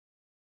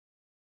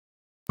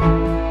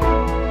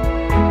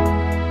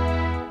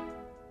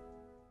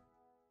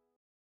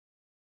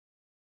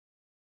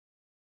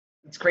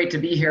It's great to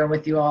be here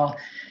with you all.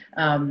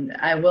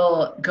 I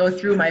will go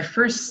through my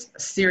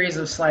first series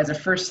of slides, a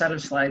first set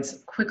of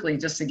slides quickly,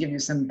 just to give you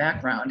some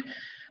background.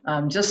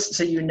 Just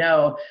so you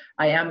know,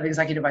 I am the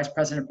Executive Vice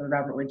President for the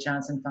Robert Wood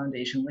Johnson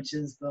Foundation, which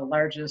is the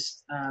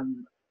largest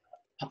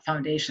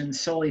foundation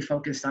solely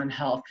focused on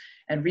health.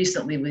 And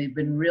recently we've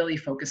been really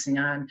focusing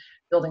on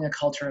building a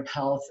culture of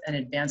health and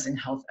advancing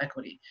health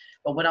equity.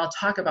 But what I'll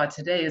talk about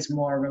today is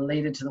more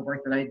related to the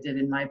work that I did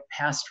in my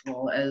past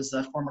role as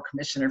a former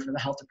commissioner for the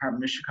Health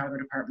Department of Chicago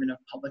Department of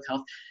Public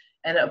Health,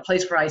 and a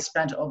place where I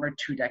spent over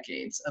 2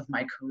 decades of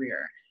my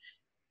career.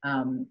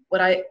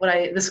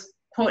 This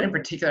quote in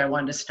particular I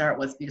wanted to start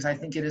with because I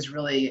think it is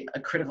really a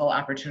critical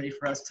opportunity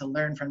for us to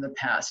learn from the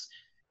past,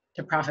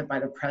 to profit by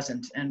the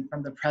present, and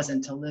from the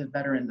present to live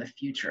better in the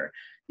future.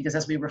 Because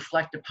as we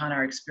reflect upon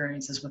our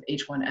experiences with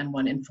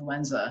H1N1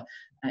 influenza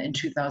in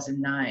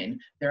 2009,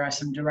 there are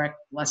some direct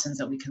lessons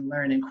that we can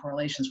learn in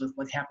correlations with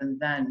what happened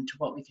then to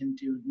what we can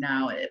do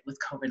now with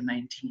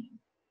COVID-19.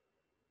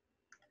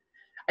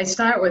 I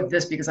start with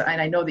this because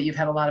I know that you've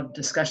had a lot of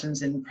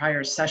discussions in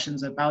prior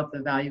sessions about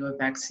the value of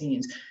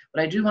vaccines,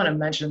 but I do want to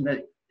mention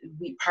that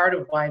part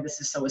of why this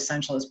is so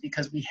essential is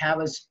because we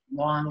have a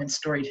long and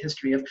storied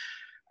history of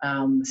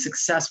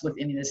success with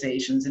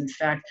immunizations. In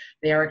fact,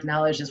 they are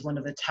acknowledged as one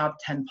of the top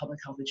 10 public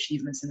health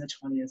achievements in the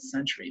 20th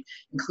century,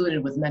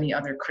 included with many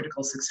other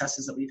critical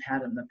successes that we've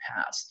had in the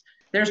past.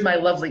 There's my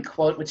lovely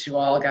quote, which you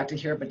all got to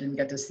hear but didn't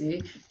get to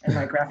see, and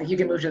my graphic. You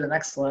can move to the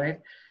next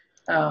slide.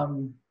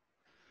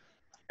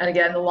 And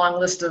again, the long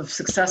list of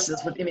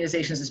successes with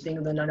immunizations as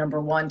being the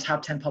 #1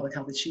 top 10 public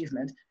health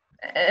achievement.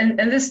 And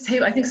this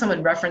table, I think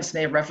someone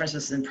may have referenced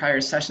this in prior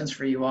sessions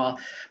for you all,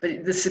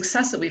 but the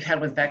success that we've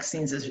had with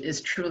vaccines is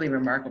truly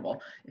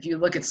remarkable. If you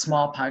look at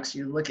smallpox,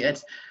 you look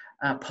at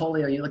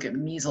polio, you look at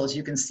measles,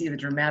 you can see the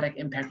dramatic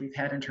impact we've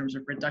had in terms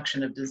of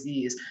reduction of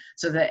disease.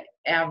 So the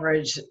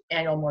average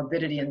annual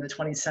morbidity in the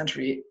 20th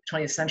century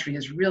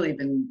has really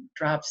been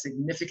dropped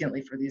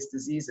significantly for these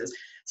diseases.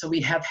 So we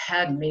have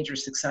had major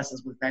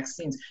successes with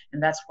vaccines,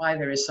 and that's why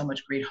there is so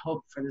much great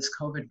hope for this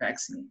COVID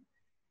vaccine.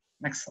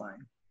 Next slide.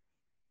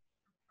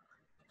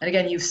 And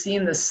again, you've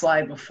seen this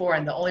slide before,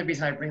 and the only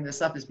reason I bring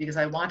this up is because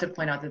I want to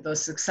point out that those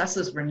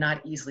successes were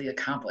not easily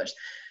accomplished.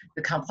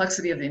 The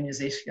complexity of the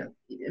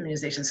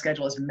immunization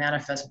schedule is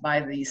manifest by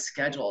these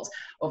schedules,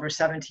 over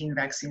 17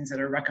 vaccines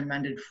that are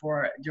recommended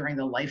for during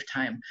the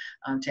lifetime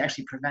to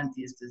actually prevent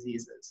these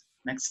diseases.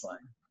 Next slide.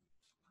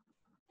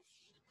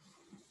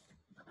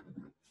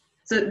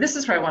 So this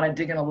is where I want to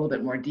dig in a little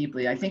bit more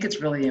deeply. I think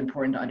it's really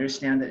important to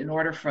understand that in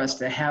order for us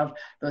to have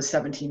those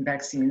 17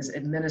 vaccines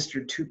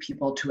administered to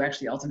people to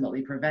actually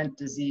ultimately prevent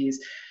disease,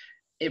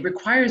 it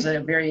requires a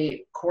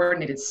very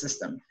coordinated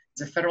system.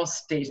 It's a federal,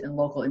 state, and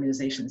local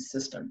immunization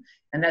system.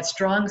 And that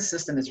strong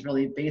system is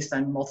really based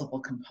on multiple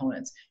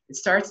components. It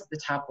starts at the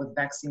top with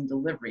vaccine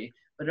delivery,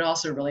 but it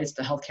also relates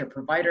to healthcare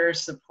provider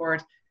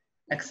support,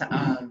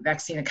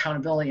 vaccine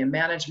accountability and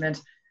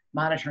management,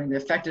 monitoring the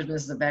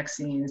effectiveness of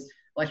vaccines,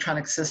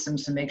 electronic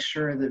systems to make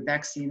sure that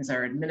vaccines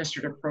are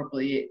administered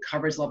appropriately,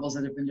 coverage levels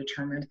that have been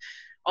determined.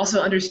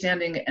 Also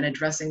understanding and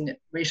addressing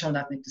racial and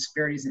ethnic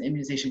disparities in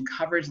immunization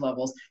coverage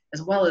levels,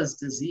 as well as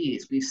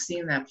disease. We've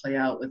seen that play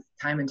out with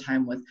time and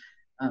time with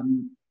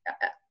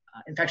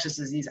infectious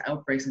disease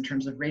outbreaks in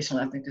terms of racial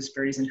and ethnic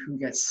disparities in who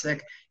gets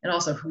sick and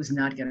also who's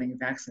not getting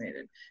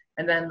vaccinated.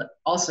 And then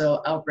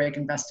also outbreak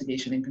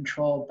investigation and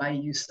control by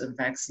use of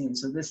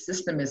vaccines. So this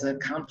system is a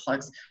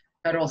complex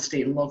federal,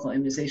 state, and local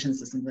immunization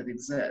system that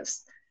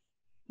exists.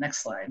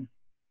 Next slide.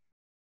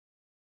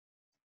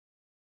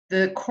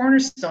 The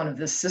cornerstone of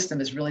this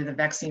system is really the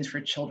Vaccines for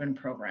Children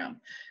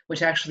program,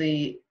 which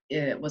actually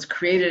was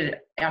created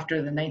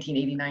after the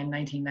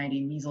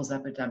 1989-1990 measles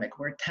epidemic,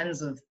 where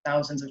tens of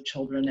thousands of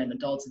children and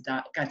adults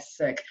got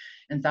sick,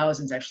 and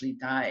thousands actually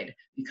died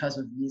because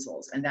of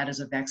measles, and that is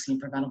a vaccine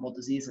preventable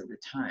disease at the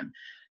time.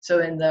 So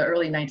in the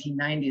early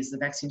 1990s, the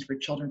Vaccines for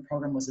Children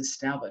program was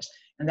established,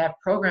 and that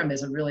program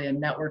is really a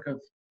network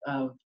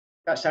of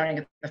starting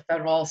at the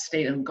federal,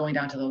 state, and going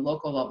down to the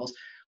local levels,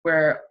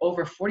 where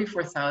over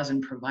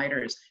 44,000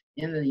 providers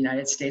in the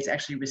United States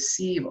actually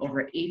receive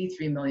over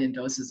 83 million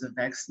doses of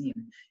vaccine.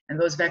 And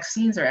those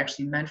vaccines are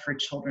actually meant for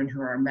children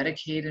who are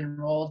Medicaid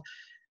enrolled,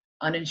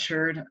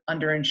 uninsured,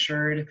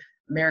 underinsured,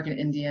 American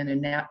Indian,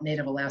 and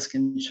Native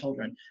Alaskan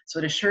children. So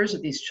it assures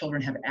that these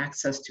children have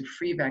access to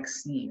free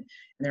vaccine.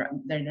 And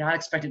they're not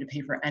expected to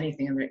pay for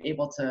anything, and they're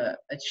able to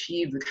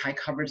achieve the high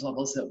coverage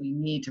levels that we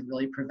need to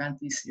really prevent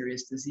these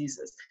serious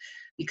diseases.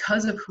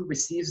 Because of who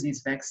receives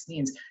these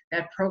vaccines,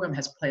 that program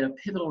has played a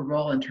pivotal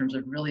role in terms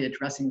of really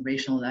addressing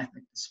racial and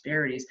ethnic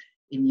disparities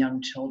in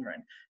young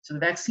children. So the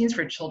Vaccines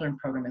for Children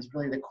program is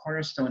really the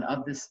cornerstone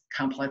of this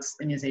complex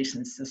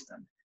immunization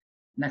system.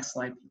 Next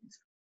slide, please.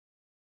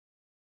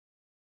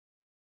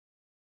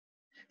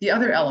 The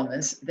other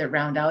elements that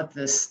round out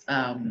this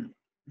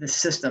the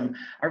system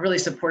are really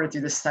supported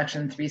through the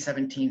Section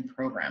 317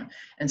 program.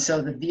 And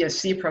so the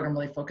VOC program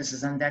really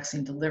focuses on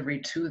vaccine delivery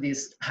to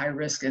these high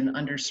risk and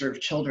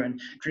underserved children,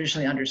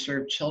 traditionally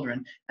underserved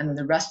children. And then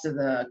the rest of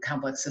the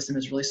complex system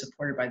is really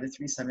supported by the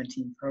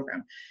 317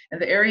 program.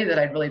 And the area that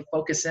I'd really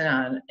focus in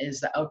on is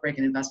the outbreak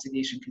and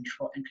investigation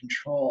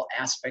control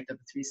aspect of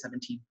the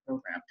 317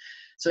 program.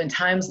 So in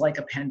times like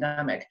a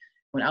pandemic,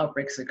 when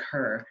outbreaks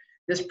occur,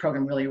 this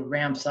program really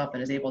ramps up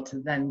and is able to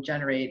then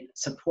generate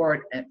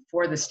support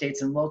for the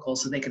states and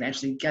locals so they can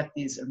actually get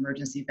these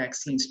emergency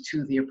vaccines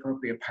to the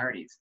appropriate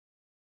parties.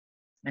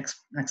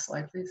 Next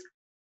slide, please.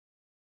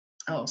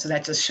 Oh, so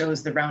that just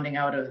shows the rounding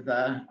out of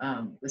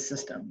the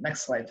system.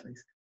 Next slide,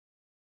 please.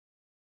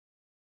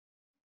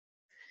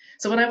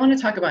 So what I want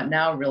to talk about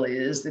now really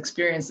is the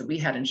experience that we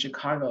had in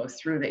Chicago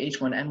through the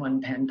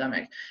H1N1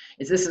 pandemic.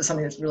 This is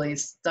something that's really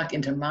stuck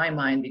into my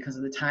mind because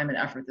of the time and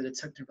effort that it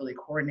took to really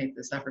coordinate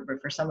this effort.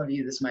 But for some of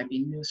you, this might be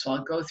new. So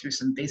I'll go through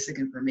some basic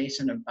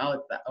information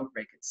about the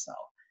outbreak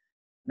itself.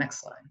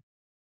 Next slide.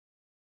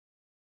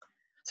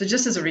 So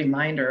just as a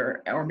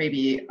reminder, or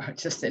maybe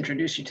just to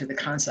introduce you to the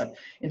concept,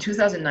 in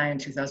 2009 and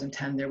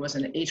 2010, there was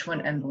an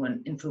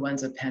H1N1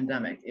 influenza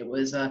pandemic. It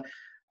was a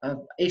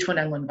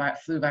H1N1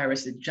 flu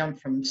virus that jumped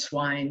from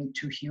swine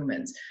to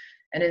humans.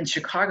 And in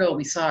Chicago,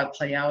 we saw it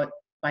play out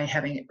by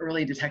having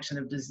early detection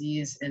of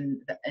disease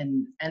in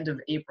end of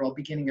April,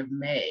 beginning of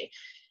May,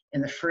 in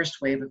the first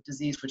wave of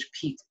disease, which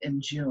peaked in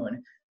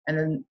June. And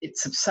then it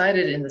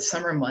subsided in the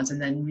summer months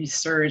and then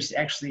resurged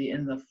actually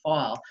in the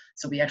fall.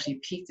 So we actually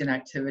peaked in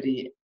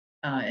activity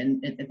at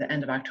the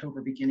end of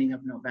October, beginning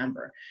of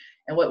November.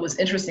 And what was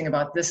interesting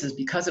about this is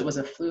because it was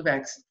a flu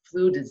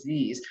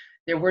disease,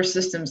 there were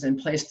systems in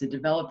place to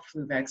develop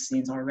flu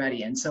vaccines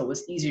already. And so it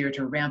was easier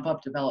to ramp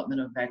up development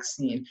of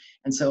vaccine.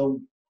 And so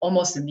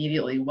almost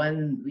immediately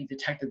when we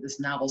detected this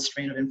novel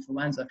strain of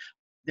influenza,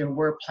 there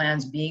were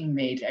plans being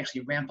made to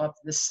actually ramp up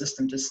this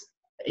system to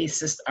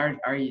our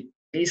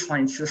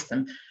baseline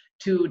system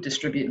to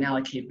distribute and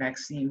allocate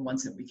vaccine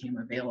once it became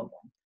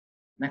available.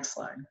 Next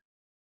slide.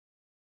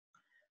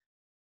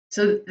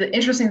 So the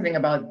interesting thing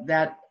about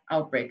that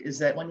outbreak is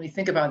that when we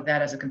think about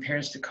that as it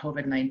compares to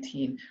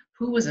COVID-19,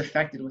 who was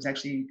affected was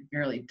actually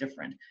fairly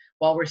different.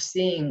 While we're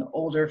seeing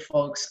older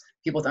folks,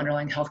 people with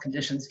underlying health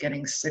conditions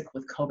getting sick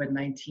with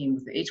COVID-19,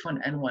 with the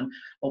H1N1,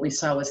 what we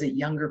saw was that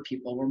younger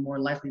people were more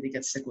likely to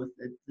get sick with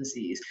the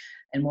disease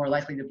and more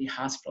likely to be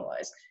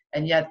hospitalized.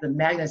 And yet the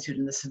magnitude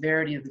and the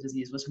severity of the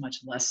disease was much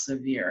less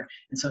severe.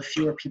 And so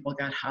fewer people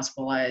got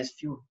hospitalized,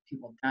 fewer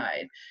people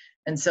died.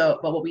 And so,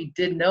 but what we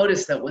did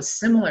notice that was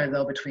similar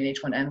though between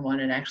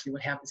H1N1 and actually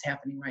what is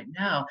happening right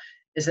now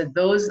is that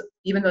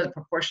even though the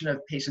proportion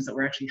of patients that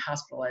were actually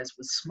hospitalized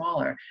was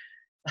smaller,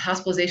 the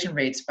hospitalization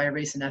rates by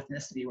race and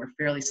ethnicity were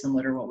fairly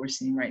similar to what we're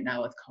seeing right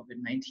now with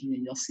COVID-19.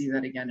 And you'll see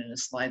that again in a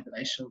slide that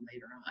I show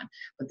later on.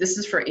 But this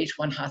is for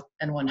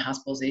H1N1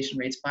 hospitalization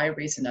rates by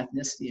race and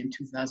ethnicity in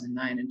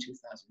 2009 and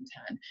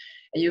 2010.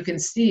 And you can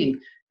see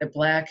that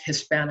Black,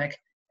 Hispanic,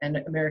 and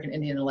American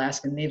Indian,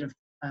 Alaskan Native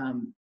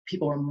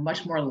people were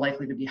much more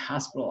likely to be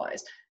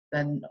hospitalized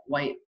than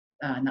white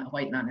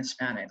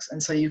non-Hispanics.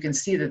 And so you can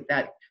see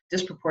that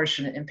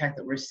disproportionate impact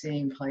that we're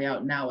seeing play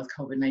out now with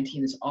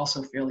COVID-19 is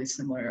also fairly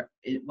similar.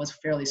 It was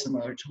fairly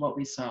similar to what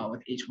we saw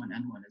with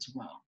H1N1 as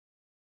well.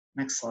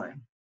 Next slide.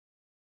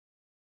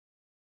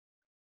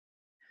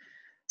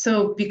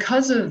 So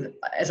because of,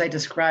 as I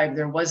described,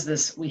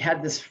 we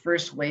had this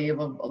first wave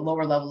of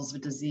lower levels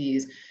of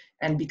disease,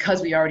 and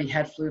because we already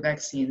had flu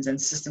vaccines and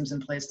systems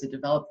in place to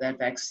develop that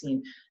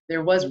vaccine,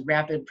 there was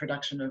rapid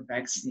production of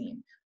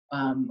vaccine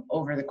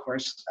over the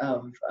course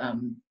of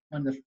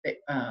when the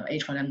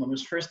H1N1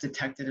 was first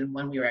detected and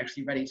when we were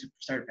actually ready to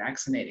start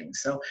vaccinating.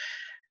 So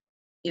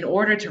in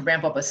order to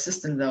ramp up a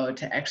system though,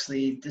 to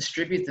actually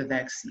distribute the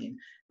vaccine,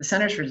 the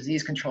Centers for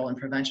Disease Control and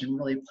Prevention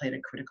really played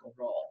a critical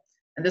role.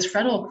 And this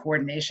federal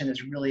coordination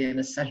is really an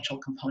essential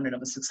component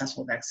of a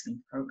successful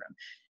vaccine program.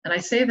 And I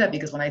say that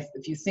because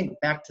if you think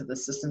back to the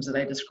systems that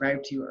I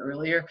described to you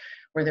earlier,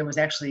 where there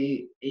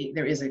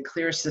is a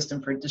clear system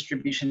for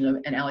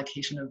distribution and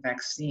allocation of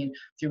vaccine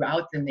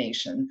throughout the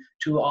nation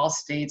to all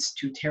states,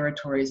 to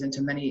territories, and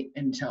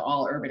to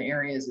all urban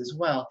areas as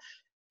well.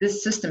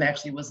 This system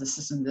actually was the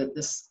system that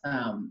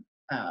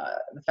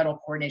the federal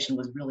coordination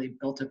was really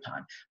built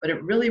upon. But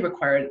it really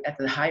required at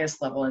the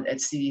highest level at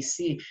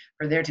CDC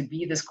for there to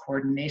be this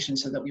coordination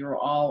so that we were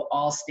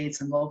all states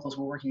and locals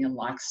were working in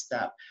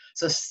lockstep.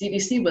 So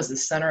CDC was the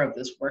center of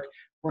this work,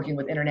 working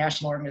with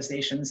international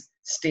organizations,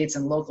 states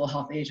and local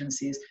health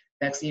agencies,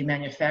 vaccine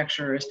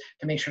manufacturers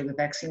to make sure the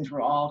vaccines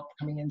were all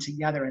coming in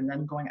together and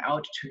then going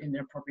out in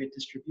their appropriate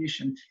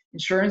distribution.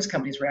 Insurance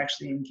companies were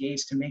actually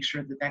engaged to make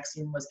sure the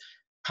vaccine was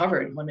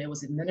covered when it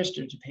was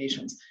administered to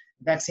patients.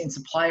 Vaccine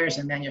suppliers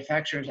and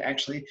manufacturers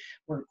actually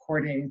were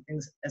coordinating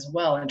things as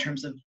well in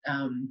terms of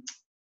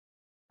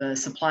the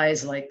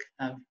supplies like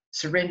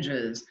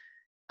syringes,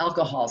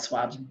 alcohol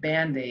swabs,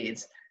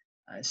 Band-Aids,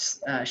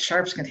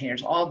 sharps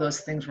containers, all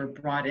those things were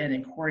brought in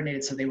and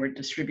coordinated so they were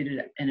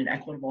distributed in an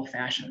equitable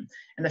fashion.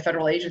 And the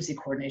federal agency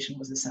coordination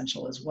was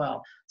essential as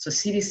well. So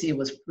CDC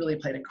really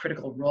played a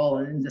critical role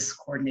in this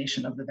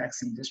coordination of the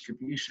vaccine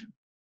distribution.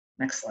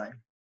 Next slide.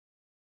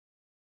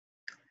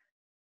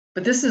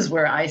 But this is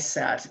where I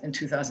sat in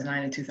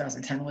 2009 and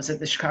 2010, was at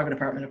the Chicago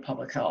Department of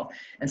Public Health.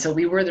 And so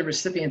we were the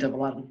recipient of a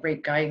lot of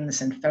great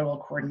guidance and federal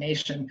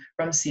coordination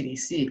from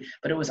CDC,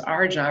 but it was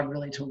our job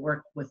really to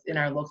work within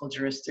our local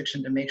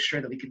jurisdiction to make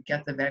sure that we could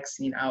get the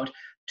vaccine out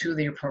to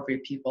the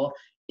appropriate people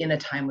in a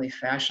timely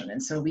fashion.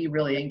 And so we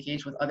really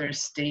engaged with other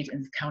state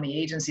and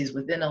county agencies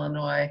within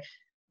Illinois,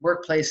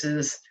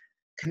 workplaces,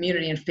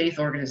 community and faith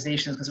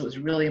organizations, because it was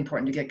really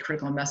important to get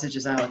critical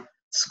messages out,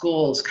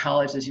 schools,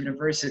 colleges,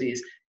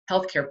 universities,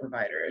 healthcare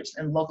providers,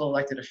 and local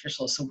elected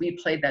officials. So we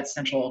played that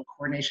central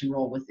coordination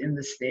role within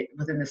the state,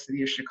 within the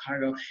city of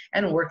Chicago,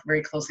 and worked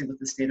very closely with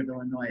the state of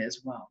Illinois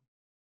as well.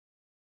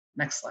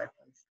 Next slide,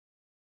 please.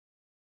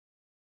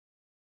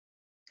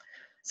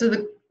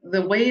 So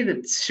the way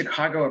that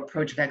Chicago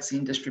approached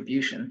vaccine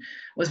distribution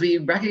was we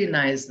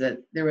recognized that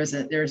there's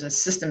a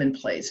system in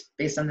place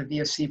based on the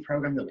VFC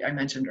program that I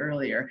mentioned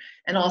earlier,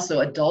 and also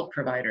adult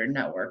provider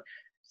network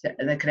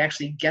that could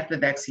actually get the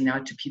vaccine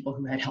out to people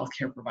who had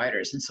healthcare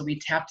providers. And so we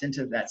tapped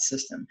into that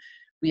system.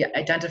 We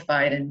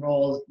identified,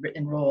 enrolled,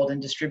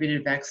 and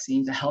distributed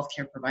vaccine to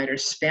healthcare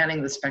providers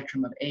spanning the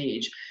spectrum of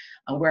age.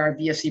 Where our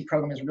VFC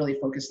program is really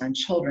focused on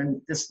children,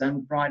 this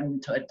then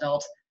broadened to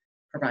adult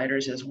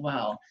providers as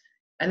well.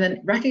 And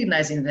then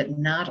recognizing that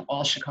not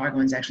all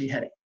Chicagoans actually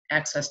had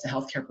access to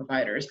healthcare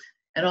providers,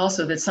 and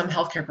also that some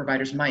healthcare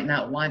providers might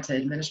not want to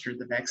administer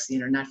the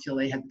vaccine or not feel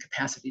they had the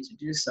capacity to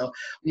do so.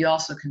 We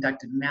also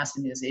conducted mass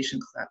immunization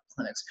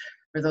clinics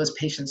for those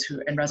patients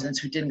and residents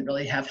who didn't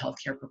really have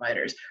healthcare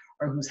providers,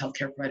 or whose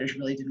healthcare providers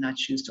really did not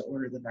choose to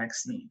order the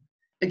vaccine.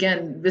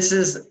 Again, this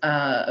is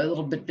a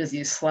little bit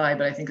busy slide,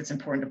 but I think it's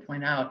important to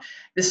point out.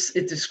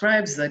 It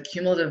describes the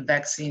cumulative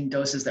vaccine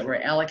doses that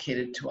were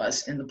allocated to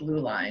us in the blue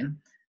line,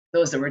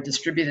 those that were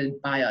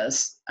distributed by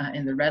us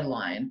in the red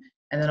line,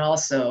 and then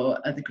also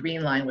the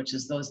green line, which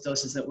is those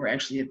doses that were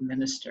actually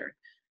administered.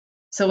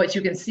 So what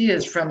you can see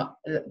is from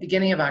the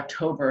beginning of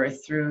October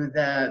through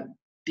the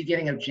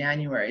beginning of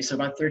January, so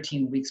about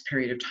 13 weeks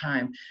period of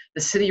time,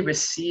 the city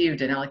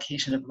received an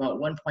allocation of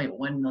about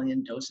 1.1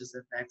 million doses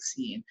of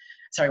vaccine.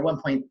 Sorry,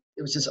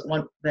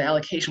 the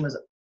allocation was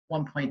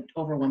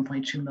over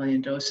 1.2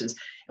 million doses.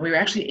 And we were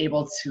actually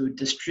able to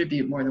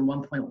distribute more than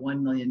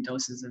 1.1 million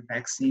doses of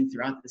vaccine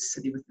throughout the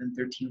city within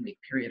a 13-week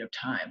period of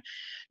time.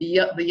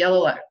 The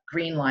yellow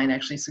green line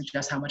actually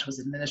suggests how much was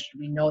administered.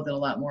 We know that a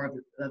lot more of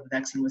the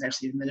vaccine was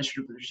actually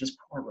administered, but there's just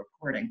poor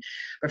reporting.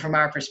 But from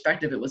our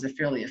perspective, it was a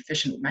fairly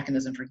efficient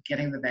mechanism for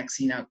getting the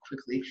vaccine out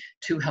quickly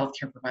to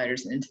healthcare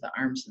providers and into the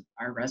arms of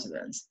our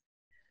residents.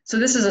 So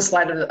this is a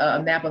slide of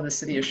a map of the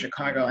city of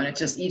Chicago,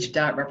 and each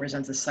dot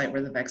represents a site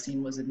where the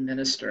vaccine was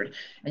administered.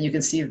 And you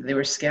can see that they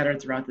were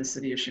scattered throughout the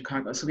city of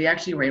Chicago. So we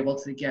actually were able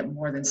to get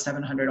more than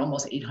 700,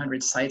 almost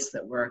 800 sites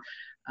that were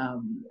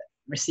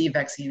received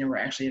vaccine and were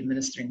actually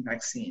administering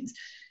vaccines.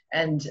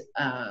 And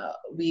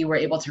we were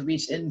able to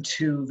reach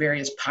into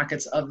various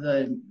pockets of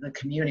the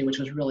community, which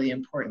was really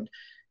important.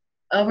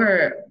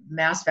 Our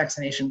mass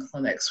vaccination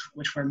clinics,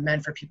 which were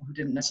meant for people who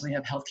didn't necessarily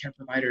have healthcare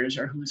providers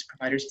or whose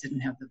providers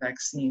didn't have the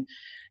vaccine,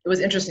 it was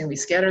interesting. We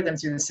scattered them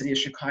through the city of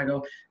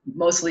Chicago,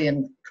 mostly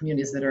in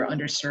communities that are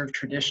underserved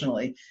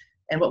traditionally.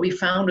 And what we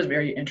found was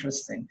very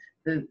interesting.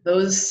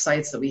 Those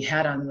sites that we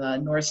had on the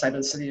north side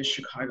of the city of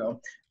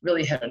Chicago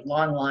really had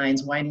long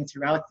lines winding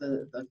throughout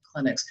the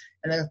clinics.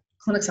 And the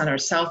clinics on our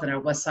south and our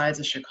west sides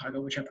of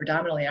Chicago, which are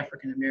predominantly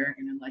African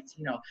American and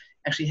Latino,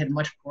 actually had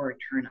much poorer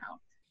turnout.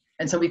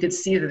 And so we could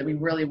see that we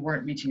really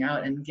weren't reaching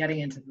out and getting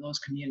into those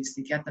communities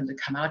to get them to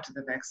come out to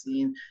the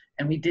vaccine.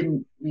 And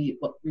we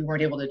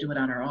weren't able to do it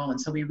on our own.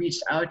 So we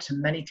reached out to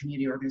many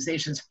community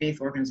organizations, faith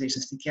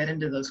organizations, to get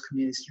into those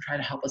communities to try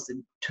to help us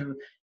to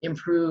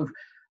improve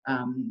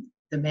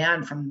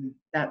demand from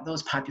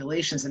those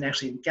populations and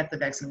actually get the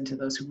vaccine to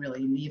those who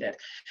really need it.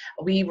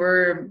 We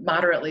were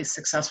moderately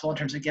successful in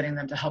terms of getting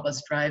them to help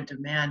us drive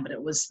demand, but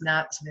it was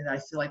not something that I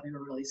feel like we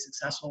were really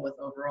successful with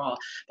overall.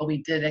 But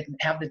we did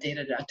have the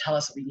data to tell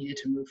us that we needed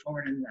to move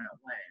forward in that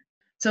way.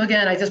 So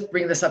again, I just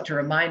bring this up to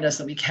remind us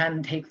that we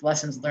can take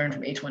lessons learned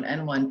from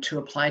H1N1 to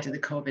apply to the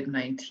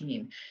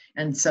COVID-19.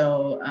 And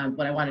so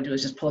what I want to do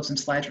is just pull up some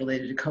slides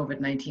related to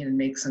COVID-19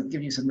 and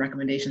give you some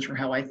recommendations for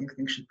how I think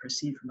things should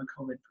proceed from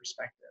a COVID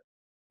perspective.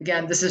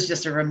 Again, this is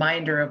just a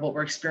reminder of what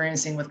we're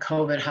experiencing with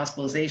COVID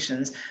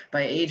hospitalizations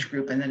by age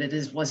group, and that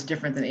it was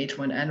different than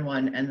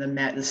H1N1, and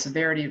the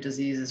severity of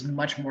disease is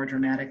much more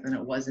dramatic than it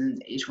was in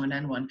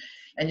H1N1.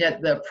 And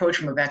yet the approach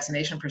from a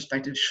vaccination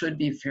perspective should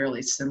be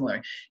fairly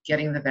similar,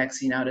 getting the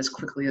vaccine out as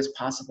quickly as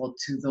possible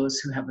to those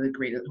who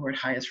are at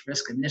highest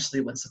risk initially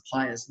when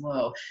supply is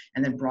low,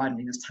 and then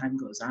broadening as time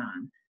goes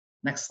on.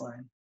 Next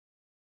slide.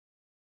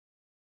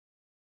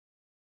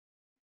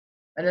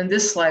 And then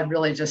this slide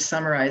really just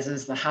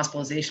summarizes the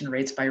hospitalization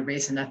rates by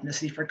race and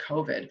ethnicity for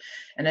COVID.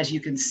 And as you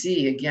can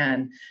see,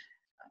 again,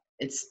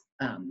 it's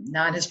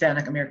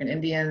non-Hispanic American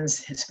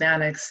Indians,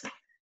 Hispanics,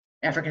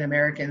 African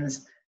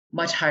Americans,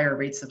 much higher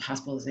rates of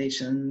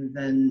hospitalization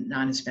than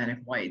non-Hispanic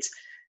whites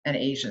and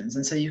Asians.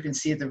 And so you can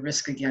see the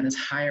risk again is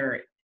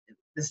higher.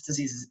 This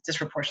disease is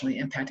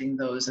disproportionately impacting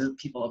those of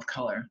people of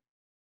color.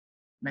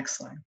 Next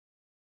slide.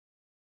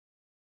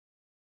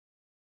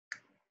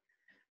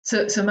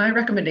 So my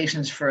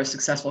recommendations for a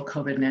successful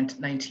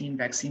COVID-19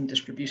 vaccine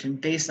distribution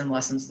based on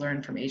lessons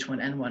learned from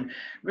H1N1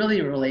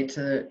 really relate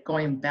to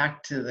going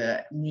back to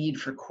the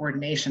need for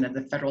coordination at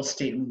the federal,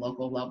 state, and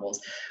local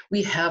levels.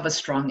 We have a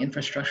strong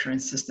infrastructure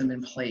and system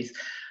in place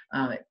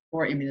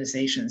for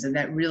immunizations, and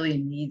that really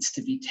needs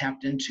to be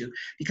tapped into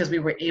because we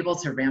were able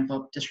to ramp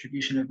up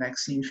distribution of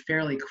vaccine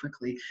fairly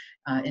quickly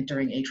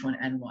during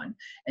H1N1.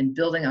 And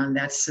building on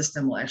that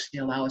system will actually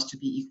allow us to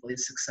be equally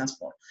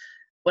successful.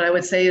 What I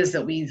would say is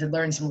that we've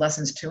learned some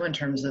lessons too in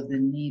terms of the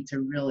need to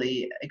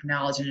really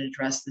acknowledge and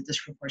address the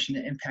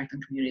disproportionate impact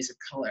on communities of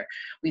color.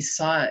 We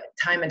saw it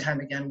time and time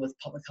again with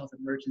public health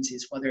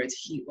emergencies, whether it's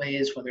heat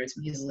waves, whether it's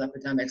measles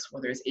epidemics,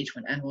 whether it's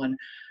H1N1,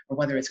 or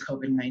whether it's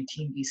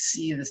COVID-19, we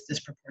see this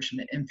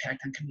disproportionate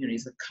impact on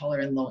communities of color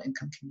and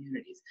low-income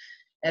communities.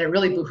 And it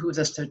really behooves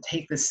us to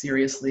take this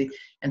seriously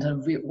and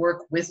to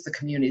work with the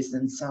communities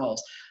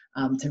themselves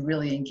to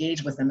really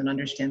engage with them and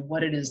understand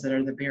what it is that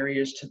are the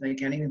barriers to their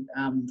getting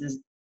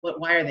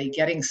why are they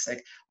getting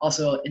sick?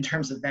 Also, in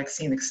terms of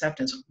vaccine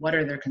acceptance, what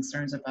are their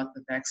concerns about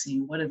the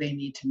vaccine? What do they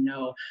need to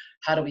know?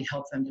 How do we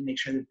help them to make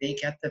sure that they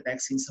get the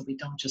vaccine so we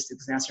don't just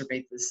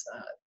exacerbate this,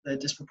 the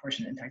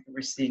disproportionate impact that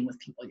we're seeing with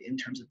people in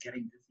terms of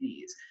getting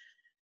disease?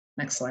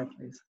 Next slide,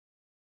 please.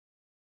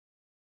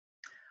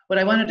 What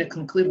I wanted to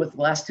conclude with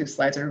the last two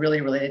slides are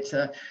really related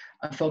to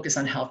a focus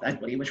on health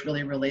equity, which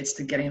really relates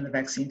to getting the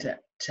vaccine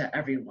to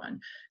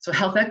everyone. So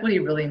health equity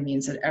really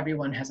means that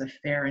everyone has a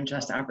fair and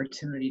just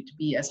opportunity to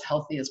be as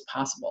healthy as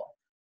possible.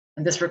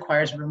 And this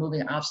requires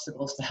removing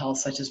obstacles to health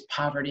such as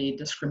poverty,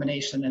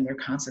 discrimination, and their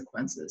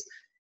consequences,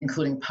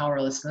 including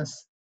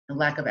powerlessness and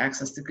lack of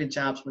access to good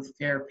jobs with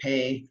fair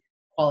pay,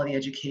 quality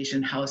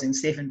education, housing,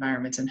 safe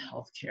environments, and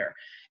healthcare.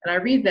 And I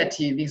read that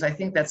to you because I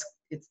think it's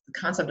the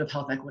concept of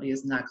health equity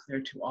is not clear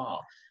to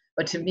all.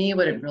 But to me,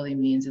 what it really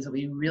means is that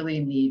we really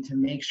need to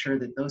make sure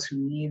that those who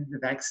need the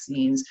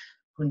vaccines,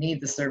 who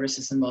need the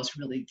services the most,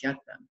 really get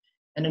them.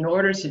 And in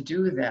order to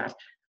do that,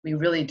 we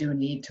really do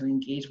need to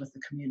engage with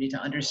the community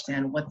to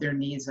understand what their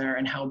needs are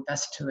and how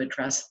best to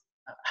address,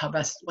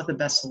 what the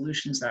best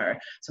solutions are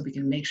so we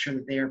can make sure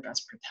that they are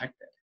best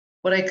protected.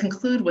 What I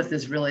conclude with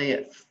is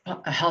really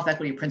health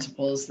equity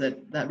principles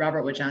that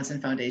Robert Wood Johnson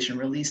Foundation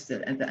released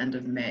at the end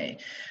of May.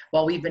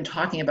 While we've been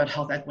talking about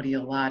health equity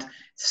a lot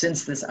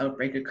since this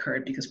outbreak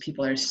occurred because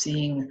people are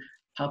seeing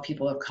how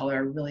people of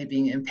color are really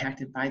being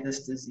impacted by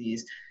this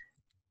disease,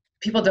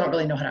 people don't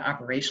really know how to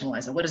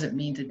operationalize it. What does it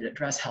mean to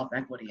address health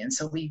equity? And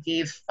so we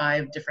gave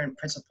 5 different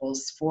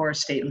principles for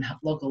state and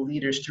local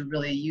leaders to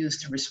really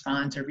use to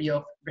respond to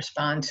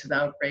the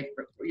outbreak,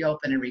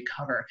 reopen and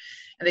recover.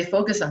 And they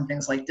focus on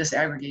things like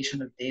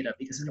disaggregation of data,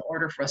 because in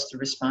order for us to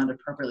respond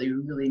appropriately, we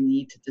really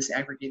need to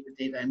disaggregate the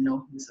data and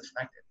know who's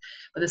affected.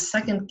 But the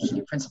second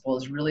key principle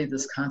is really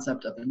this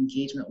concept of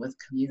engagement with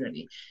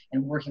community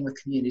and working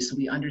with community so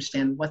we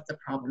understand what the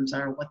problems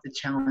are, what the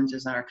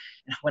challenges are,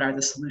 and what are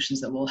the solutions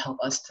that will help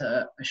us to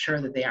assure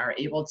that they are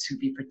able to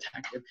be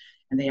protected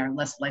and they are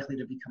less likely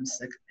to become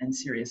sick and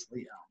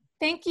seriously ill.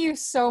 Thank you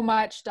so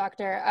much,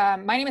 Doctor.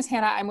 My name is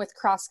Hannah. I'm with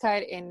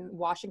Crosscut in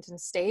Washington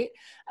State.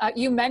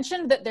 You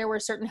mentioned that there were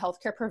certain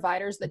healthcare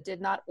providers that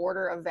did not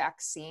order a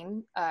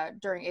vaccine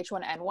during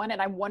H1N1, and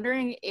I'm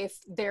wondering if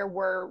there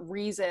were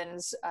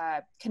reasons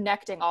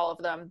connecting all of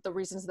them, the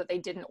reasons that they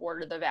didn't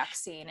order the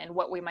vaccine, and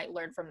what we might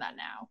learn from that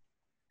now.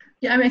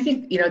 Yeah, I mean, I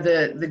think, you know,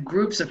 the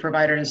groups of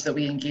providers that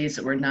we engage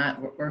that we're not,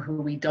 or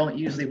who we don't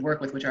usually work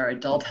with, which are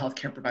adult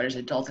healthcare providers,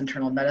 adult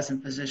internal medicine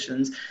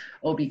physicians,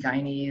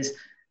 OB-GYNs,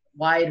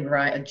 wide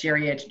variety,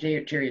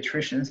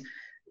 geriatricians,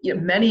 you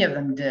know, many of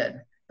them did.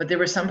 But there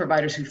were some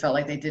providers who felt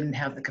like they didn't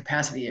have the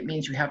capacity. It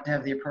means you have to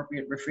have the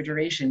appropriate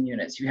refrigeration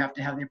units, you have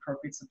to have the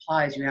appropriate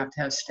supplies, you have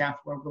to have staff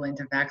who are willing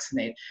to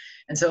vaccinate.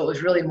 And so it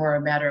was really more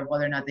a matter of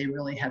whether or not they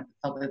really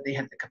felt that they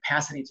had the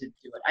capacity to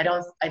do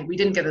it. We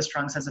didn't get a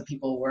strong sense that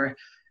people were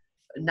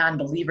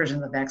non-believers in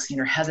the vaccine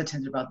or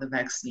hesitant about the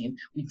vaccine.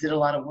 We did a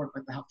lot of work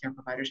with the healthcare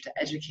providers to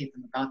educate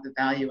them about the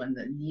value and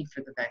the need for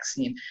the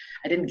vaccine.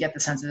 I didn't get the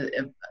sense that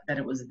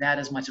it was that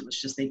as much. It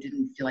was just they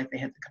didn't feel like they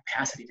had the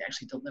capacity to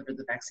actually deliver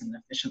the vaccine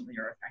efficiently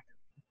or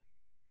effectively.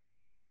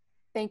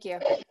 Thank you.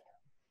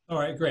 All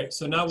right, great.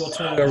 So now we'll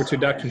turn it over to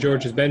Dr.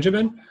 Georges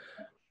Benjamin.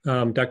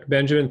 Dr.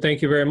 Benjamin,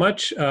 thank you very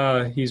much.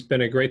 He's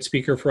been a great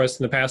speaker for us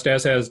in the past,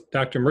 as has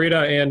Dr.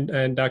 Morita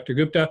and Dr.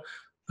 Gupta.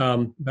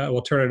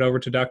 We'll turn it over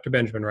to Dr.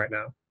 Benjamin right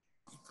now.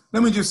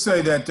 Let me just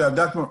say that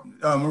Dr.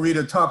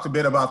 Morita talked a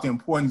bit about the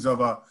importance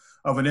of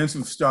an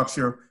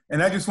infrastructure.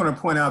 And I just want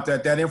to point out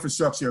that that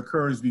infrastructure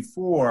occurs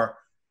before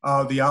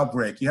the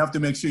outbreak. You have to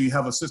make sure you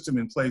have a system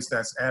in place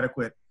that's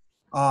adequate.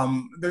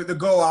 The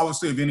goal,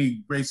 obviously, of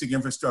any basic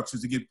infrastructure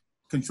is to get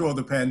control of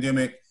the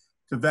pandemic,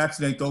 to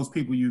vaccinate those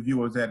people you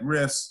view as at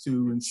risk,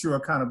 to ensure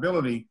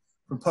accountability.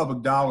 for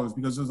public dollars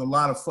because there's a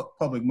lot of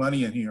public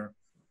money in here.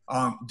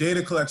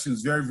 Data collection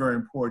is very, very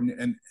important,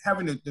 and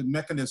having the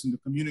mechanism to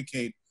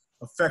communicate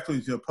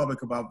effectively to the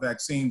public about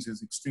vaccines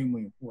is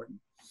extremely important.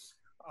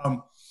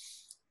 Up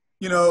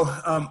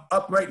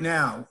right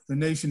now, the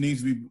nation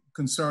needs to be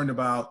concerned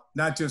about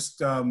not just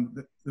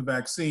the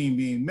vaccine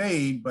being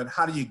made, but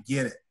how do you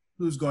get it?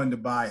 Who's going to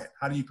buy it?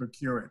 How do you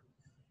procure it?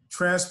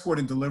 Transport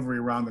and delivery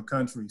around the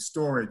country,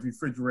 storage,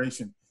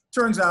 refrigeration.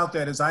 Turns out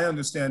that, as I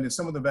understand it,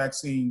 some of the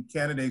vaccine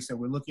candidates that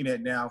we're looking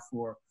at now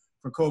for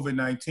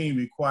COVID-19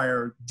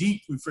 require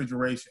deep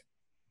refrigeration,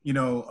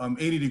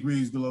 80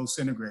 degrees below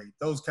centigrade,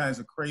 those kinds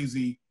of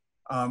crazy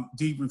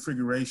deep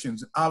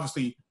refrigerations.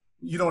 Obviously,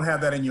 you don't have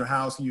that in your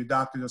house, and your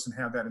doctor doesn't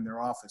have that in their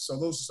office. So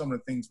those are some of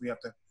the things we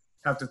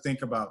have to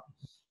think about.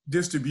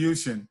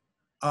 Distribution.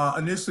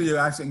 Initially,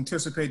 I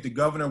anticipate the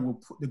government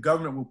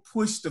will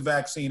push the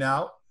vaccine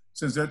out,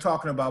 since they're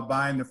talking about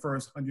buying the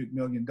first 100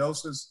 million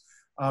doses.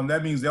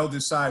 That means they'll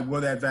decide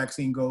where that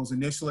vaccine goes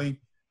initially.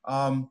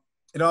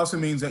 It also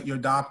means that your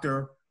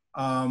doctor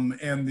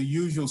and the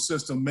usual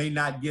system may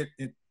not get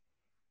it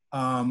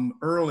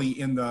early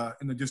in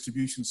the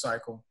distribution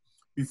cycle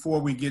before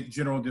we get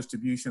general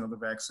distribution of the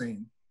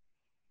vaccine.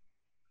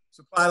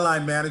 Supply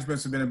line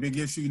management has been a big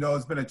issue.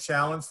 It's been a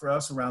challenge for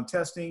us around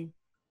testing,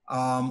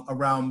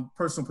 around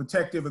personal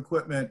protective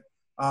equipment.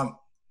 The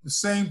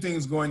same thing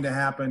is going to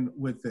happen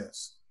with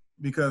this,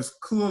 because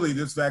clearly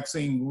this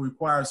vaccine will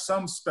require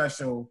some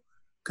special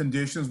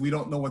conditions. We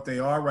don't know what they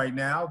are right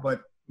now,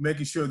 but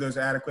making sure there's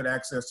adequate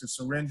access to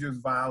syringes,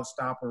 vials,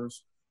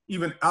 stoppers,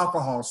 even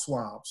alcohol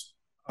swabs,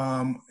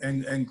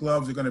 and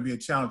gloves are going to be a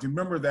challenge.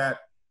 Remember that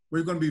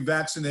we're going to be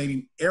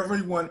vaccinating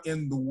everyone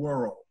in the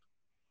world.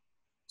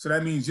 So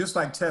that means, just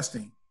like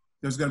testing,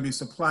 there's going to be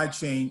supply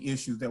chain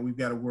issues that we've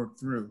got to work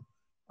through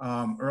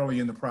early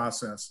in the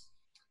process.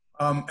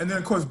 And then,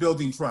 of course,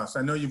 building trust.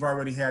 I know you've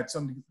already had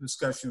some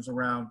discussions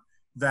around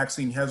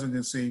vaccine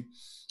hesitancy.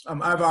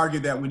 I've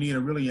argued that we need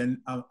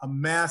a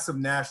massive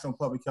national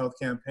public health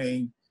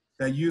campaign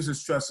that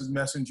uses trusted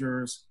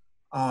messengers.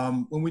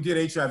 When we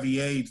did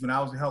HIV/AIDS, when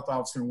I was a health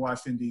officer in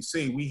Washington,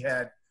 D.C.,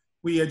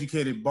 we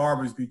educated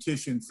barbers,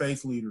 beauticians,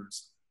 faith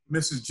leaders,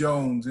 Mrs.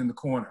 Jones in the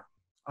corner,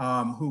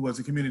 who was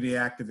a community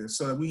activist,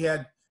 so that we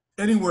had,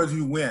 anywhere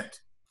you went,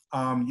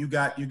 you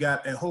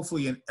got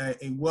hopefully a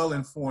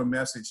well-informed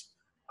message.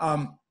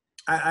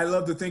 I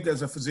love to think,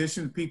 as a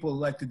physician, people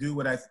like to do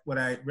what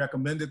I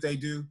recommend that they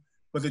do,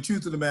 but the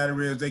truth of the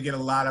matter is they get a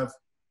lot of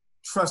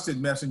trusted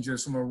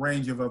messengers from a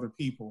range of other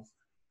people.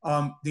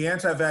 The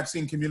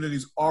anti-vaccine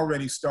community's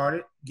already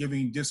started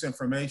giving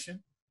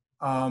disinformation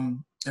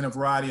in a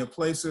variety of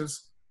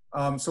places.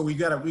 So we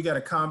got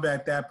to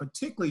combat that,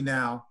 particularly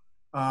now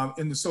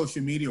in the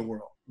social media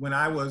world. When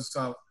I was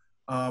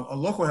a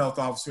local health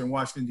officer in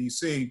Washington,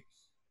 D.C.,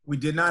 we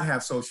did not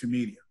have social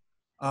media.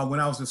 When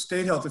I was a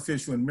state health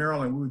official in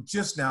Maryland, we were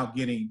just now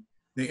getting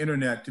the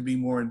internet to be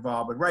more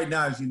involved. But right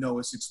now, as you know,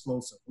 it's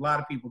explosive. A lot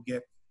of people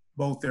get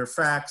both their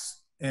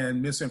facts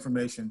and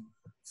misinformation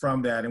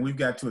from that, and we've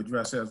got to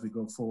address it as we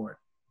go forward.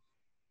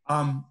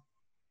 Some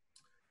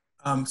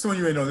of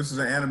you may know this is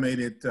an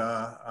animated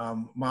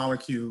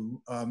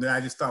molecule that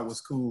I just thought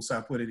was cool, so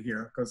I put it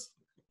here, because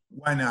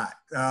why not?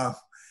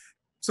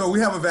 So we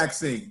have a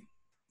vaccine.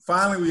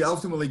 Finally, we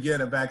ultimately get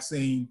a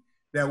vaccine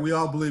that we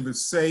all believe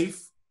is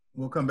safe.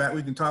 We'll come back,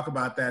 we can talk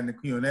about that in the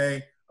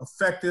Q&A.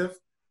 Effective,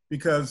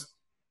 because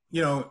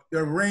there are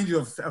a range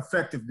of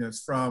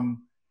effectiveness,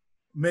 from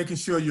making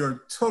sure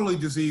you're totally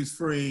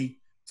disease-free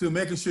to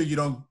making sure you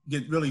don't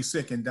get really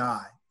sick and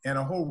die, and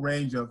a whole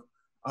range of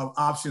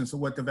options for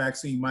what the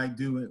vaccine might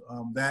do.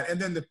 That, and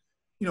then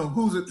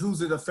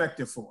who's it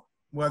effective for?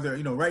 Whether,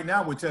 right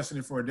now we're testing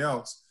it for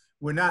adults.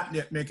 We're not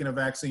yet making a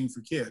vaccine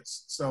for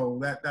kids. So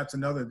that's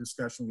another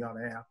discussion we ought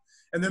to have.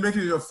 And then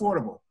making it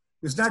affordable.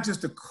 It's not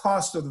just the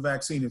cost of the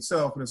vaccine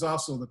itself, but it's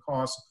also the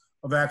cost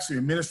of actually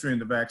administering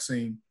the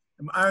vaccine.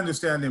 And I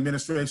understand the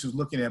administration is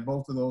looking at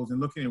both of those and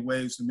looking at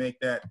ways to make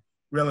that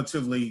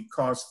relatively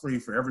cost-free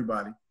for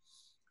everybody.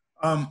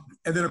 And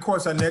then, of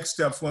course, our next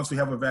steps, once we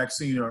have a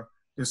vaccine, are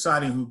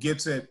deciding who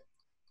gets it,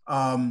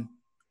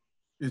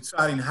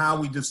 deciding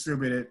how we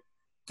distribute it,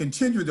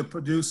 continue to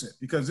produce it,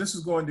 because this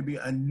is going to be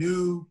a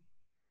new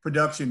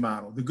production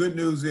model. The good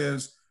news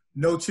is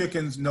no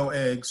chickens, no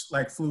eggs,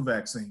 like flu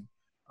vaccine.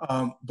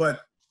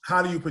 But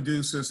how do you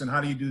produce this, and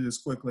how do you do this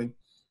quickly?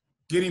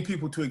 Getting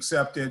people to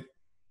accept it,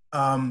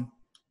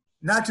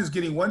 not just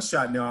getting one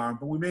shot in the arm,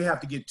 but we may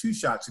have to get 2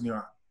 shots in the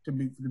arm to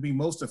be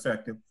most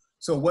effective.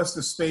 So what's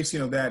the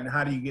spacing of that, and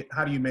how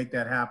do you make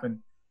that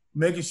happen?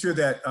 Making sure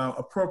that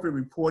appropriate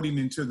reporting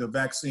into the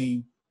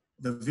vaccine,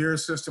 the VIR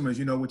system, as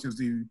you know, which is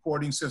the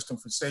reporting system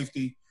for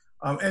safety,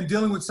 and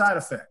dealing with side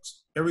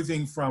effects,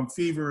 everything from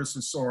fevers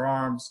to sore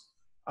arms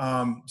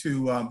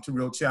to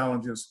real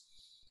challenges.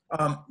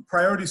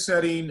 Priority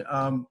setting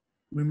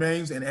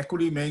remains, and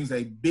equity remains,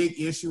 a big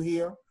issue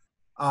here.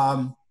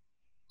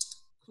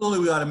 Clearly,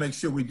 we ought to make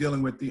sure we're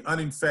dealing with the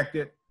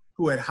uninfected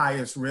who are at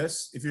highest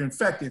risk. If you're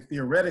infected,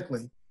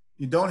 theoretically,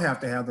 you don't have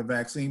to have the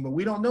vaccine, but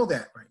we don't know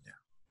that right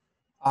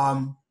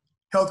now.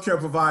 healthcare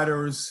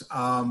providers,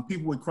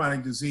 people with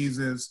chronic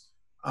diseases.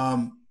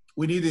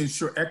 We need to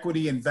ensure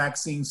equity in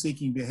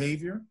vaccine-seeking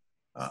behavior.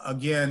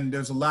 Again,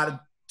 there's a lot of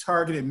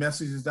targeted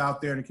messages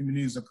out there to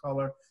communities of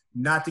color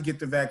not to get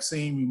the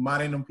vaccine,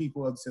 reminding them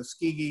people of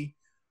Tuskegee.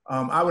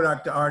 I would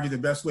like to argue the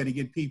best way to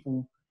get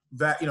people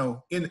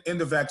in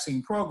the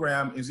vaccine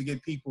program is to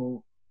get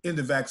people in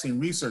the vaccine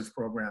research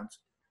programs.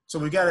 So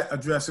we got to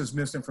address this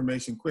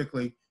misinformation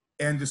quickly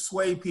and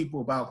dissuade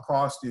people about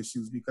cost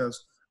issues,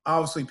 because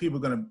obviously people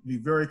are going to be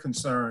very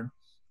concerned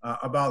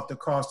about the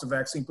cost of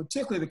vaccine,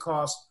 particularly the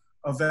cost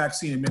of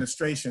vaccine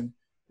administration,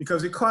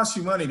 because it costs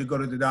you money to go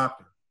to the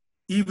doctor,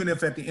 even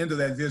if at the end of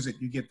that visit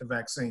you get the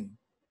vaccine.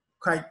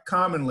 Quite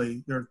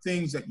commonly, there are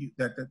things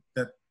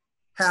that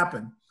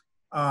happen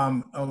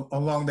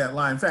along that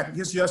line. In fact,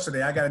 just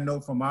yesterday, I got a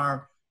note from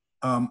our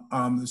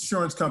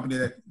insurance company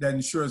that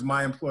insures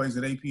my employees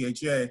at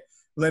APHA,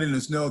 letting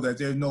us know that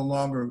they're no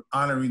longer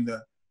honoring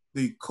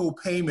the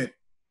co-payment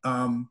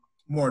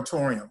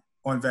moratorium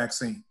on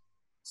vaccine.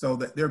 So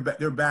that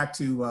they're back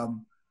to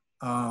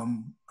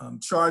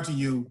charging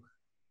you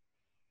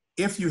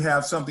if you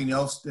have something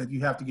else that you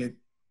have to get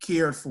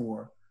cared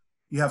for.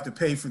 You have to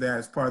pay for that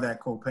as part of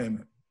that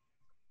co-payment.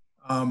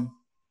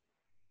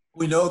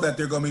 We know that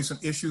there are going to be some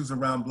issues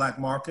around black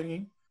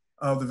marketing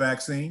of the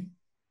vaccine.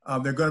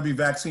 There are going to be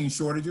vaccine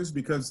shortages,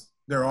 because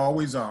there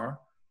always are.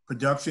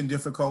 Production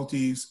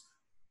difficulties.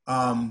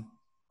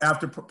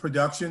 After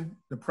production,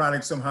 the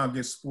product somehow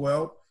gets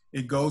spoiled.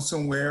 It goes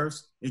somewhere,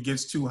 it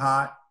gets too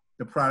hot,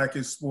 the product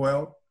is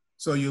spoiled.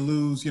 So you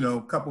lose,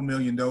 a couple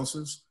million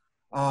doses.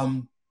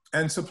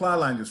 And supply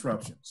line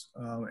disruptions,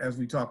 as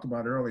we talked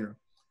about earlier.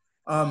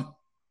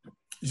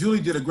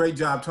 Julie did a great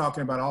job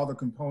talking about all the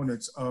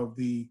components of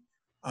the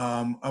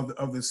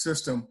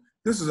system.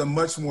 This is a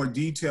much more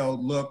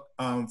detailed look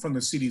from the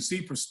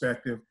CDC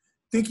perspective,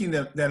 thinking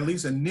that at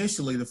least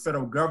initially the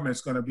federal government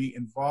is going to be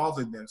involved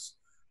in this.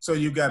 So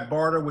you've got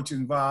BARDA, which is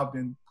involved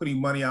in putting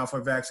money out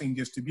for vaccine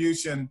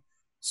distribution.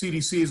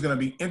 CDC is going to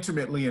be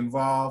intimately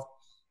involved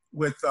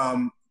with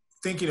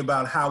thinking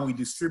about how we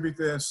distribute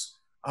this.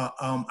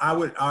 I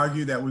would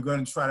argue that we're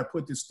going to try to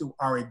put this through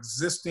our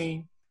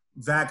existing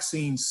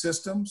vaccine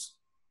systems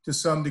to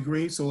some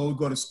degree. So we'll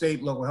go to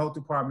state, local health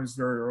departments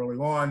very early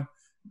on.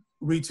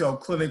 Retail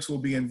clinics will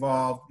be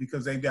involved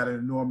because they've got an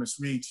enormous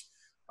reach.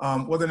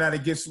 Whether or not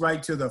it gets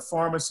right to the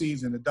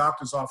pharmacies and the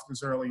doctor's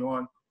offices early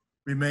on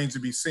remains to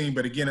be seen.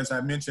 But again, as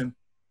I mentioned,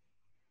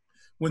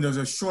 when there's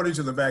a shortage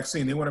of the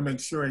vaccine, they want to make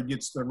sure it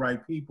gets to the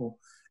right people.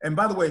 And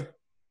by the way,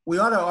 we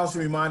ought to also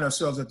remind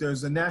ourselves that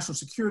there's a national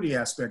security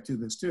aspect to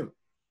this too,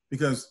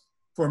 because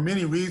for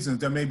many reasons,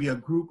 there may be a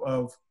group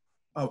of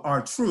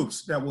our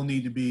troops that will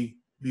need to be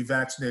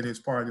vaccinated as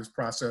part of this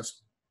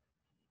process.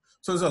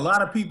 So there's a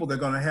lot of people that are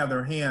going to have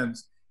their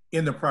hands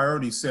in the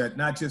priority set,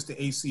 not just the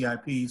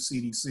ACIP,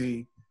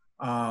 CDC,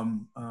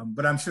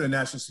 but I'm sure the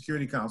National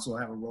Security Council will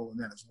have a role in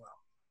that as well.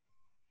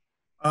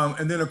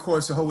 And then, of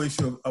course, the whole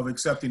issue of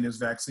accepting this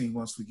vaccine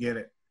once we get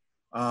it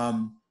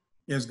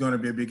is going to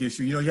be a big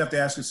issue. You have to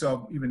ask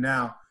yourself, even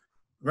now,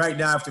 right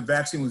now, if the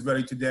vaccine was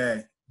ready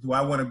today, do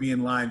I want to be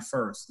in line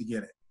first to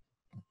get it?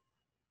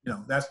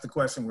 That's the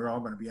question we're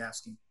all going to be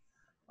asking.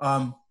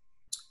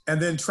 And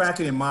then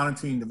tracking and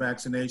monitoring the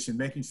vaccination,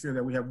 making sure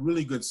that we have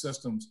really good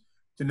systems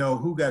to know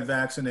who got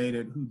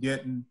vaccinated, who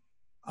didn't.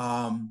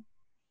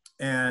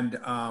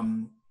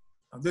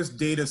 This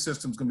data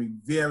system is going to be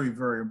very,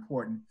 very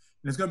important.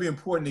 And it's going to be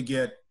important to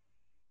get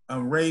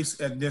race,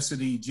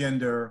 ethnicity,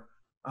 gender,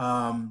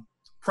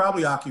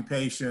 probably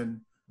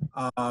occupation,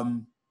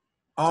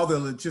 all the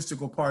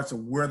logistical parts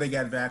of where they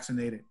got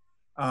vaccinated.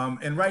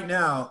 And right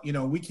now,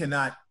 we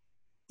cannot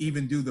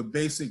even do the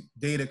basic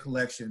data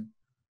collection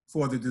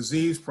for the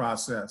disease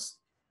process.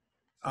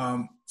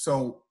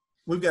 So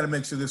we've got to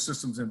make sure this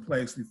system's in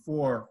place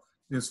before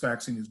this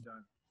vaccine is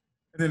done.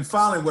 And then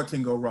finally, what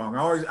can go wrong?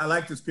 I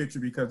like this picture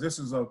because this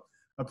is a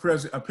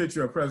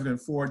picture of President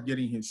Ford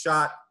getting his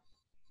shot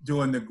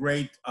during the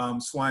great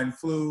swine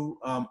flu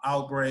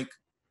outbreak.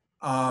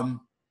 I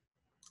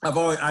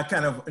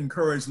kind of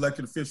encourage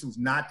elected officials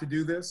not to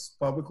do this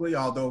publicly,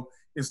 although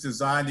it's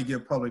designed to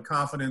give public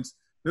confidence.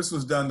 This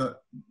was done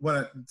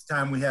one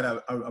time we had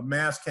a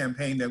mass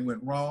campaign that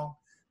went wrong.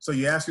 So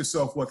you ask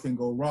yourself what can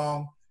go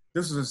wrong.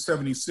 This was a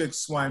 76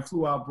 swine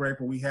flu outbreak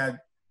where we had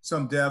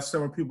some deaths,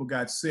 several people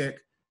got sick.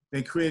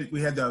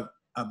 We had a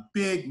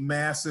big,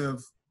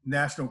 massive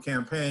national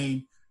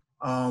campaign,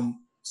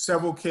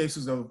 several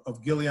cases of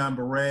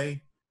Guillain-Barré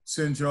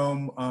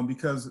syndrome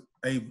because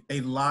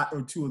a lot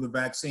or two of the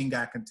vaccine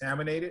got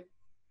contaminated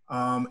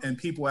and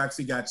people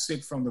actually got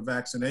sick from the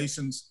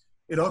vaccinations.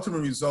 It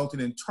ultimately resulted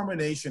in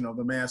termination of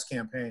the mass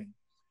campaign.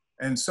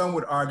 And some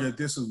would argue that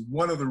this is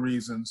one of the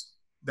reasons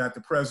that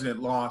the president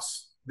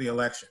lost the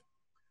election.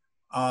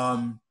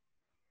 I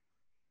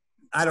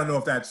don't know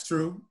if that's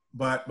true,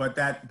 but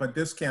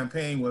this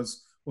campaign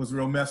was a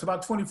real mess.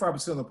 About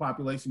 25% of the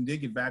population did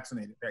get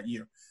vaccinated that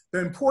year. The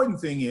important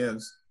thing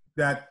is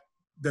that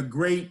the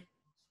great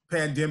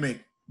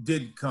pandemic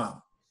did come.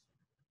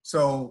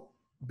 So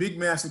big,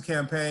 massive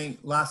campaign,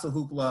 lots of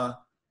hoopla,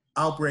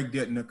 outbreak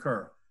didn't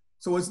occur.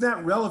 So it's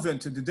not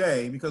relevant to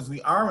today because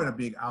we are in a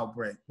big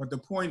outbreak. But the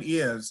point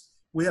is,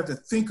 we have to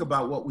think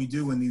about what we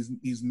do in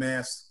these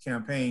mass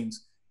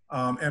campaigns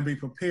and be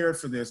prepared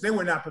for this. They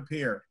were not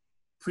prepared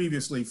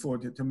previously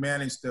to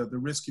manage the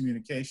risk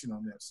communication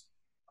on this.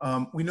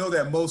 We know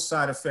that most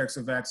side effects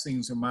of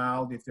vaccines are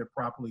mild if they're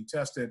properly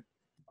tested,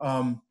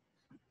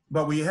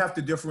 but we have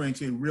to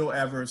differentiate real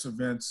adverse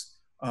events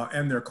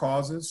and their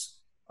causes.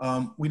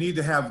 We need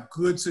to have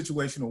good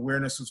situational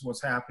awareness of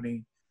what's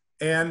happening,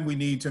 and we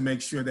need to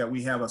make sure that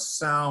we have a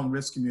sound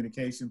risk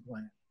communication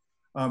plan.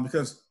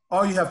 Because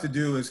all you have to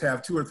do is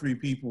have 2 or 3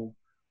 people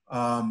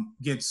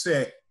get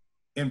sick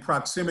in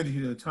proximity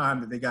to the time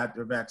that they got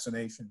their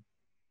vaccination.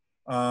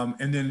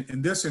 And then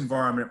in this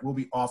environment, we'll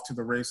be off to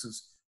the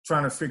races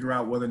trying to figure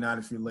out whether or not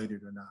it's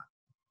related or not.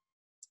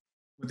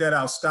 With that,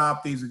 I'll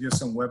stop. These are just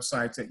some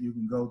websites that you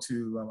can go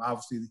to.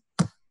 Obviously,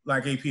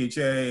 like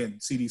APHA and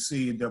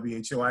CDC and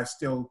WHO, I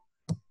still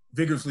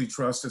vigorously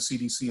trust the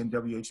CDC and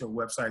WHO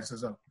websites.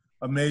 There's an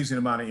amazing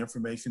amount of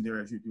information there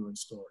as you're doing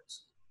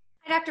stories.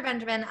 Hi, Dr.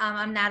 Benjamin.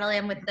 I'm Natalie.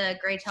 I'm with the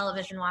Gray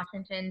Television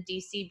Washington,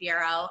 D.C.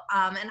 Bureau.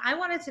 And I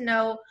wanted to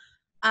know,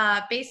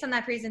 based on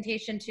that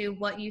presentation, to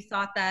what you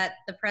thought that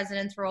the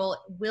president's role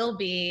will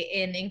be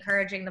in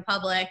encouraging the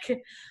public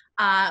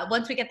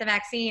once we get the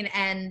vaccine,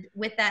 and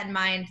with that in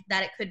mind,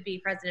 that it could be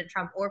President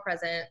Trump or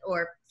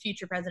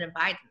future President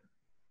Biden.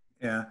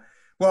 Yeah.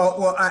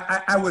 Well,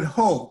 I would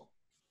hope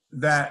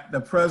that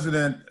the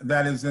president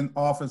that is in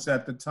office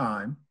at the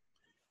time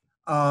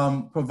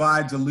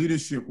provides a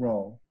leadership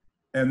role.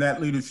 And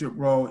that leadership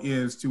role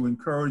is to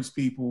encourage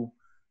people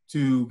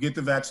to get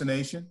the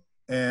vaccination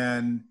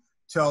and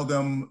tell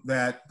them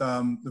that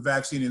the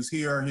vaccine is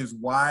here, here's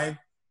why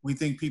we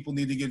think people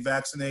need to get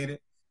vaccinated,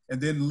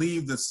 and then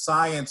leave the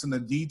science and the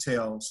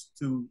details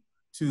to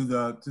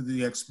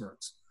the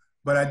experts.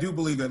 But I do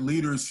believe that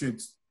leaders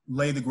should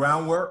lay the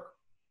groundwork,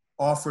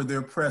 offer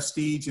their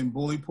prestige and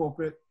bully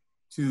pulpit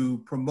to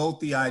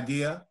promote the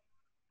idea,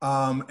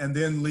 and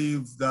then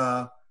leave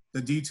the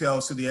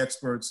details to the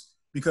experts.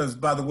 Because,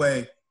 by the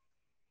way,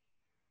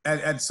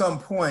 at some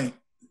point,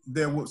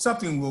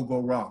 something will go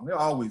wrong. It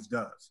always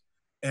does.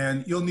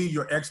 And you'll need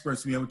your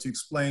experts to be able to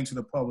explain to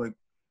the public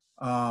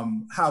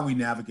how we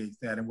navigate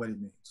that and what it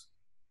means.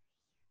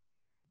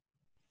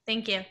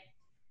 Thank you.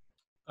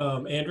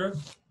 Andrew?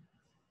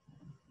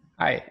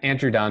 Hi,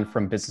 Andrew Dunn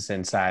from Business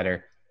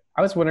Insider.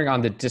 I was wondering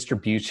on the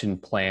distribution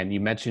plan, you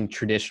mentioned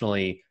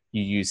traditionally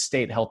you use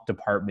state health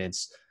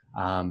departments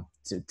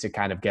to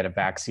kind of get a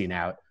vaccine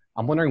out.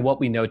 I'm wondering what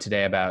we know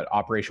today about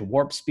Operation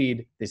Warp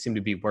Speed. They seem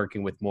to be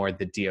working with more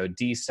the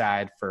DoD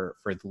side for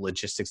the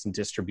logistics and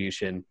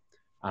distribution.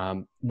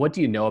 What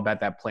do you know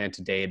about that plan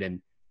to date? And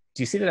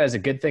do you see that as a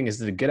good thing?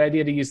 Is it a good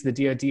idea to use the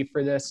DoD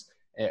for this?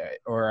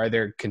 Or are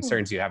there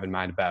concerns you have in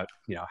mind about,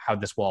 how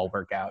this will all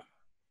work out?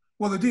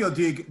 Well, the DoD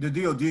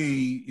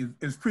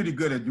is pretty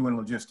good at doing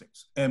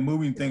logistics and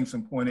moving things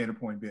from point A to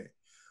point B.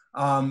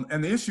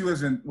 And the issue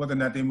isn't whether or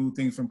not they move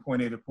things from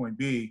point A to point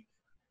B,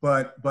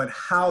 but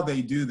how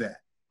they do that.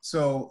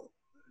 So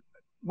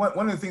one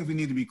of the things we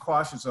need to be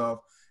cautious of,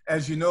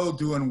 as you know,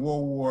 during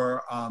World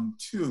War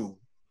II,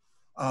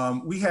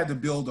 we had to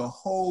build a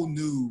whole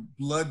new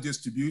blood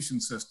distribution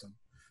system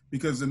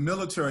because the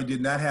military did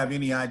not have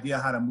any idea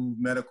how to move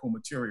medical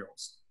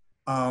materials,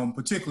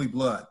 particularly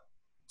blood.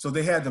 So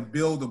they had to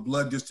build a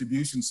blood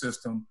distribution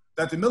system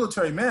that the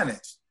military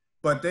managed,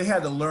 but they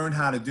had to learn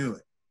how to do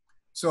it.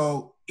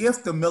 So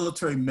if the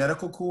military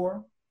medical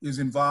corps is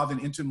involved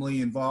and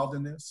intimately involved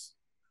in this,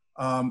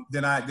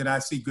 then I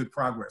see good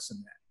progress in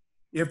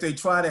that. If they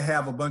try to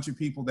have a bunch of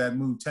people that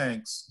move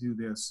tanks do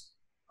this,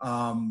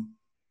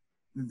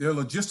 their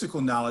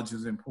logistical knowledge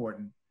is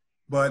important.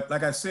 But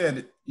like I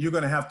said, you're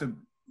going to have to,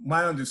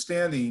 my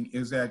understanding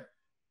is that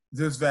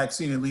this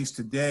vaccine, at least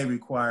today,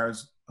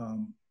 requires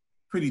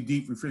pretty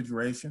deep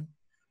refrigeration.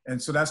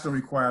 And so that's going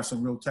to require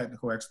some real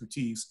technical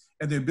expertise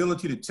and the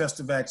ability to test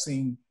the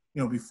vaccine,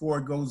 before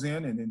it goes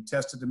in and then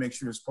test it to make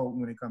sure it's potent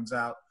when it comes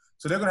out.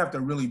 So they're going to have to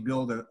really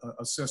build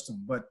a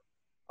system. But,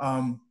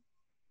 and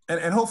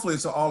hopefully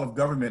it's an all of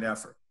government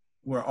effort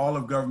where all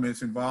of government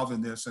is involved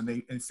in this and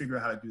they figure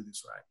out how to do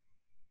this right.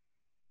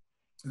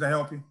 Does that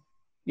help you?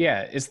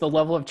 Yeah. Is the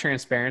level of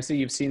transparency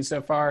you've seen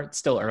so far, it's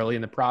still early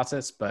in the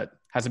process, but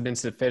has it been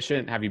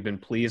sufficient? Have you been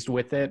pleased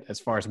with it as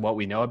far as what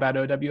we know about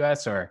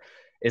OWS, or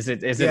is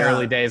it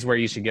early days where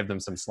you should give them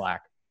some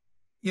slack?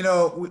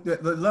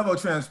 The level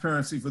of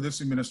transparency for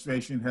this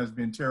administration has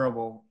been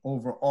terrible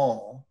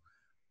overall.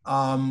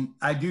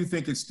 I do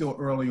think it's still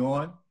early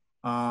on.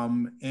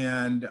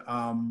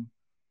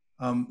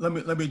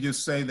 Let me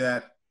just say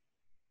that,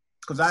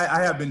 because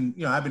I've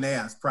been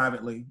asked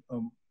privately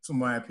some of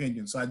my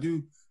opinions. So I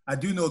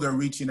do know they're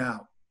reaching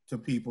out to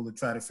people to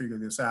try to figure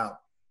this out.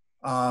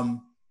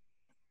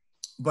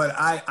 But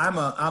I'm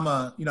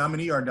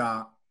an ER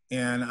doc,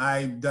 and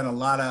I've been in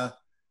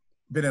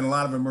a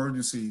lot of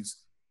emergencies.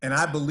 And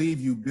I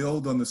believe you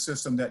build on the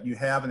system that you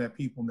have and that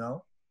people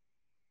know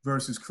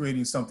versus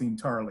creating something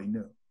entirely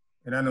new.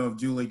 And I don't know if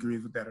Julie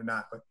agrees with that or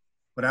not,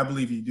 but I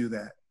believe you do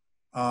that.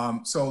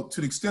 So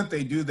to the extent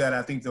they do that,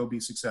 I think they'll be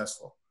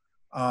successful.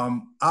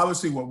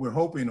 Obviously, what we're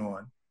hoping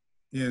on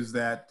is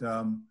that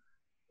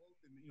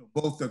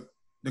both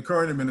the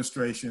current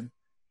administration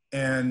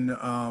and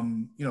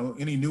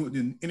any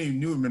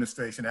new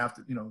administration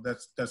after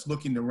that's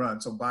looking to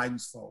run. So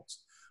Biden's folks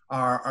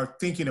are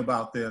thinking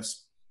about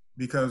this,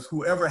 because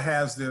whoever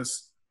has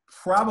this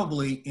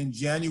probably in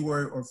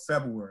January or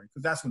February,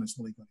 because that's when it's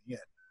really going to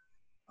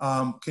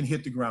hit, can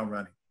hit the ground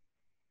running.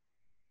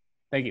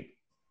 Thank you.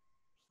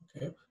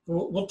 Okay,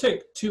 we'll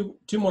take two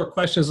more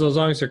questions as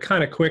long as they're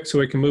kind of quick, so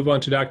we can move on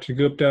to Dr.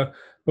 Gupta.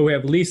 But we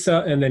have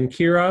Lisa and then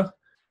Kira.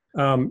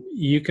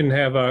 You can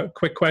have a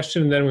quick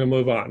question, and then we'll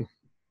move on.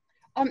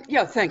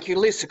 Yeah, thank you.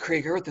 Lisa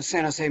Krieger with the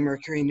San Jose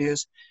Mercury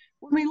News.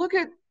 When we look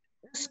at,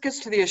 this gets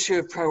to the issue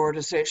of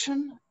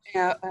prioritization,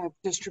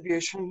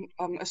 distribution,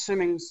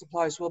 assuming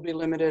supplies will be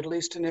limited, at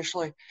least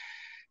initially.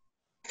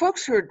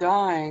 Folks who are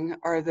dying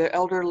are the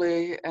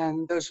elderly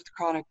and those with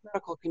chronic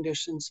medical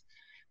conditions.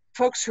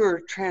 Folks who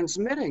are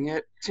transmitting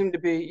it seem to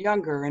be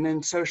younger and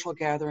in social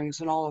gatherings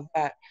and all of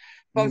that.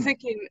 But I'm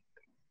thinking,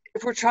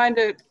 if we're trying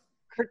to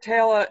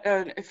curtail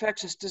an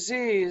infectious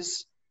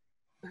disease,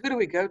 who do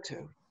we go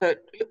to?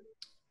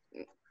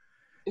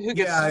 Who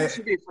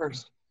should be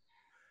first?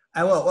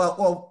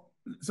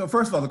 So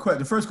first of all,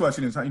 the first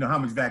question is, how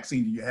much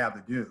vaccine do you have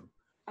to do?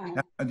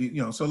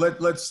 So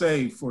let's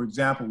say, for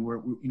example,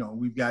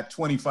 we've got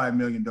 25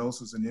 million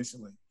doses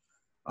initially.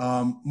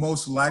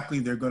 Most likely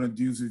they're going to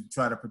do to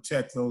try to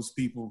protect those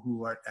people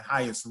who are at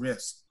highest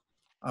risk.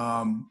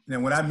 And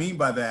what I mean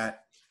by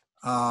that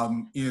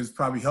is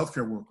probably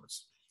healthcare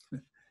workers.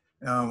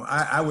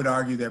 I would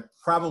argue that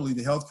probably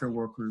the healthcare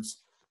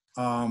workers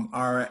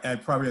are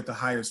probably at the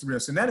highest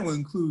risk, and that will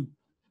include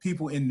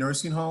people in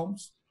nursing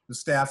homes, the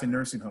staff in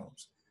nursing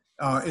homes.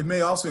 It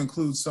may also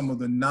include some of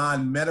the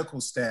non-medical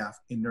staff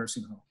in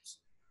nursing homes.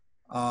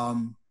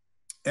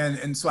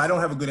 And so I don't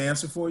have a good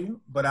answer for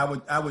you, but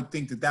I would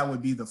think that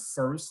would be the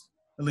first,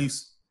 at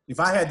least if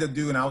I had to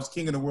do, and I was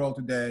king of the world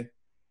today,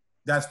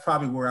 that's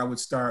probably where I would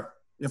start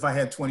if I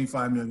had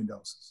 25 million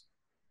doses.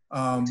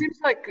 Seems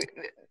like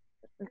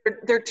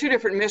there are two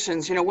different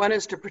missions. One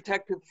is to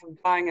protect people from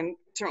dying, and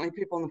certainly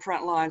people in the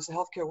front lines, the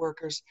healthcare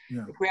workers.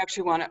 Yeah. If we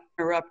actually want to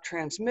interrupt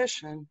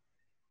transmission,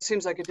 it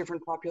seems like a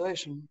different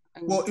population.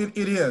 Well, it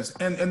is,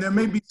 and there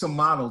may be some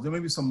models. There may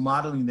be some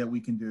modeling that we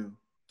can do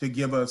to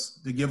give us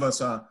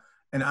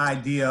an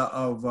idea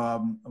of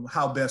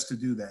how best to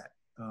do that.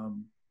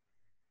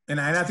 And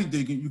I think that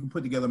you can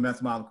put together a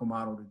mathematical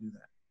model to do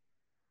that.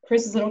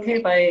 Chris, is it okay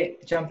if I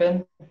jump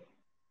in?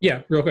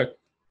 Yeah, real quick.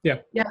 Yeah.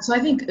 Yeah, so I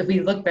think if we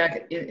look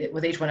back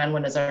with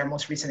H1N1 as our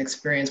most recent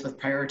experience with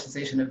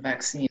prioritization of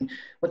vaccine,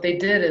 what they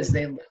did is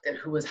they looked at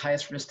who was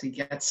highest risk to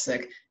get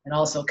sick and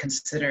also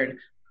considered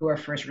who are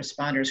first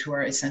responders, who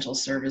are essential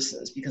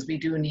services, because we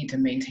do need to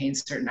maintain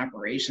certain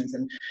operations.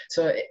 And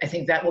so I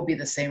think that will be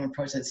the same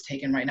approach that's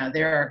taken right now.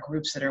 There are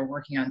groups that are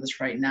working on this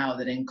right now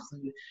that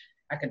include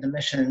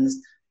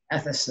academicians,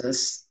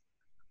 ethicists,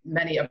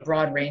 a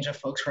broad range of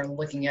folks who are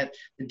looking at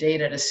the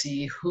data to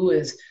see who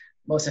is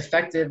most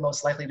affected,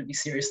 most likely to be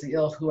seriously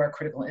ill, who are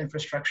critical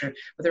infrastructure.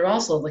 But they're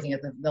also looking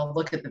at they'll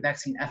look at the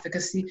vaccine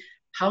efficacy.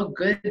 How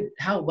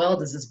well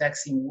does this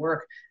vaccine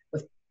work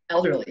with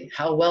elderly?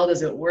 How well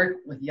does it work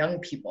with young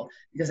people?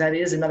 Because that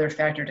is another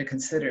factor to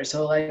consider.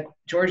 So like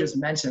George has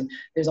mentioned,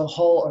 there's a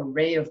whole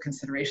array of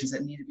considerations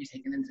that need to be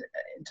taken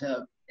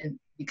into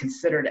be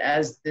considered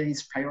as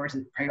these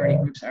priority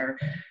groups are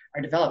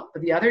developed.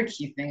 But the other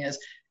key thing is,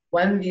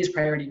 when these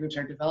priority groups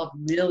are developed,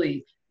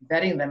 really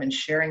vetting them and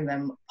sharing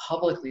them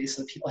publicly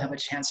so that people have a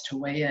chance to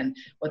weigh in.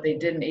 What they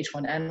did in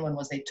H1N1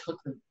 was they took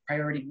the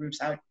priority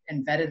groups out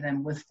and vetted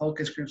them with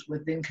focus groups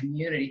within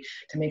community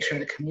to make sure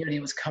the community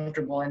was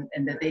comfortable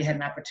and that they had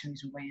an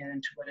opportunity to weigh in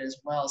into it as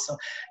well. So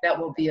that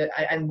will be,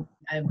 I'm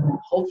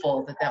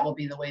hopeful that will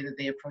be the way that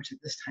they approach it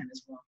this time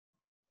as well.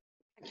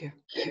 Thank you.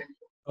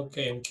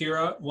 Okay, and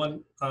Kira,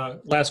 one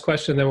last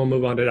question, then we'll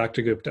move on to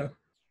Dr. Gupta.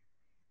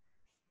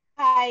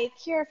 Hi,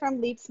 Kira from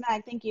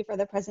LeapsMag. Thank you for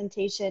the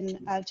presentation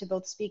to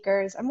both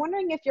speakers. I'm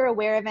wondering if you're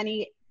aware of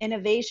any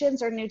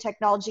innovations or new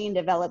technology in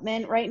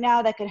development right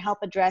now that could help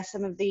address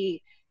some of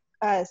the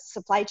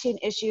supply chain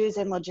issues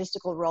and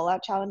logistical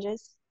rollout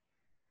challenges.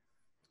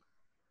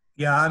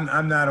 Yeah,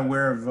 I'm not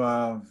aware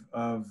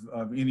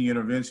of any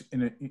interventions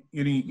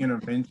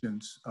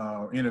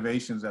or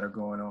innovations that are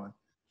going on.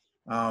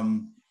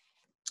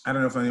 I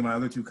don't know if any of my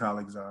other two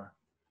colleagues are.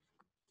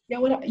 Yeah,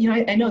 well,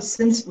 I know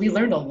since we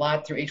learned a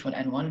lot through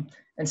H1N1,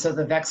 and so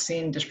the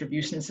vaccine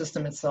distribution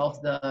system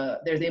itself, the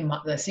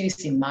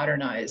CDC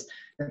modernized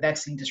the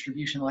vaccine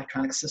distribution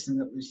electronic system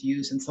that was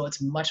used, and so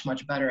it's much,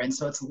 much better. And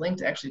so it's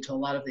linked actually to a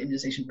lot of the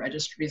immunization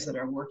registries that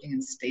are working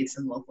in states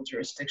and local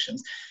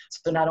jurisdictions.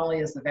 So not only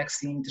is the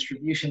vaccine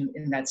distribution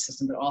in that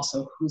system, but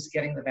also who's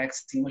getting the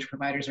vaccine, which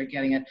providers are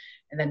getting it,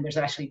 and then there's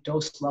actually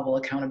dose level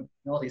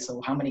accountability,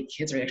 so how many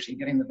kids are actually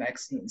getting the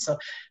vaccine. So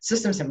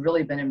systems have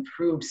really been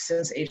improved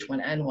since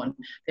H1N1.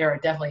 There are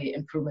definitely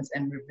improvements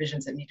and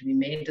revisions that need to be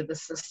made to the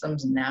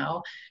systems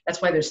now.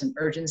 That's why there's an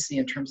urgency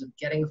in terms of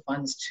getting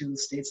funds to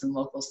states and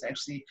locals to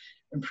actually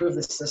improve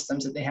the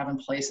systems that they have in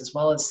place, as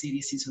well as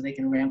CDC, so they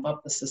can ramp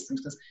up the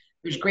systems, because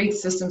there's great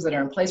systems that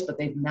are in place, but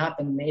they've not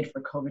been made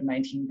for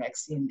COVID-19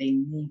 vaccine. They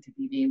need to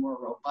be more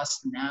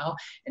robust now,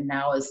 and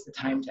now is the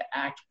time to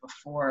act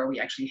before we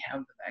actually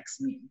have the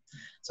vaccine.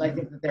 So I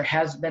think that there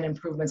has been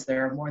improvements.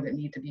 There are more that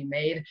need to be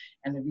made,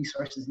 and the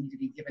resources need to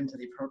be given to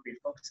the appropriate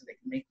folks so they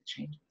can make the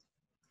changes.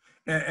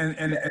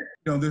 And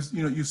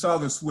you saw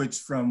the switch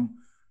from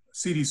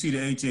CDC to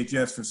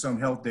HHS for some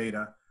health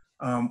data.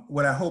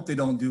 What I hope they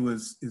don't do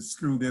is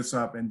screw this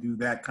up and do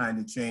that kind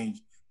of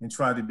change and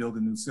try to build a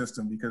new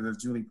system, because as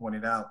Julie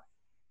pointed out,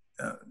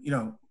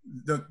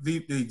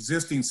 the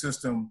existing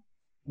system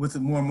with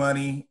more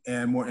money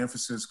and more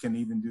emphasis can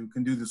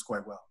do this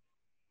quite well.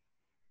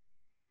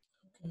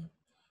 Okay.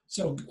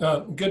 So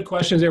good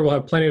questions there. We'll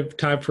have plenty of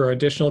time for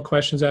additional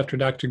questions after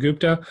Dr.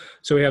 Gupta.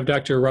 So we have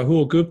Dr.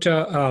 Rahul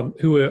Gupta,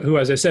 who,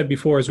 as I said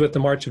before, is with the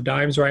March of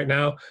Dimes right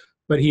now,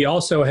 but he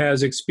also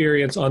has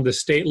experience on the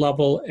state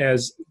level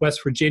as West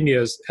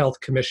Virginia's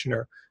health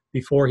commissioner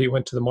before he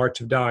went to the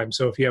March of Dimes.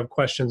 So if you have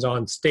questions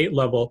on state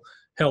level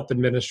health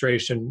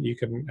administration, you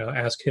can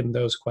ask him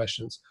those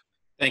questions.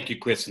 Thank you,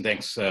 Chris, and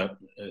thanks to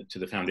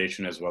the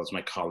foundation as well as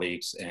my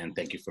colleagues, and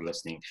thank you for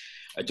listening.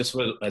 Just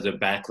as a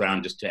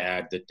background, just to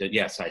add that,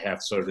 yes, I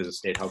have served as a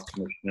state health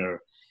commissioner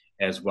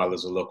as well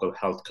as a local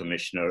health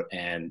commissioner,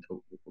 and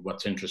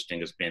what's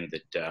interesting has been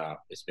that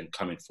it's been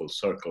coming full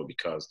circle,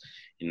 because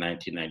in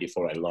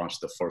 1994, I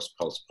launched the first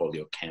pulse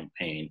polio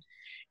campaign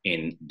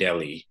in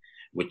Delhi,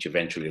 which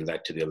eventually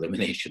led to the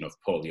elimination of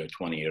polio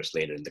 20 years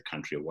later in the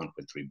country of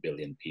 1.3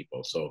 billion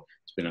people. So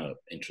it's been an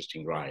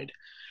interesting ride.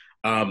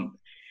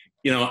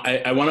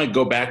 I want to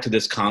go back to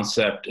this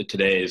concept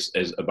today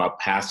is about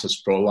past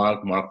as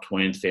prologue. Mark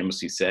Twain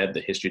famously said,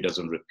 the history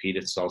doesn't repeat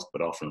itself,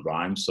 but often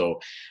rhymes. So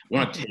I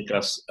want to take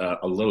us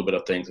a little bit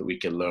of things that we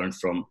can learn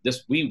from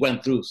this. We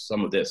went through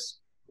some of this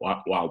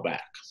a while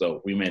back,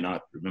 so we may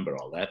not remember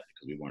all that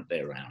because we weren't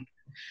there around.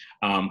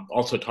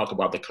 Also talk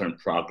about the current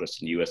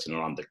progress in the US and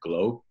around the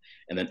globe,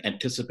 and then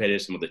anticipated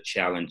some of the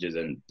challenges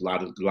and a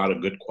lot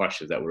of good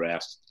questions that were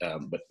asked,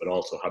 but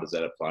also how does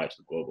that apply to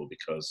the global,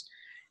 because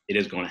it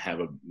is going to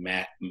have a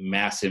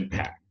mass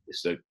impact.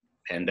 It's a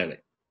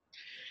pandemic.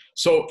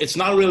 So it's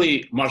not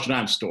really March of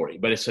Dimes' story,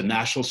 but it's a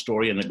national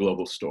story and a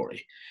global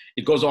story.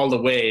 It goes all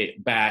the way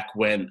back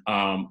when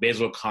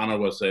Basil O'Connor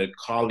was a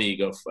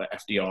colleague of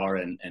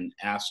FDR and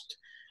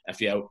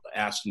FDR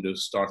asked him to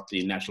start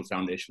the National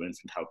Foundation for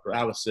Infantile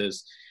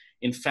Paralysis.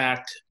 In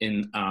fact,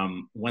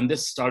 when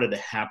this started to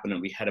happen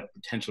and we had a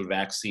potential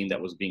vaccine that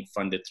was being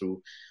funded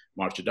through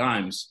March of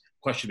Dimes,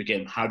 the question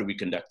became, how do we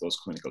conduct those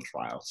clinical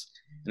trials?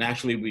 And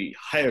actually, we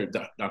hired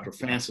Dr.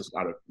 Francis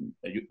out of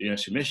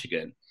University of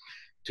Michigan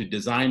to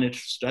design a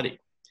study.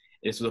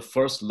 It's the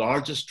first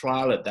largest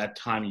trial at that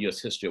time in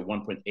US history of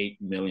 1.8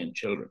 million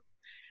children,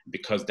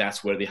 because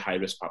that's where the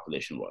high-risk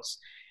population was.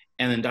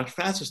 And then Dr.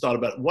 Francis thought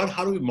about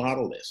how do we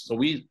model this? So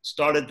we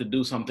started to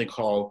do something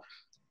called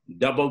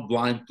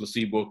double-blind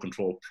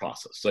placebo-controlled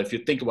process. So if you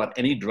think about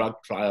any drug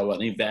trial,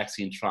 any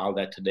vaccine trial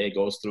that today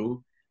goes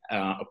through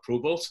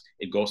approvals,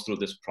 it goes through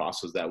this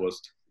process that was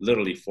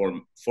literally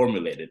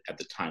formulated at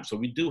the time. So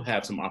we do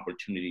have some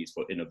opportunities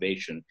for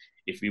innovation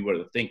if we were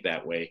to think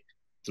that way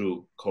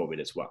through COVID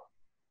as well.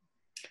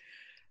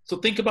 So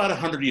think about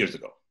 100 years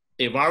ago.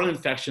 A viral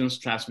infections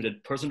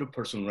transmitted person to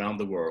person around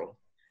the world,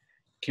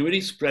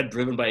 community spread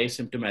driven by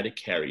asymptomatic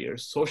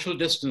carriers, social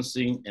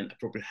distancing and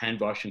appropriate hand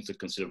washing are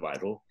considered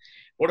vital.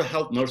 Border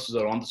health nurses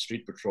are on the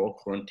street patrol,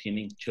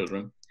 quarantining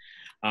children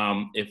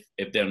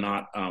if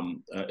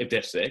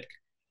they're sick.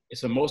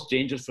 It's the most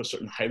dangerous for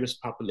certain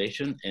high-risk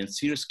population, and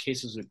serious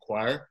cases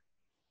require,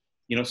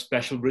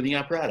 special breathing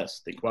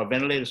apparatus. Think about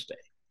ventilator stay.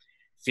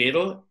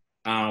 Fatal,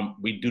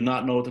 we do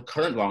not know the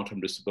current long-term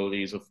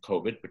disabilities of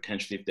COVID,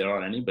 potentially if there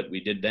are any, but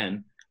we did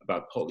then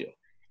about polio.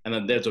 And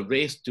then there's a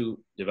race to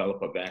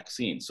develop a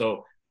vaccine.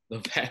 So the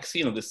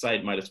vaccine of this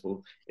side might as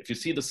well, if you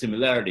see the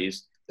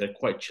similarities, they're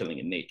quite chilling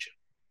in nature.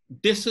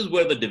 This is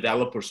where the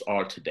developers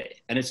are today.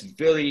 And it's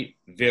very,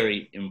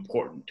 very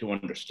important to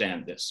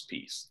understand this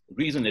piece. The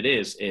reason it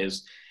is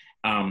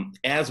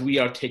as we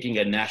are taking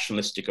a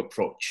nationalistic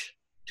approach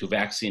to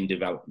vaccine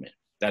development,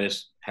 that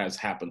has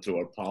happened through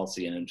our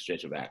policy and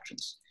administrative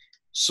actions,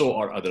 so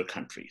are other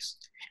countries.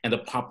 And the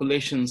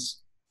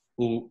populations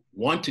who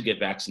want to get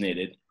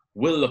vaccinated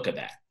will look at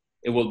that.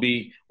 It will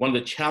be, one of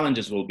the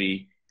challenges will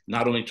be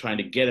not only trying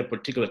to get a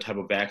particular type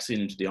of vaccine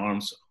into the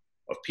arms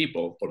of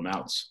people, or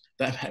mouths,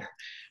 that matter,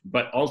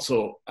 but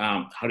also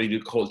how do you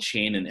do cold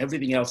chain and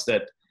everything else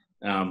that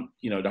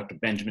Dr.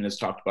 Benjamin has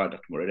talked about,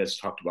 Dr. Morita has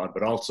talked about,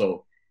 but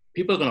also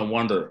people are going to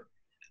wonder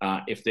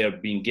if they're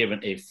being given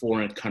a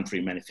foreign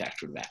country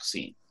manufactured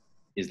vaccine.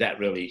 Is that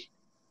really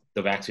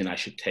the vaccine I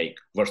should take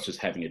versus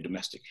having a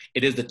domestic?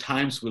 It is the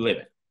times we live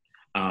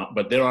in,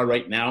 but there are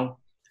right now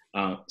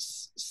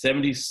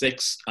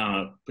 76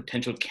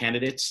 potential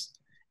candidates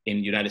in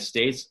the United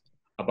States,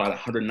 about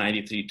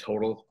 193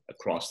 total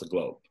across the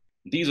globe.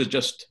 these are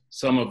just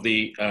some of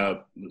the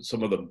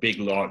big,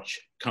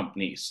 large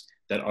companies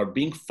that are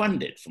being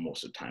funded for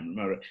most of the time.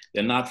 Remember,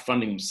 they're not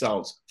funding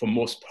themselves for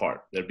most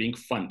part, they're being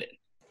funded.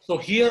 So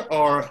here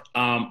are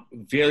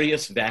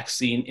various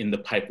vaccines in the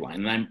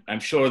pipeline. And I'm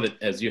sure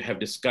that as you have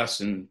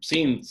discussed and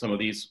seen some of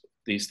these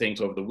things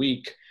over the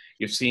week,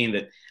 you've seen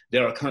that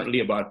there are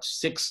currently about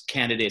 6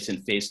 candidates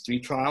in phase 3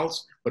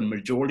 trials, but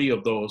majority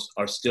of those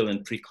are still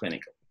in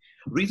preclinical.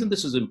 The reason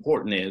this is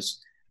important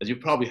is, as you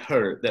probably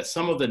heard, that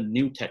some of the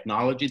new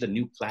technology, the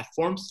new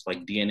platforms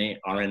like DNA,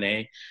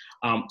 RNA,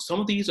 some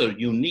of these are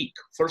unique,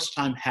 first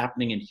time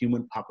happening in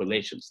human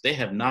populations. They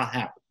have not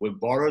happened. We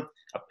borrowed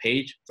a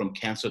page from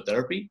cancer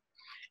therapy,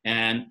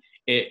 and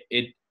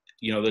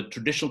the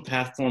traditional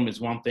platform is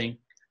one thing.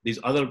 These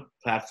other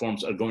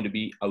platforms are going to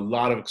be a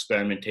lot of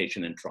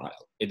experimentation and trial.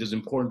 It is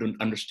important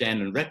to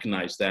understand and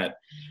recognize that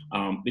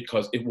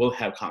because it will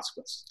have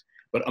consequences.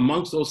 But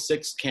amongst those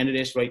 6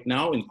 candidates right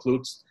now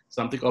includes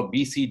something called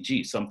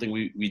BCG, something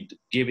we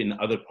give in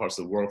other parts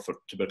of the world for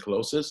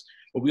tuberculosis.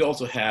 But we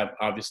also have,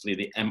 obviously,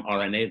 the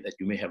mRNA that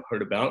you may have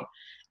heard about,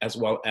 as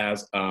well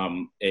as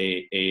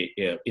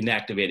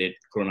inactivated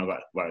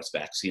coronavirus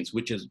vaccines,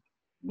 which is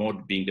more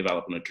being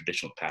developed on a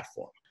traditional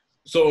platform.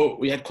 So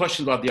we had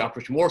questions about the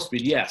Operation Warp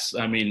Speed. Yes,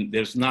 I mean,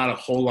 there's not a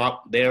whole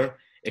lot there,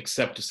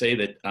 except to say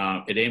that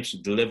it aims to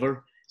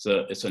deliver.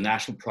 It's a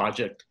national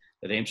project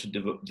that aims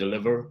to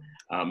deliver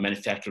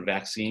manufactured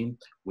vaccine,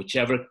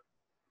 whichever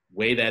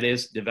way that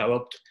is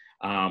developed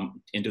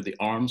into the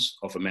arms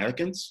of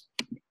Americans.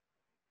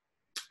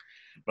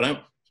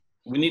 But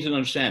we need to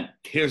understand,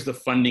 here's the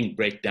funding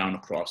breakdown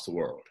across the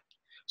world.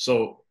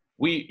 So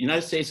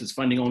United States is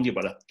funding only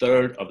about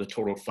 1/3 of the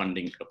total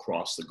funding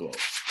across the globe.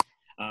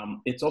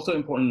 It's also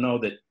important to know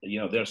that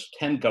there's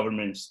 10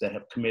 governments that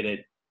have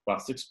committed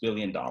about $6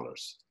 billion.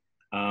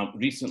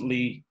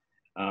 Recently,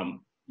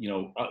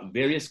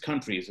 various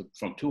countries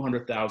from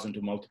 200,000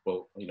 to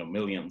multiple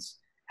millions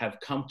have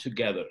come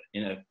together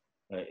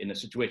in a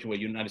situation where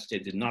the United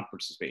States did not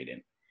participate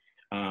in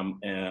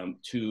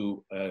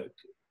to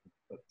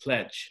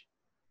pledge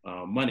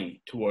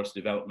money towards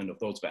development of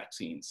those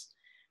vaccines.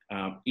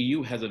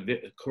 EU has a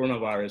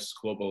coronavirus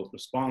global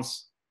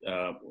response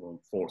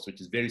force,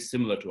 which is very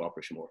similar to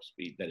Operation Warp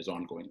Speed that is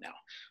ongoing now.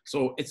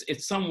 So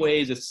it's some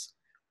ways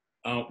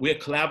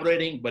we're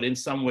collaborating, but in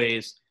some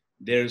ways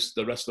there's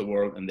the rest of the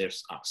world and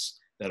there's us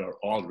that are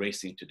all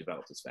racing to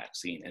develop this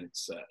vaccine, and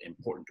it's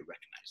important to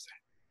recognize that.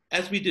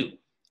 As we do,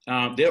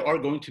 there are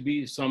going to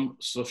be some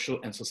social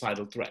and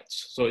societal threats.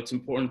 So it's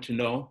important to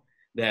know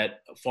that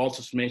false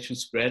information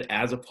spread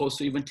as opposed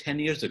to even 10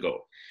 years ago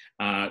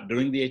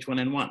during the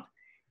H1N1.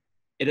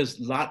 It is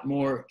a lot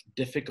more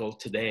difficult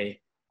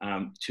today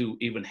to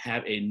even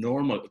have a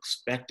normal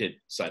expected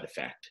side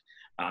effect.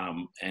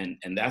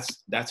 And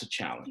that's a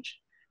challenge.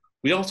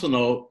 We also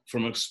know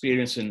from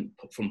experience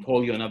from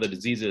polio and other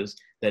diseases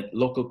that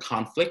local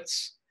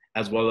conflicts,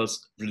 as well as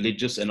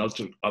religious and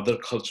other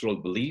cultural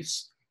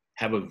beliefs,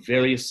 have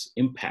various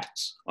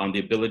impacts on the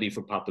ability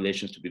for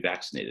populations to be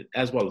vaccinated,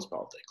 as well as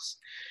politics.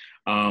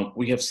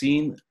 We have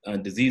seen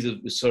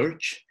diseases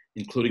research,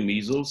 including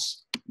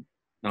measles,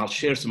 and I'll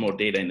share some more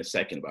data in a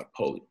second about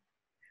polio.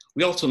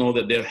 We also know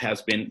that there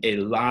has been a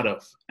lot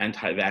of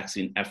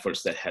anti-vaccine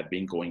efforts that have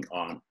been going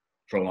on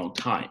for a long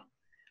time.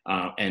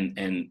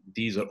 And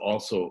these are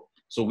also,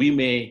 so we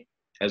may,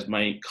 as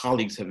my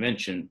colleagues have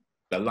mentioned,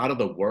 a lot of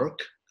the work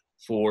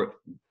for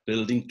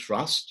building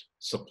trust,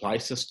 supply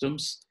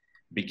systems,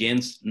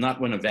 begins not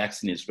when a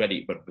vaccine is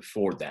ready, but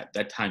before that.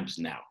 That time is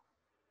now.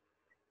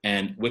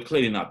 And we're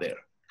clearly not there.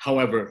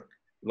 However,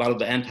 a lot of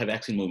the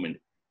anti-vaccine movement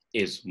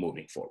is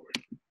moving forward,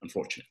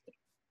 unfortunately.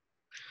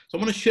 So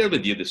I'm going to share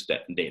with you this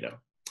data.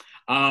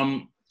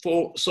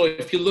 So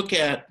if you look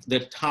at the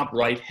top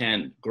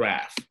right-hand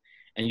graph,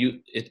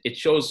 and it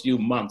shows you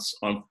months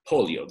on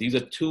polio. These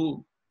are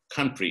 2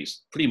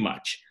 countries, pretty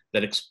much,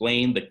 that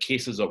explain the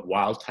cases of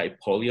wild-type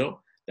polio.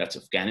 That's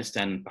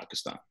Afghanistan and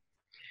Pakistan.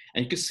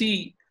 And you can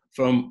see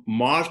from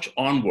March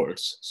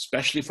onwards,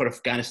 especially for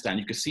Afghanistan,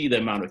 you can see the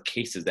amount of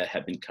cases that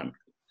have been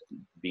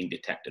being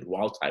detected,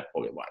 wild-type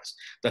poliovirus.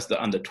 That's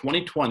the under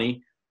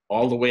 2020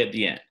 all the way at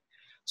the end.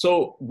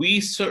 So we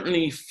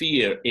certainly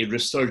fear a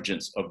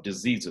resurgence of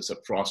diseases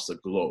across the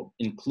globe,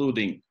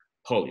 including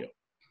polio.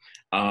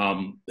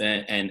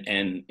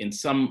 And in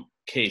some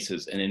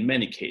cases, and in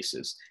many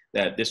cases,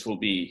 that this will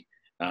be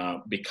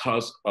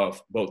because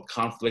of both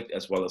conflict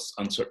as well as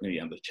uncertainty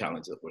and the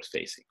challenge that we're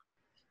facing.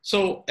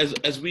 So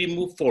as we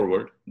move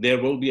forward, there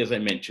will be, as I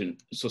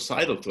mentioned,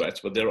 societal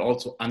threats, but there are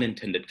also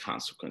unintended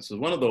consequences.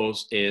 One of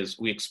those is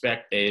we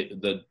expect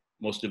the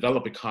most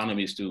developed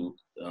economies to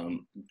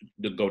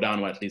go down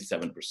to at least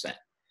 7%.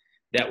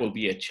 That will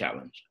be a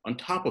challenge. On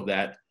top of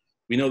that,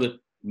 we know that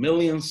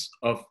millions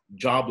of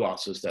job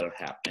losses that are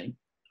happening.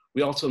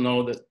 We also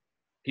know that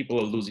people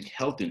are losing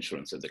health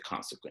insurance as a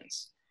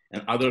consequence.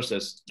 And others,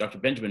 as Dr.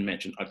 Benjamin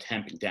mentioned, are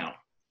tamping down.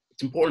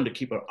 It's important to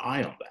keep our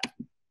eye on that.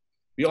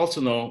 We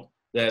also know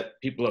that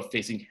people are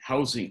facing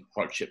housing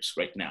hardships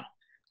right now.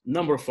 A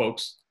number of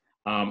folks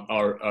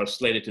are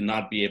slated to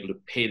not be able to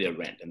pay their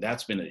rent, and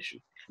that's been an issue.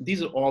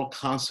 These are all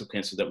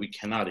consequences that we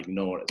cannot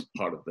ignore as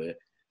part of the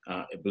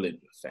ability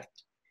to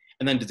affect.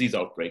 And then disease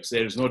outbreaks.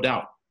 There's no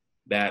doubt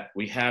that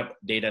we have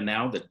data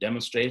now that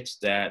demonstrates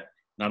that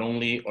not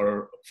only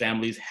our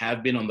families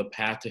have been on the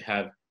path to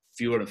have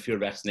fewer and fewer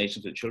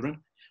vaccinations for children,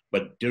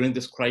 but during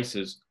this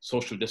crisis,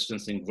 social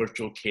distancing,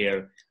 virtual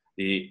care,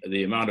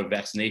 the amount of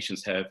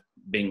vaccinations have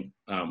been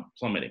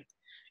plummeting.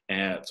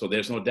 And so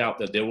there's no doubt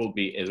that there will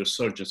be a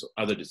resurgence of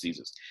other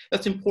diseases.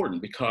 That's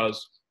important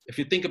because if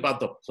you think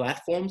about the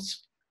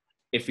platforms,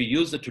 if we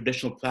use the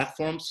traditional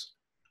platforms,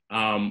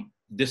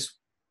 this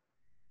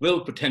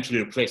will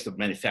potentially replace the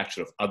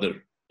manufacture of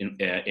other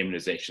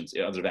immunizations,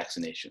 other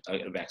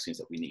vaccines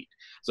that we need.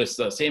 So it's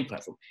the same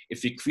platform.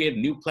 If we create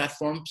new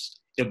platforms,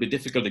 it'll be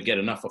difficult to get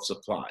enough of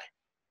supply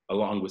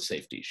along with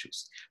safety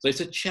issues. So it's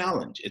a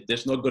challenge.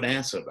 There's no good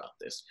answer about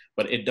this,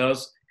 but it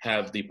does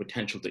have the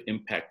potential to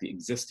impact the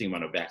existing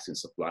amount of vaccine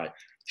supply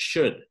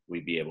should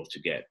we be able to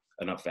get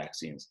enough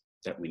vaccines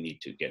that we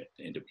need to get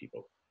into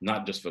people,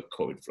 not just for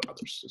COVID, for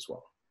others as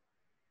well.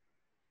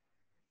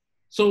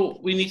 So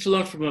we need to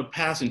learn from the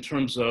past in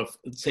terms of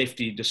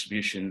safety,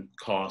 distribution,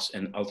 costs,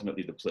 and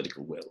ultimately the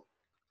political will,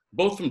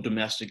 both from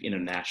domestic,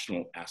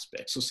 international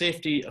aspects. So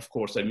safety, of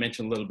course, I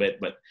mentioned a little bit,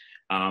 but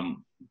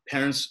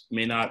parents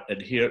may not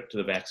adhere to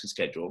the vaccine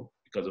schedule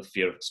because of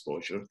fear of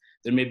exposure.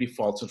 There may be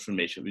false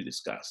information we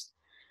discussed.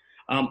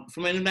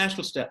 From an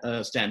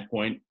international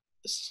standpoint,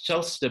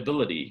 health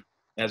stability,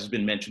 as has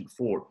been mentioned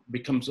before,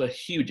 becomes a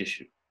huge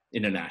issue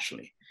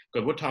internationally.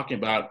 Because we're talking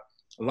about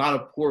a lot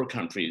of poorer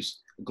countries,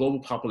 a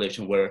global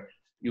population where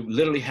you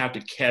literally have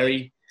to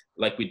carry,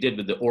 like we did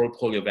with the oral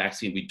polio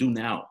vaccine, we do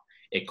now,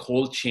 a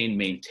cold chain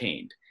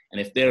maintained.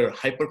 And if there are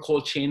hyper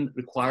cold chain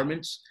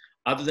requirements,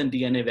 other than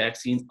DNA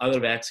vaccine, other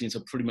vaccines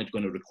are pretty much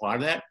going to require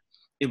that.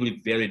 It will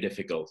be very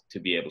difficult to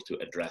be able to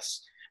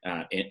address,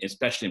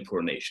 especially in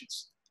poor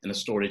nations. And the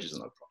storage is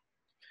another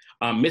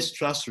problem.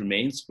 Mistrust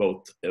remains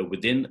both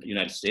within the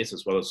United States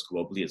as well as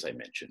globally, as I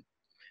mentioned.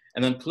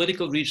 And then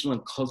political, regional,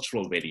 and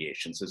cultural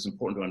variations. It's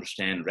important to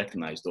understand and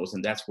recognize those.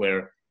 And that's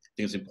where I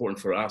think it's important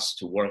for us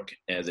to work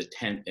as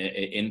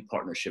in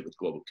partnership with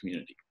global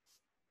community.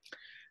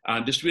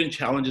 Distribution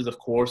challenges, of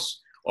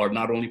course, are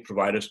not only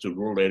providers to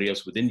rural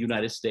areas within the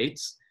United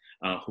States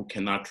who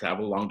cannot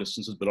travel long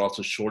distances, but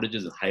also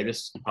shortages in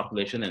high-risk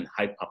population and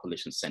high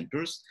population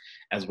centers,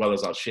 as well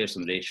as I'll share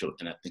some racial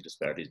and ethnic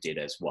disparities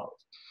data as well.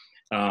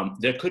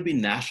 There could be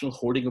national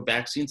hoarding of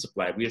vaccine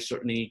supply. We are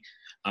certainly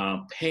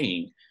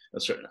paying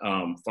certain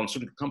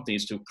pharmaceutical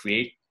companies to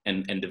create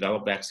and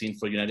develop vaccine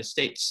for the United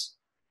States.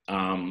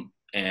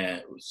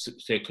 And so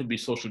there could be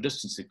social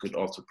distancing could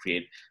also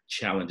create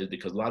challenges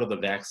because a lot of the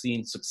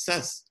vaccine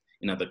success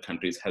in other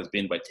countries has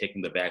been by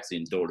taking the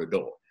vaccine door to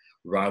door,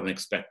 rather than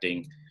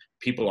expecting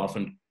people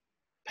often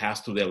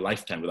pass through their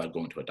lifetime without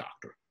going to a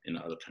doctor in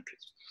other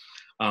countries.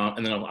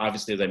 And then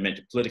obviously, as I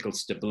mentioned, political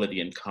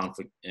stability and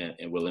conflict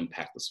will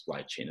impact the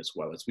supply chain as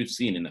well, as we've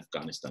seen in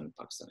Afghanistan and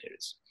Pakistan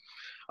areas.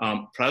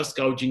 Price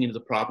gouging is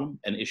a problem,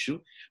 an issue,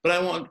 but I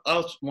want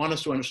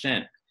us to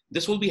understand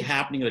this will be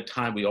happening at a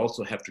time we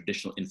also have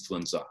traditional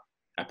influenza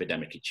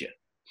epidemic each year.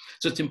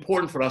 So it's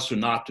important for us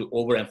not to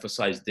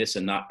overemphasize this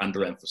and not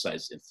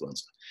underemphasize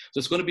influenza. So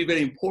it's going to be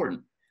very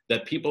important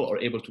that people are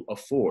able to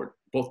afford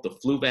both the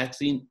flu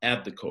vaccine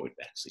and the COVID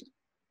vaccine.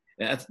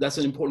 And that's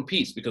an important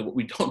piece because what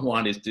we don't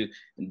want is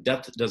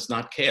death does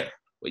not care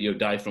whether you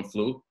die from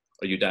flu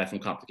or you die from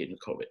complicated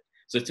COVID.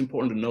 So it's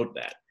important to note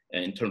that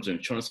in terms of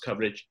insurance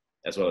coverage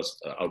as well as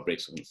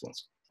outbreaks of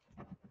influenza.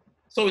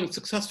 So in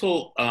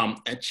successful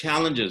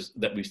challenges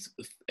that we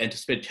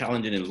anticipate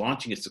challenging in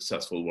launching a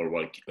successful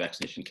worldwide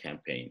vaccination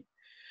campaign,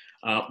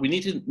 we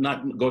need to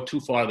not go too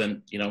far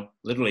than,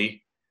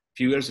 literally a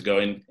few years ago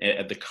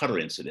at the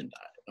Qatar incident.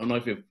 I don't know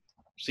if you've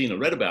seen or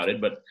read about it,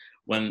 but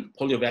when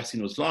polio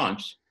vaccine was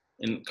launched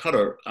in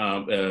Qatar,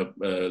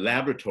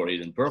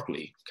 laboratories in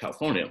Berkeley,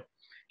 California,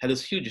 had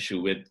this huge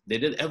issue with, they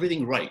did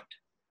everything right,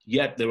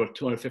 yet there were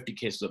 250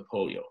 cases of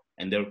polio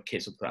and there were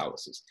cases of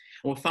paralysis.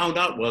 And what we found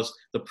out was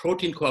the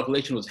protein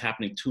coagulation was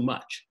happening too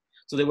much.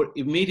 So they were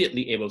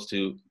immediately able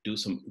to do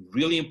some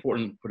really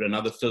important, put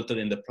another filter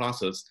in the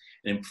process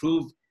and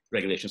improve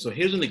regulation. So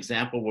here's an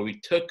example where we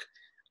took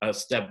a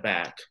step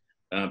back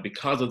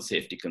because of the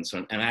safety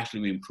concern and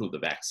actually we improved the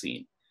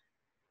vaccine.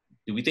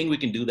 Do we think we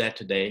can do that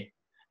today?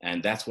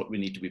 And that's what we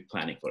need to be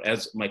planning for.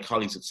 As my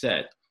colleagues have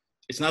said,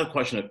 it's not a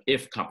question of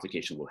if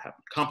complication will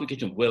happen.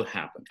 Complication will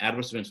happen.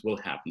 Adverse events will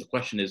happen. The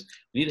question is,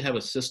 we need to have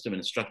a system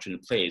and a structure in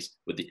place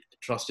with the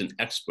trust in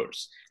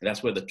experts. And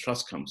that's where the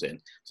trust comes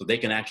in. So they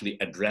can actually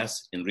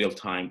address in real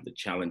time the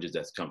challenges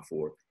that's come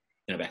forward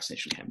in a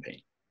vaccination campaign.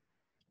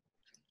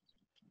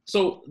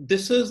 So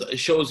this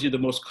shows you the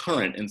most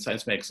current in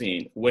Science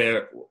Magazine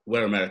where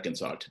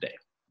Americans are today.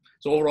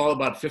 So overall,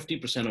 about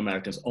 50% of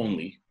Americans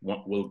only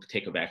will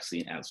take a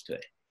vaccine as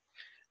today.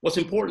 What's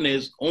important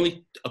is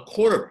only a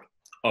quarter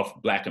of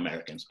Black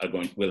Americans are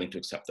willing to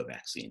accept the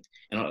vaccine,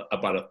 and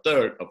about a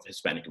third of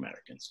Hispanic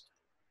Americans.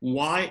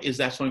 Why is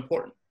that so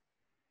important?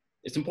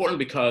 It's important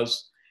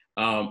because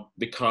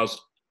because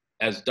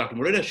as Dr.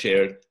 Morita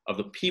shared, of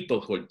the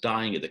people who are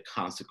dying as a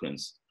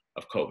consequence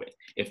of COVID.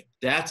 If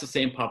that's the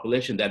same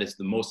population that is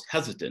the most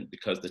hesitant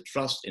because the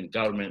trust in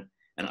government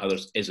and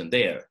others isn't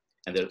there,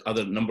 and there are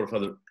other number of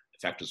other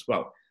factors as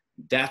well,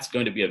 that's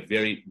going to be a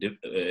very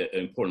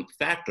important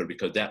factor,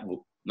 because that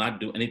will not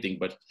do anything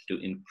but to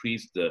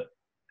increase the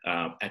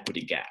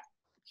equity gap.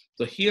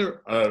 So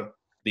here are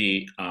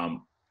the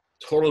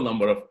total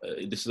number of,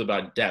 this is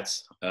about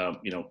deaths.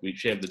 We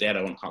shared the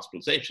data on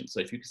hospitalization. So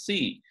if you can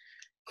see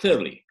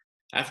clearly,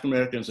 African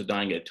Americans are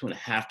dying at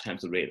 2.5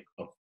 times the rate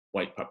of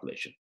white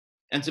population.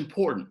 And it's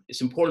important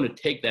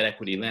to take that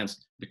equity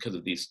lens because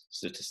of these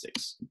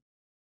statistics.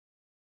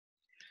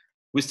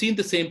 We've seen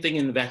the same thing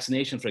in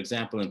vaccination, for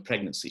example, in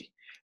pregnancy.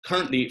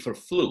 Currently for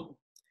flu,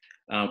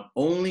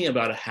 only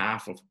about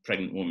half of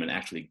pregnant women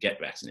actually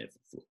get vaccinated for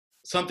flu.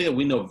 Something that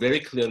we know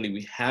very clearly,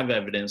 we have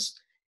evidence,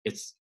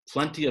 it's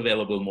plenty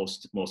available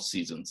most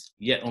seasons,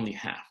 yet only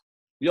half.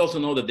 We also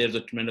know that there's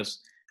a tremendous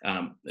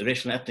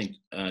racial and ethnic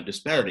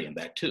disparity in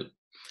that too.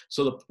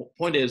 So the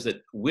point is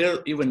that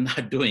we're even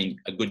not doing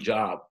a good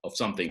job of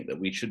something that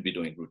we should be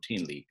doing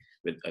routinely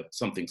with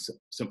something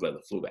simple as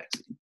a flu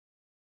vaccine.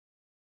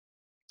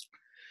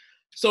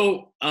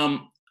 So a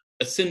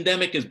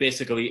syndemic is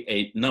basically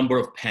a number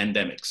of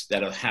pandemics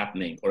that are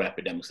happening, or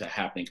epidemics that are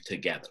happening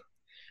together.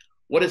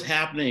 What is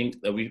happening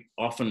that we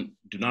often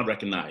do not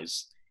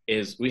recognize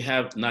is we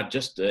have not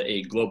just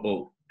a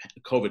global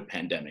COVID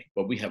pandemic,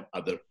 but we have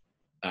other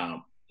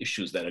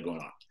issues that are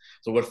going on.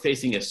 So we're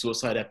facing a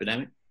suicide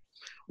epidemic.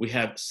 We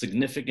have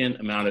significant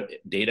amount of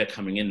data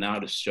coming in now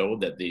to show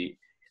that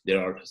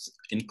there are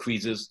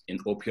increases in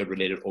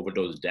opioid-related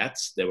overdose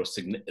deaths. There was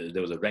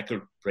a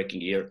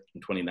record-breaking year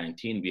in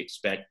 2019. We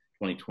expect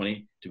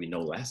 2020 to be no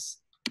less.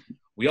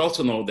 We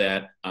also know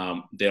that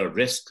there are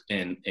risks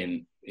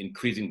in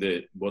increasing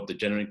both the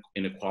gender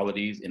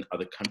inequalities in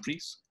other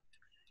countries.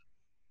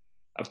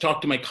 I've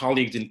talked to my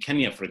colleagues in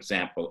Kenya, for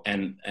example,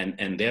 and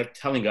they're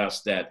telling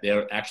us that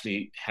they're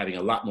actually having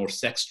a lot more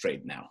sex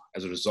trade now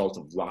as a result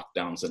of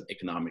lockdowns and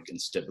economic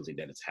instability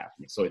that is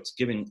happening. So it's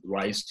giving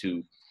rise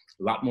to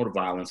a lot more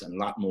violence and a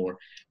lot more,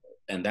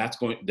 and that's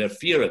their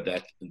fear of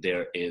that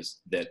there is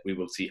that we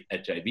will see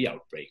HIV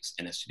outbreaks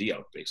and STD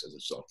outbreaks as a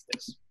result of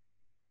this.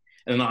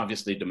 And then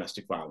obviously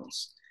domestic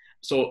violence.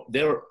 So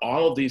there are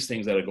all of these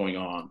things that are going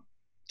on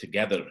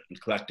together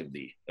and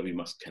collectively that we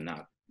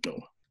cannot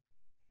ignore.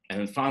 And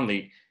then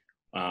finally,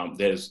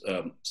 there's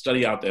a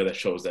study out there that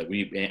shows that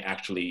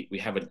we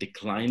have a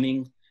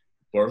declining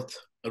birth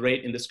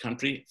rate in this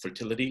country,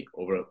 fertility,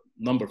 over a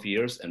number of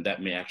years, and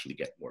that may actually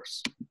get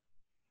worse.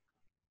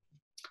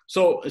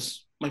 So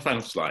it's my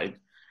final slide.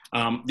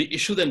 The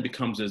issue then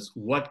becomes is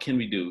what can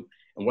we do,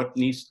 and what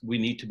we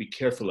need to be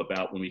careful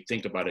about when we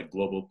think about a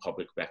global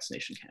public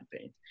vaccination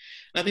campaign.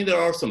 And I think there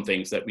are some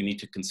things that we need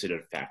to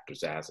consider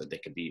factors as, and they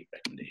can be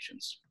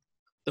recommendations.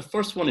 The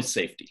first one is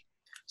safety.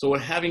 So we're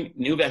having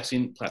new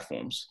vaccine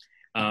platforms.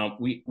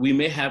 We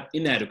may have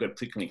inadequate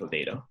preclinical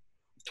data.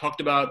 Talked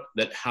about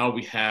that how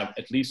we have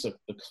at least a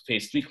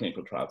phase 3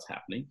 clinical trials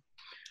happening.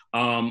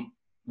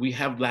 We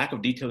have lack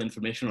of detailed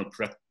information on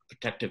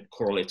protective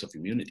correlates of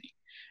immunity,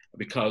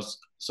 because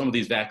some of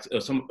these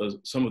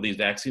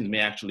vaccines may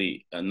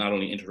actually not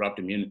only interrupt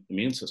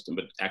immune system,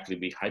 but actually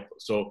be hypo.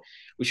 So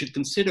we should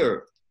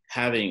consider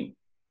having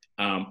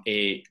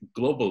a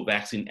global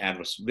vaccine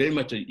adverse, very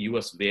much a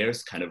US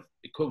VAERS kind of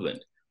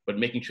equivalent, but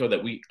making sure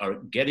that we are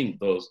getting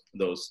those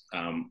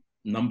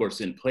numbers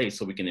in place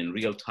so we can in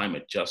real time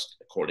adjust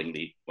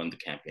accordingly when the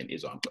campaign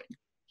is ongoing.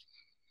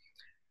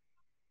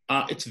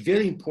 It's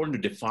very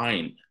important to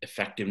define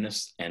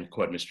effectiveness and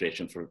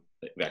co-administration for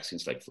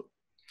vaccines like flu.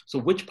 So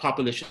which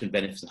population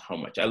benefits and how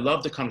much? I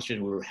love the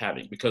conversation we were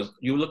having, because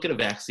you look at a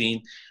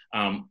vaccine,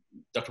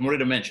 Dr.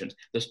 Morita mentioned,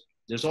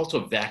 there's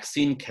also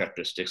vaccine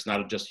characteristics,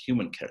 not just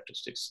human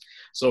characteristics.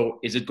 So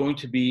is it going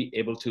to be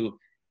able to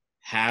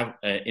have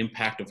an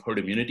impact of herd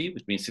immunity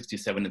between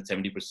 67 and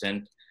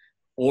 70%?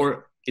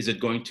 Or is it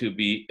going to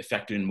be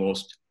effective in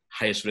most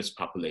highest risk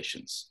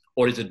populations?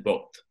 Or is it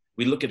both?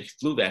 We look at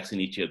flu vaccine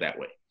each year that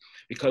way.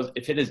 Because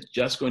if it is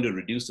just going to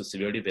reduce the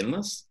severity of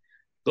illness,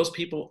 those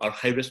people are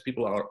high risk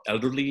people, are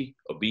elderly,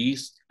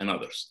 obese, and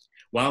others.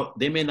 While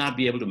they may not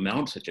be able to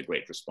mount such a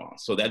great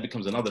response. So that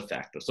becomes another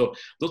factor. So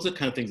those are the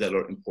kind of things that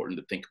are important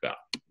to think about.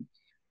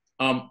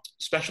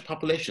 Special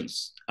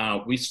populations.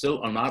 We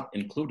still are not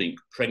including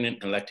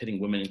pregnant and lactating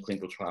women in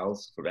clinical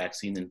trials for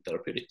vaccine and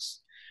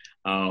therapeutics.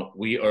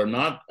 We are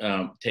not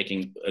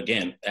taking,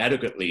 again,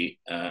 adequately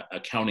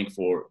accounting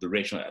for the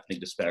racial and ethnic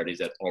disparities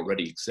that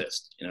already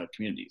exist in our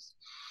communities.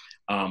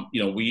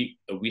 We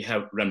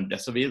have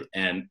remdesivir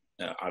and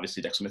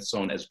obviously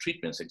dexamethasone as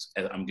treatments.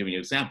 I'm giving you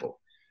an example.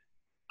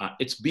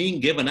 It's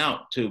being given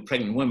out to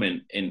pregnant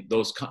women in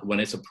those when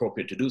it's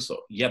appropriate to do so,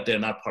 yet they're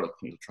not part of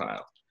clinical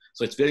trial.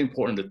 So it's very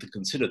important to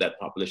consider that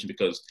population,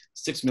 because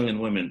 6 million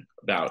women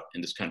about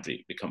in this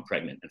country become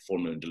pregnant and 4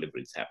 million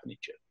deliveries happen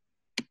each year.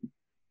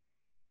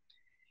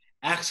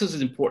 Access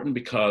is important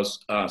because,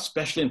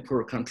 especially in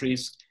poorer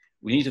countries,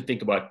 we need to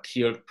think about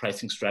tiered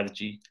pricing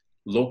strategy,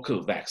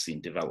 local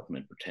vaccine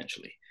development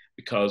potentially,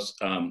 because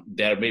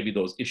there may be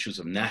those issues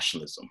of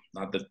nationalism.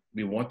 Not that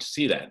we want to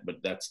see that, but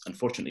that's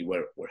unfortunately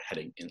where we're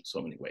heading in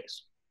so many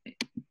ways.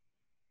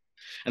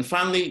 And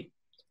finally,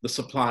 the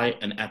supply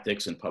and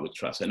ethics and public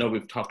trust. I know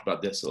we've talked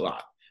about this a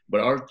lot,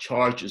 but our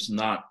charge is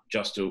not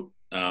just to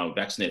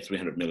vaccinate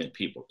 300 million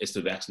people. It's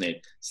to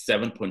vaccinate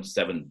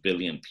 7.7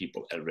 billion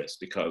people at risk,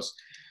 because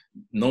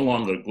no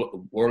longer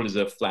the world is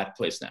a flat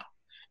place now.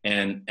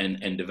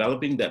 And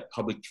developing that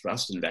public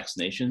trust in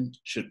vaccination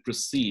should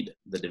precede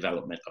the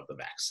development of the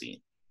vaccine.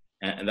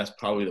 And that's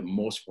probably the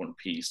most important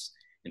piece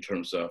in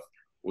terms of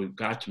we've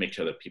got to make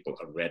sure that people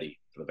are ready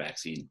for the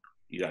vaccine in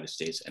the United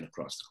States and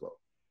across the globe.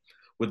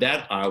 With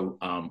that,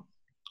 I'll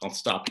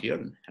stop here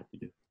and happy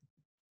to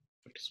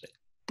participate.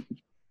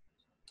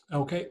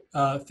 Okay,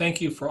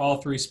 thank you for all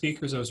three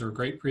speakers. Those were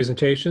great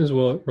presentations.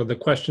 Well, the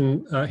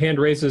question hand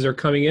raises are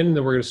coming in, and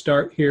then we're going to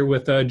start here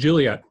with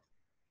Juliet.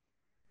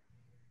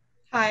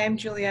 Hi, I'm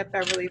Juliet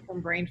Beverly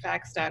from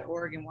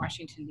brainfacts.org in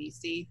Washington,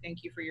 D.C.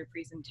 Thank you for your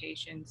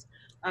presentations.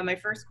 My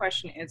first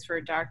question is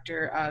for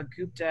Dr.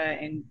 Gupta,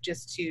 and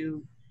just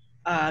to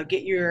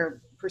get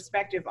your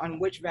perspective on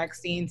which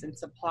vaccines in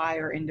supply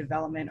or in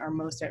development are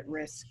most at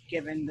risk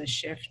given the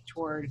shift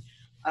toward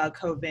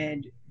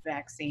COVID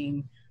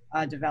vaccine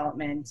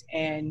development.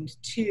 And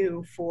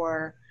two,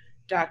 for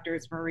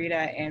Doctors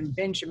Morita and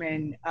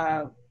Benjamin,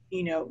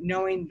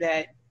 knowing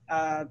that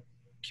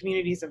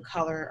communities of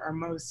color are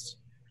most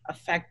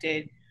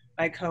affected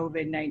by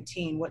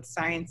COVID-19, what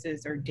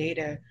sciences or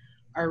data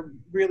are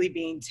really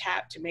being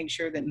tapped to make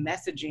sure that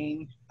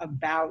messaging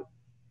about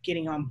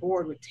getting on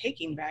board with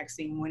taking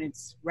vaccine when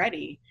it's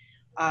ready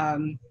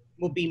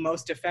will be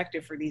most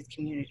effective for these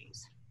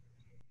communities?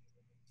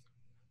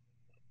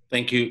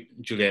 Thank you,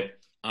 Juliet.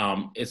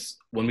 It's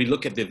when we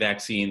look at the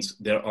vaccines,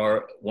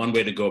 one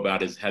way to go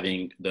about is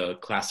having the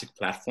classic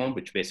platform,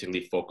 which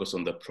basically focus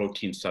on the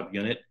protein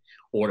subunit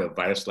or a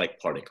virus-like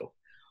particle.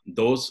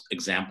 Those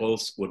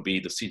examples would be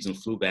the seasonal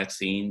flu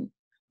vaccine,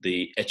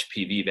 the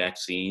HPV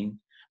vaccine,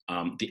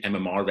 the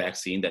MMR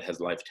vaccine that has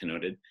live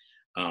attenuated.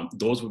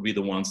 Those would be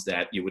the ones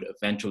that you would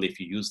eventually,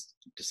 if you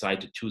decide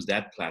to choose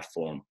that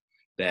platform,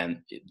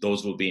 then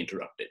those will be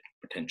interrupted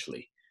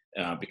potentially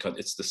because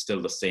it's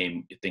still the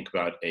same. You think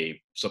about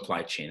a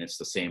supply chain, it's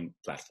the same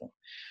platform.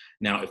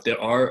 Now, if there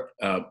are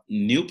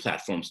new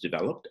platforms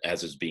developed,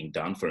 as is being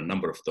done for a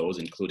number of those,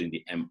 including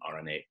the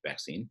mRNA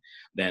vaccine,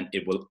 then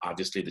it will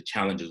obviously, the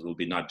challenges will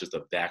be not just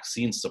the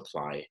vaccine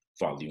supply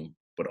volume,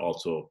 but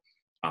also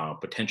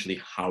potentially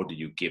how do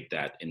you give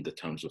that in the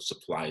terms of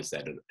supplies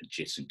that are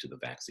adjacent to the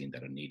vaccine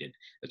that are needed,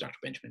 as Dr.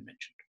 Benjamin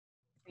mentioned.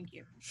 Thank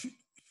you.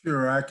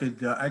 Sure, I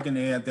can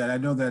add that. I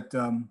know that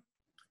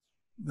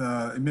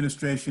the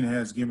administration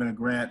has given a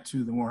grant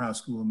to the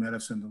Morehouse School of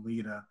Medicine to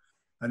lead a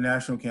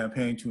national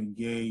campaign to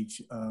engage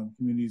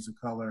communities of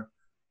color,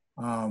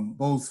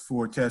 both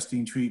for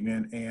testing,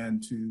 treatment,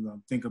 and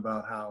to think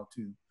about how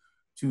to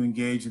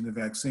engage in the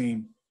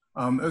vaccine.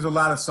 There's a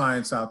lot of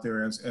science out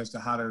there as to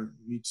how to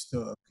reach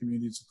the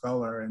communities of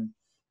color, and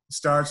it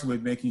starts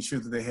with making sure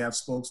that they have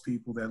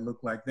spokespeople that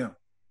look like them,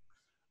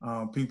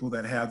 people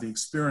that have the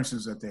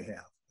experiences that they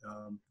have.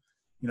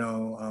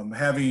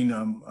 Having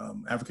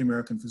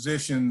African-American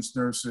physicians,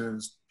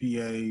 nurses,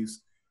 PAs,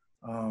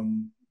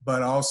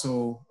 but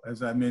also,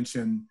 as I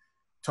mentioned,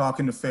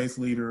 talking to faith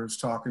leaders,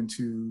 talking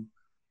to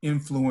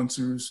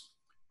influencers,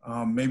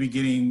 maybe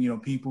getting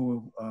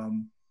people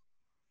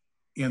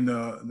in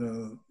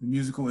the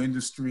musical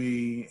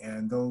industry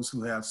and those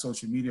who have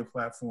social media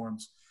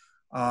platforms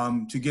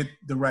to get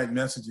the right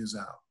messages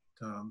out.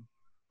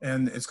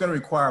 And it's going to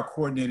require a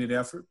coordinated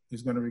effort.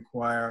 It's going to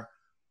require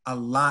a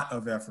lot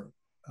of effort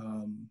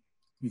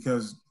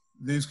because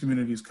these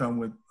communities come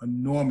with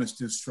enormous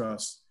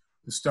distrust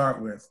to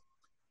start with.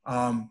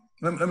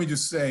 Let me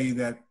just say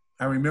that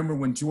I remember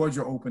when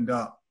Georgia opened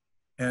up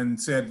and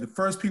said the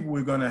first people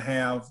we're going to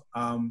have,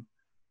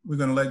 we're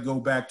going to let go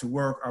back to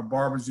work are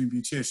barbers and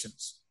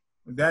beauticians.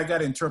 That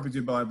got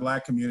interpreted by the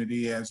Black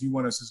community as you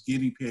want us as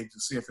guinea pigs to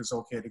see if it's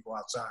okay to go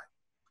outside.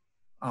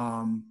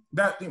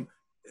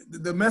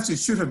 The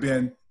message should have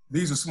been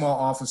these are small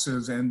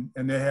offices and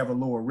they have a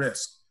lower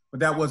risk,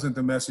 but that wasn't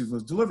the message that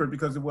was delivered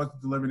because it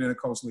wasn't delivered in a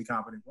culturally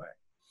competent way.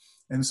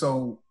 And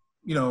so,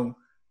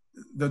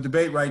 the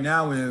debate right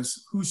now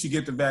is who should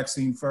get the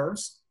vaccine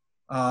first.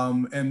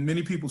 And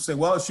many people say,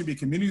 well, it should be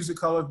communities of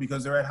color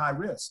because they're at high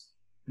risk.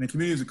 And the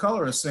communities of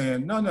color are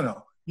saying,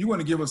 no. You want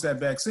to give us that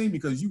vaccine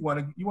because you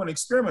want to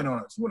experiment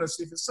on us. You want to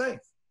see if it's safe.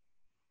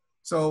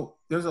 So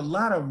there's a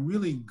lot of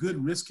really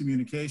good risk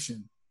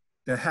communication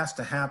that has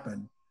to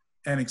happen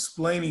and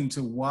explaining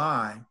to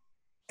why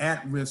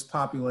at-risk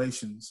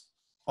populations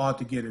ought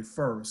to get it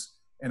first.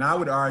 And I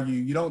would argue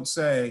you don't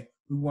say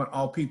we want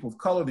all people of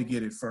color to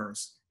get it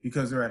first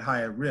because they're at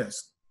higher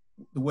risk.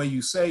 The way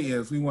you say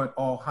is we want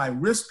all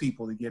high-risk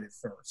people to get it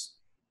first,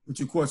 which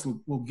of course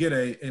will get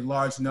a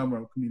large number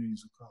of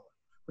communities of color.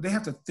 But they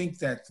have to think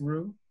that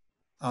through.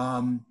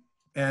 And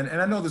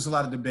I know there's a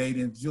lot of debate,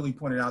 and Julie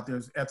pointed out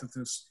there's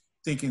ethicists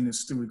thinking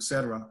this through, et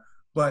cetera.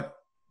 But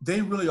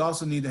they really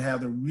also need to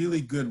have the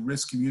really good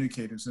risk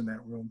communicators in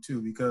that room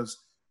too, because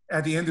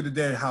at the end of the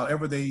day,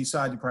 however they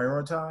decide to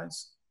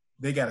prioritize,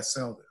 they got to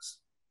sell this.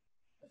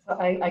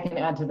 I can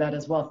add to that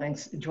as well.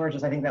 Thanks,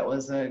 Georges. I think that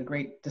was a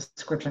great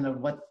description of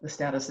what the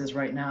status is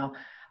right now.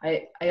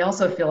 I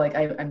also feel like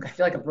I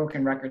feel like a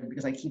broken record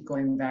because I keep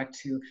going back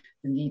to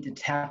the need to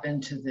tap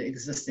into the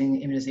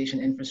existing immunization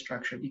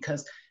infrastructure,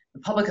 because the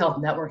public health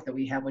network that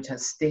we have, which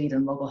has state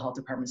and local health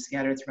departments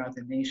scattered throughout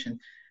the nation,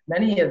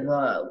 many of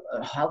the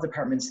health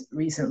departments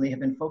recently have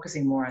been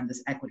focusing more on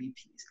this equity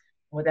piece.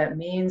 What that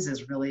means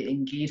is really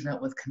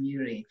engagement with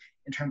community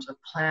in terms of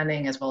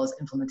planning as well as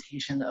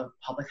implementation of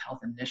public health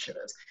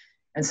initiatives.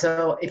 And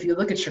so if you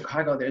look at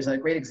Chicago, there's a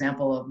great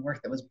example of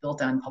work that was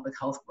built on public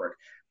health work.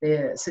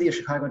 The city of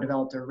Chicago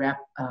developed a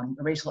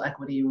racial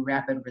equity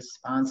rapid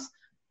response,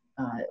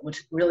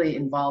 which really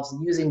involves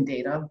using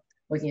data,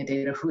 looking at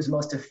data, who's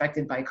most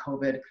affected by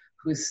COVID,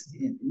 who's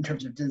in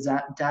terms of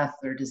death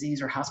or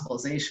disease or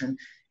hospitalization,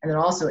 and then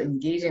also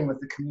engaging with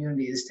the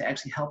communities to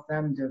actually help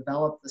them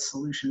develop the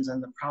solutions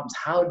and the problems.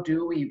 How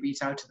do we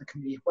reach out to the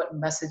community? What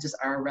messages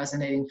are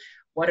resonating?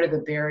 What are the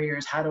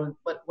barriers?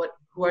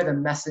 Who are the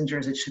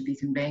messengers that should be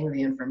conveying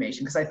the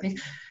information? Because I think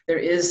there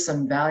is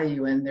some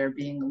value in there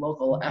being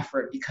local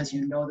effort, because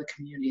you know the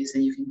communities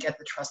and you can get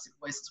the trusted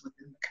voices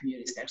within the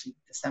communities to actually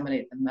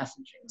disseminate the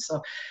messaging.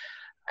 So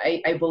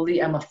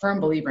I'm a firm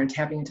believer in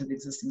tapping into the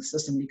existing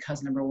system,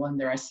 because number one,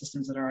 there are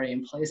systems that are already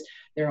in place.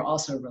 There are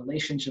also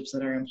relationships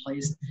that are in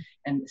place,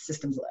 and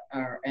systems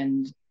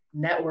and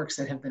networks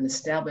that have been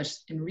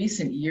established in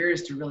recent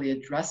years to really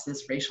address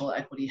this racial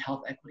equity,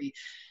 health equity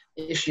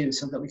issue,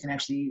 so that we can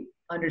actually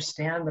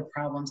understand the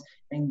problems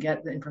and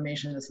get the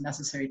information that's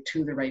necessary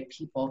to the right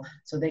people,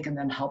 so they can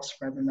then help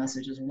spread the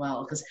message as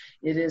well. Because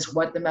it is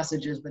what the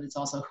message is, but it's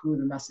also who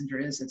the messenger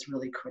is. It's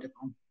really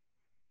critical.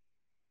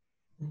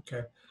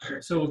 Okay,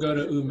 so we'll go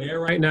to Umair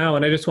right now,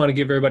 and I just want to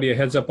give everybody a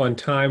heads up on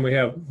time. We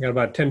got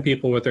about 10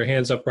 people with their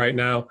hands up right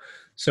now.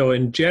 So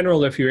in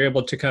general, if you're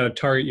able to kind of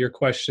target your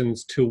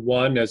questions to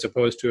one as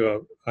opposed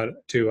to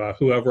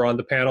whoever on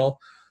the panel,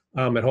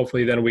 and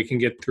hopefully then we can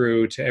get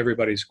through to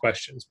everybody's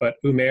questions. But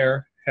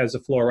Umair has the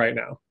floor right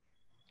now.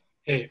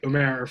 Hey,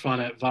 Umair Irfan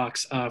at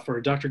Vox.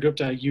 For Dr.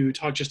 Gupta, you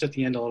talked just at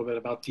the end a little bit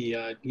about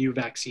the new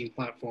vaccine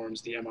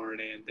platforms, the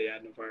mRNA and the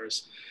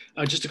adenovirus.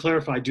 Just to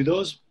clarify, do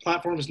those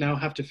platforms now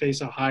have to face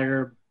a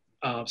higher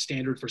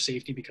standard for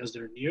safety because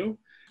they're new?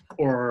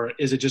 Or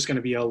is it just going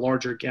to be a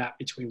larger gap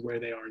between where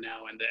they are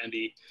now and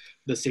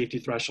the safety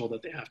threshold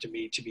that they have to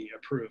meet to be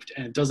approved?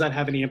 And does that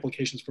have any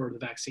implications for the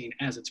vaccine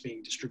as it's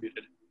being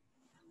distributed?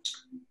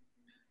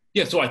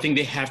 Yeah, so I think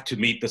they have to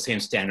meet the same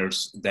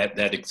standards that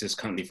exist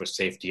currently for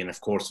safety. And of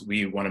course,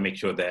 we want to make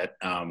sure that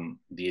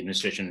the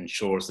administration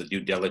ensures the due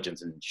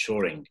diligence in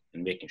ensuring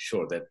and making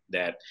sure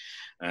that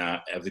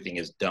everything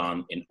is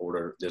done in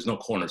order. There's no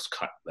corners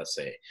cut, let's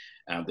say.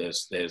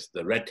 There's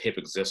the red tape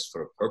exists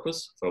for a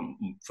purpose, for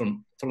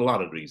a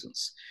lot of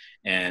reasons.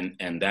 And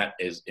that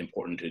is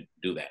important to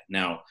do that.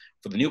 Now,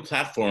 for the new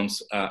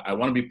platforms, I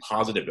want to be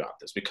positive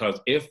about this, because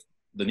if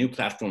the new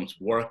platforms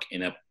work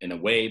in a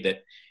way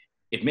that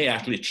it may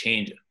actually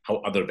change how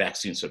other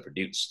vaccines are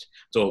produced.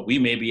 So we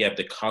may be at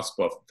the cusp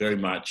of very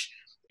much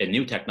a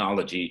new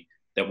technology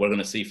that we're going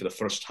to see for the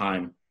first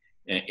time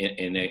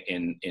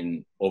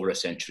in over a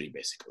century,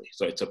 basically.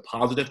 So it's a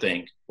positive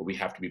thing, but we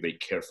have to be very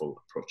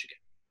careful approaching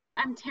it.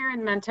 I'm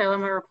Taryn Mento.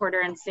 I'm a reporter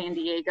in San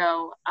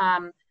Diego.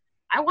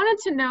 I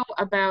wanted to know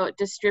about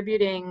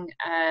distributing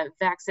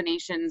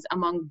vaccinations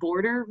among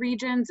border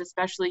regions,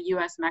 especially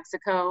U.S.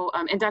 Mexico.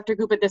 And Dr.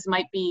 Gupta, this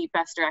might be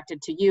best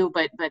directed to you,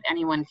 but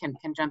anyone can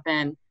jump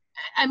in.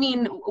 I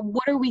mean,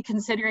 what are we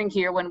considering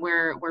here when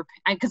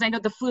because I know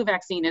the flu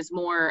vaccine is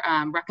more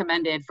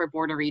recommended for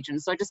border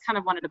regions. So I just kind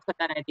of wanted to put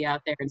that idea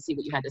out there and see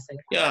what you had to say.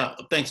 Yeah,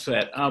 thanks for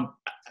that.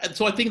 And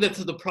so I think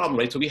that's the problem,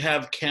 right? So we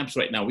have camps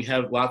right now. We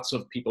have lots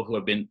of people who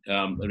have been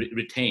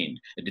retained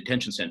in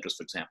detention centers,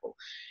 for example.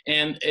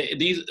 And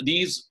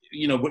these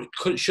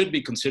should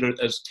be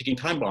considered as ticking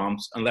time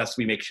bombs unless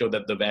we make sure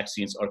that the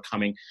vaccines are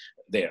coming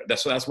there.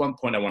 That's one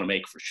point I want to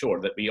make for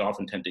sure, that we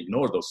often tend to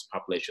ignore those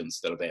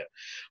populations that are there.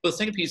 But the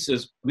second piece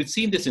is, we've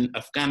seen this in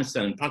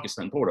Afghanistan and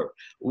Pakistan border,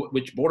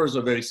 which borders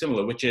are very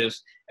similar, which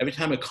is every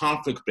time a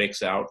conflict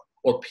breaks out,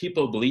 or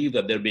people believe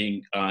that they're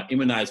being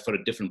immunized for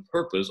a different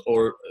purpose,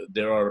 or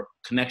there are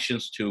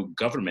connections to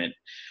government,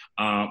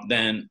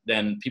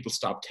 then people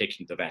stop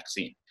taking the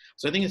vaccine.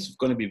 So I think it's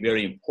going to be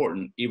very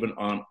important, even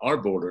on our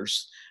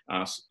borders,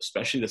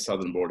 especially the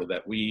southern border,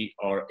 that we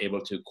are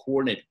able to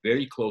coordinate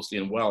very closely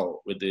and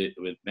well with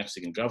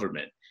Mexican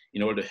government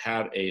in order to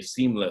have a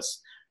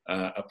seamless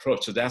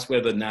approach. So that's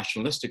where the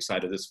nationalistic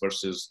side of this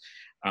versus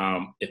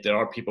if there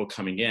are people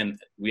coming in,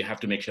 we have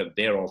to make sure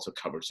they're also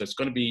covered. So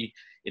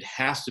it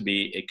has to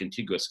be a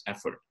contiguous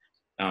effort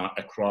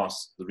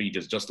across the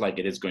regions, just like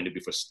it is going to be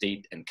for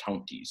state and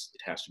counties.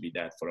 It has to be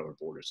that for our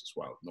borders as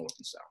well, north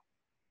and south.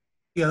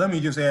 Yeah, let me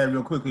just add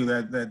real quickly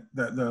that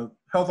the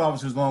health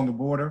officers along the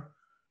border,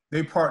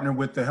 they partner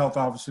with the health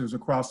officers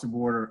across the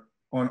border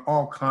on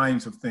all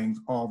kinds of things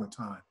all the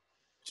time.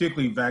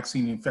 particularly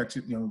vaccine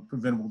infection,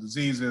 preventable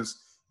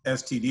diseases,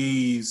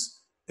 STDs,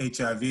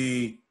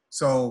 HIV.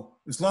 So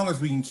as long as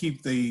we can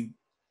keep the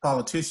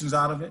politicians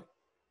out of it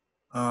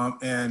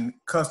and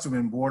custom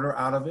and border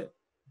out of it,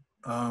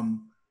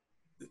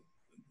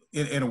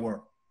 it'll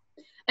work.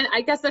 And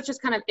I guess that's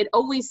just kind of, it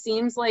always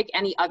seems like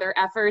any other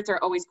efforts are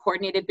always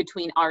coordinated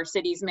between our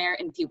city's mayor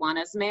and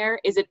Tijuana's mayor.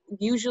 Is it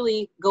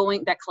usually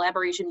that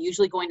collaboration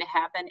usually going to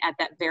happen at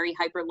that very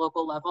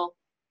hyper-local level?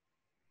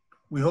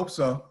 We hope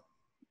so.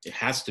 It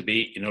has to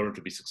be in order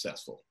to be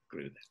successful.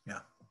 Agree with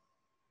that.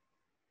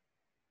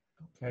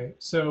 Yeah. Okay,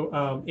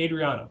 so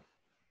Adriana.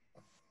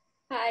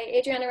 Hi,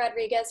 Adriana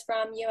Rodriguez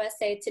from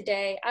USA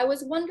Today. I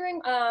was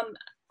wondering,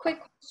 quick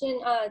question,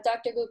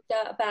 Dr.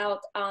 Gupta,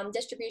 about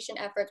distribution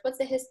efforts. What's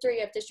the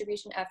history of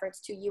distribution efforts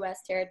to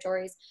US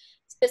territories,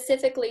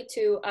 specifically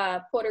to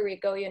Puerto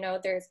Rico?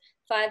 There's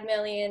 5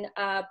 million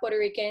Puerto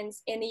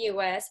Ricans in the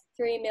US,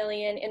 3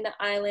 million in the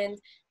island.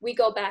 We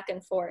go back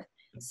and forth.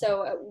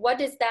 So what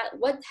has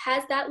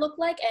that looked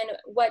like, and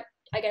what,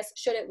 I guess,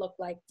 should it look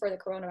like for the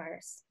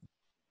coronavirus?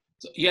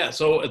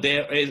 So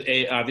there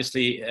is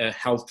obviously a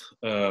health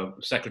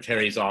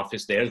secretary's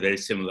office there, very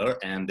similar,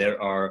 and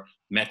there are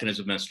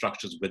mechanisms and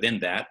structures within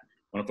that.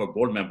 One of our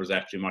board members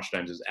actually, much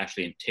times, is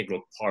actually an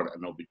integral part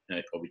of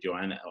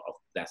OB/GYN of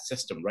that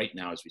system right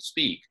now as we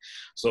speak.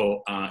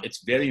 So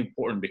it's very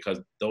important, because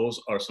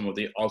those are some of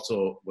the,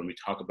 also when we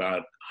talk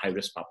about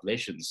high-risk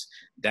populations,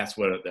 that's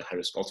where the high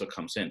risk also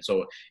comes in.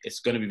 So it's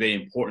going to be very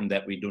important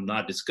that we do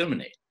not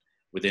discriminate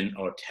within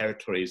our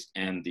territories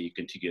and the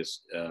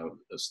contiguous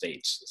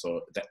states.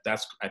 So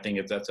I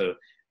think that's a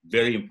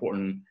very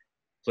important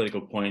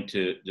political point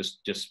to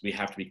just we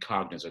have to be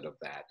cognizant of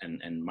that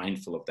and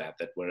mindful of that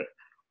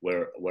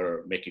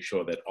we're making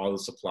sure that all the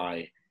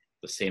supply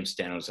the same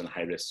standards and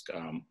high risk,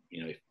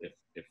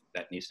 if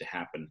that needs to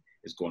happen,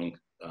 is going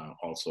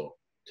also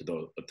to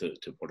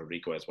Puerto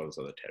Rico as well as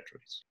other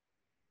territories.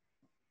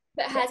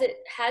 But has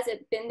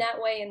it been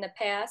that way in the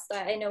past?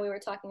 I know we were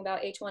talking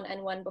about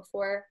H1N1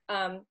 before,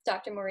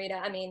 Dr.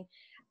 Morita. I mean,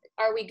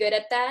 are we good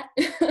at that?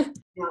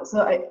 Yeah,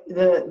 so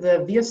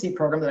the VFC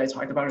program that I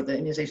talked about, or the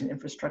immunization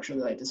infrastructure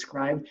that I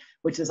described,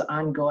 which is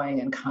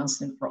ongoing and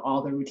constant for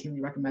all the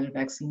routinely recommended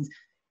vaccines,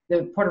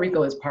 Puerto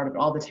Rico is part of it.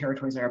 All the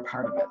territories are a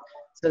part of it.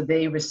 So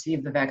they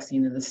receive the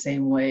vaccine in the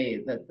same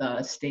way that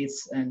the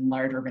states and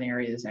large urban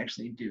areas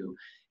actually do.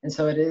 And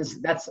so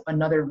that's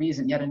another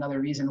reason, yet another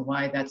reason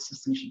why that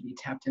system should be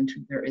tapped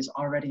into. There is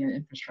already an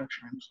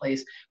infrastructure in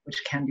place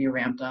which can be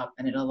ramped up,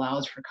 and it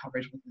allows for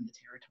coverage within the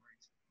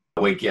territories.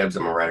 Wade Gibbs,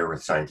 I'm a writer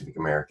with Scientific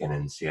American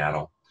in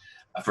Seattle.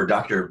 For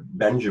Dr.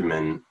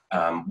 Benjamin,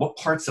 what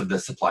parts of the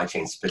supply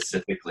chain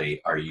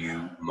specifically are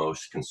you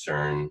most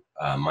concerned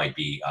might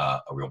be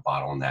a real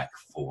bottleneck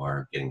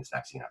for getting this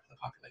vaccine out to the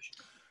population?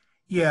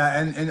 Yeah,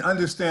 and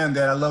understand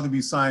that I love to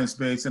be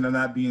science-based, and I'm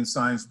not being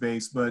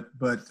science-based, but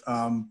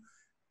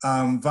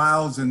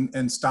vials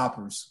and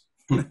stoppers.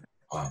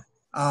 Wow.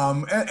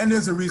 And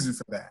there's a reason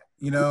for that.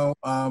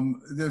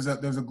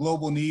 There's a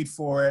global need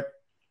for it,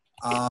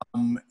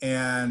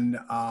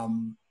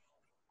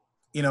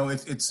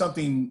 it's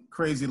something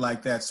crazy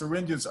like that.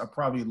 Syringes are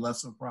probably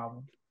less of a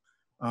problem,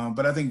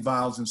 but I think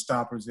vials and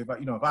stoppers. If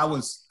I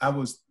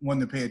was one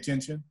to pay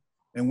attention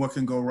and what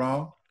can go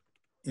wrong,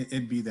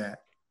 it'd be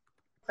that.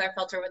 Claire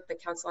Felter with the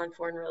Council on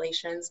Foreign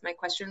Relations. My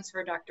question's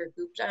for Dr.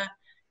 Gupta.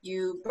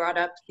 You brought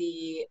up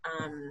the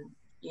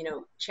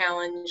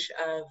challenge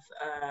of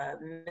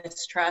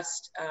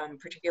mistrust,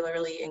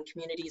 particularly in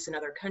communities in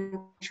other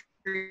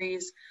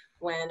countries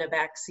when a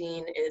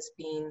vaccine is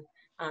being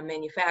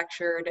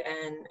manufactured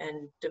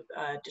and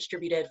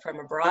distributed from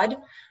abroad.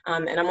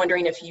 And I'm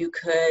wondering if you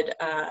could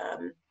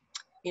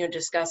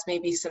discuss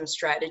maybe some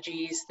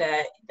strategies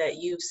that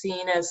you've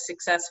seen as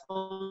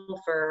successful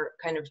for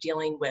kind of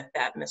dealing with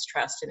that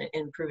mistrust and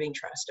improving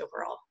trust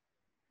overall.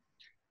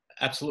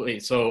 Absolutely.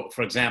 So,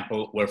 for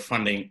example, we're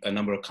funding a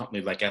number of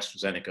companies like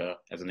AstraZeneca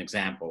as an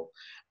example.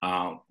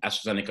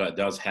 AstraZeneca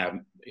does have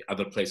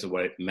other places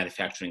where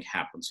manufacturing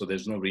happens. So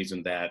there's no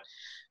reason that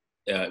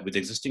with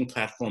existing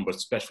platform, but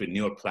especially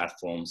newer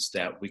platforms,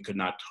 that we could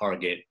not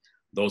target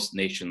those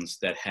nations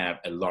that have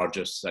a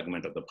larger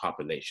segment of the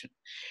population.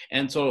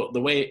 And so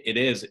the way it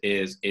is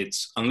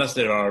it's, unless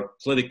there are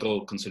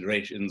political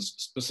considerations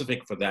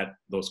specific for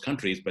those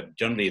countries, but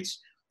generally it's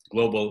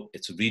global,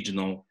 it's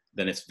regional,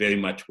 then it's very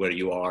much where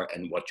you are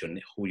and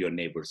who your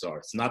neighbors are.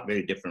 It's not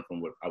very different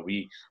from how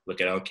we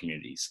look at our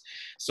communities.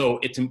 So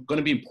it's going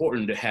to be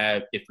important to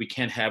have, if we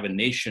can't have a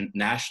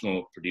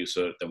national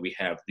producer, then we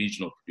have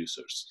regional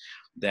producers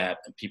that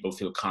people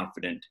feel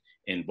confident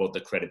in both the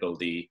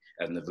credibility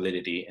and the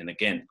validity. And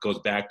again, it goes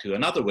back to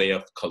another way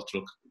of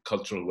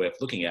cultural way of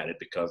looking at it,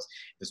 because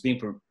it's being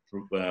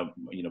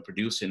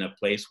produced in a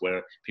place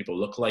where people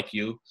look like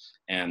you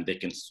and they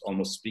can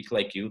almost speak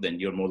like you, then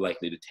you're more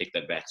likely to take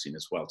that vaccine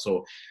as well.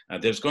 So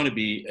there's going to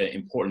be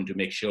important to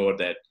make sure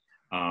that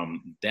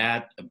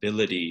that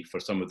ability for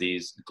some of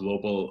these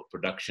global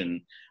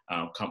production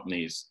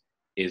companies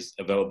is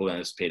available and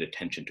is paid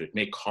attention to. It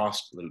may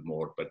cost a little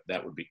more, but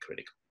that would be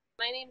critical.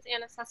 My name's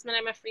Anna Sussman.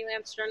 I'm a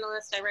freelance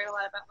journalist. I write a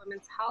lot about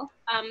women's health.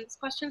 This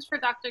question's for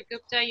Dr.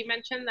 Gupta. You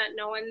mentioned that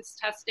no one's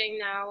testing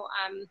now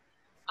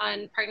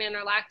on pregnant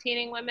or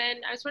lactating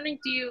women. I was wondering,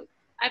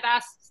 I've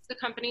asked the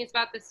companies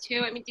about this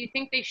too. I mean, do you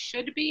think they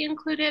should be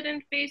included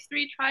in phase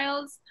 3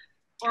 trials,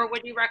 or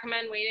would you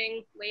recommend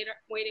waiting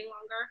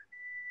longer?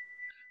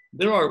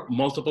 There are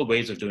multiple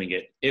ways of doing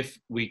it. If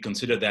we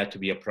consider that to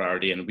be a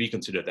priority, and we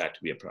consider that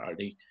to be a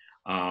priority,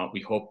 we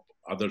hope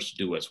others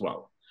do as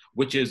well,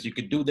 which is you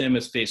could do them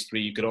as phase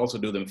 3, you could also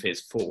do them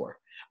phase 4.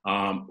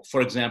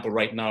 For example,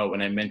 right now,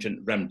 when I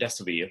mentioned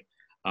remdesivir,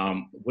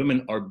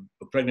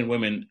 pregnant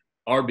women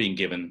are being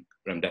given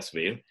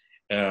remdesivir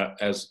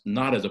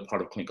not as a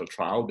part of clinical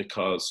trial,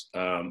 because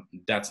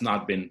that's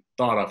not been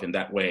thought of in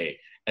that way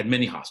at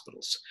many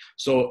hospitals.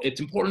 So it's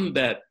important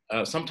that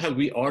sometimes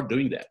we are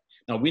doing that.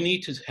 Now, we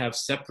need to have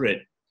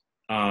separate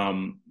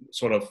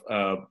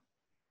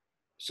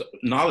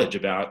knowledge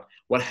about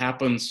what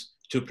happens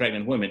to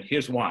pregnant women.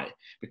 Here's why.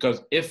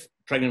 Because if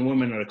pregnant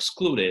women are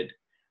excluded,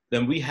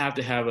 then we have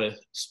to have a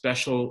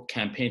special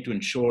campaign to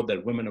ensure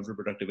that women of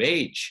reproductive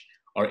age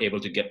are able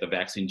to get the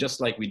vaccine,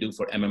 just like we do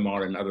for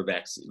MMR and other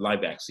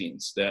live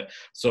vaccines.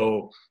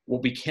 So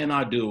what we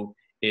cannot do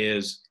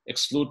is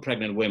exclude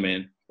pregnant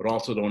women, but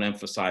also don't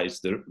emphasize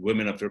the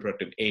women of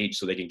reproductive age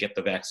so they can get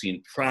the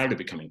vaccine prior to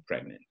becoming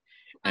pregnant.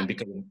 And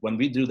because when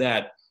we do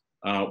that,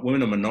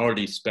 women of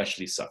minorities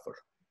especially suffer.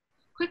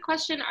 Quick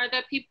question,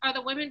 are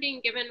the women being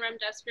given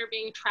remdesivir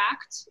being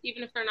tracked,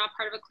 even if they're not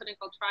part of a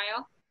clinical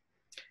trial?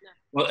 No.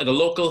 Well, at the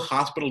local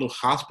hospital to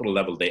hospital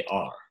level, they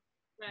are,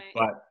 right,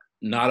 but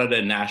not at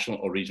a national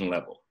or regional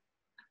level.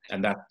 Okay.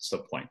 And that's the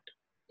point.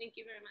 Thank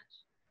you very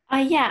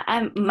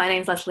much. My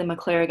name's Leslie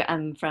McClurg.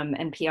 I'm from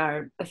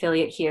NPR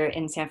affiliate here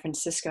in San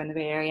Francisco in the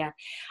Bay Area.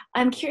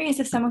 I'm curious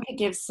if someone could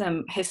give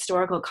some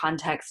historical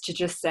context to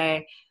just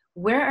say,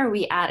 where are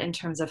we at in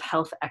terms of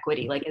health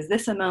equity? Like, is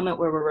this a moment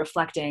where we're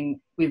reflecting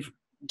we've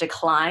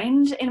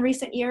declined in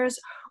recent years,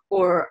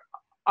 or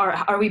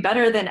are we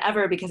better than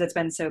ever because it's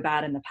been so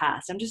bad in the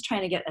past? I'm just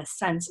trying to get a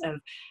sense of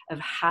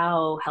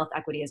how health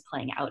equity is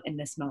playing out in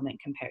this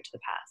moment compared to the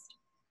past.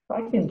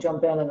 I can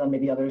jump in and then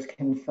maybe others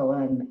can fill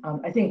in.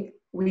 I think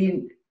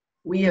we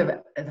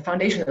have, the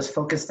foundation is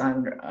focused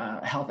on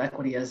health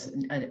equity as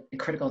a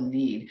critical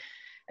need.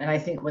 And I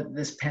think what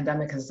this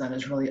pandemic has done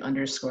is really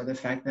underscore the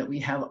fact that we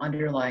have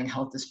underlying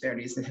health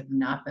disparities that have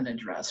not been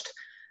addressed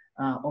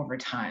over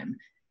time.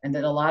 And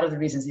that a lot of the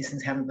reasons these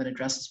things haven't been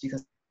addressed is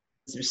because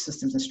there's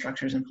systems and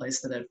structures in place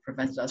that have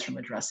prevented us from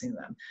addressing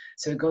them.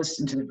 So it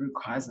goes into the root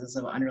causes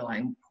of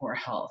underlying poor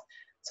health.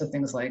 So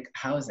things like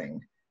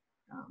housing,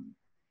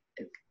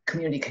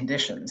 community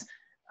conditions,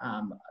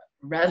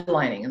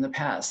 redlining in the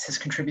past has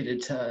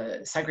contributed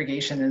to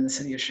segregation in the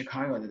city of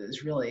Chicago that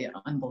is really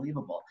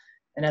unbelievable.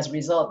 And as a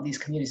result, these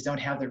communities don't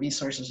have the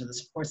resources or the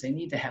supports they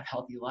need to have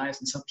healthy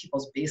lives. And so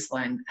people's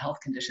baseline health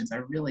conditions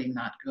are really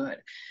not good.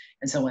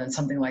 And so when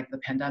something like the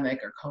pandemic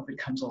or COVID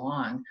comes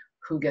along,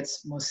 who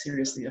gets most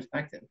seriously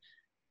affected?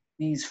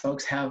 These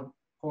folks have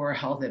poor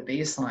health at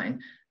baseline.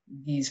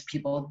 These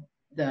people,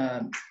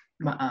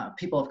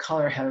 people of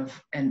color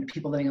and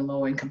people living in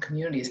low income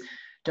communities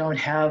don't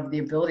have the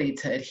ability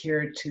to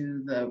adhere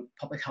to the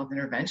public health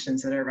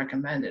interventions that are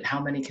recommended.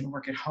 How many can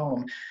work at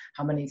home?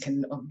 How many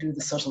can do the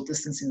social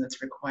distancing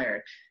that's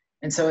required?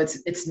 And so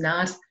it's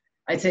not,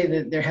 I'd say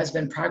that there has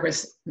been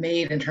progress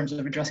made in terms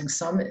of addressing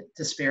some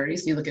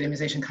disparities. You look at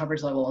immunization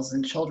coverage levels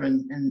in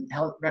children, and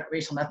health,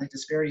 racial and ethnic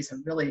disparities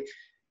have been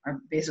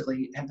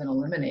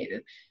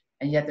eliminated.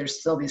 And yet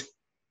there's still these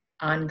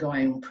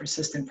ongoing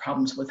persistent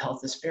problems with health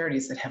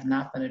disparities that have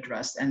not been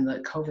addressed. And the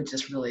COVID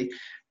just really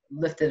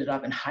lifted it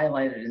up and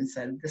highlighted it and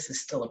said, this is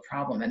still a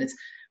problem. And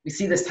we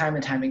see this time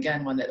and time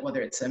again,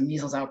 whether it's a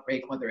measles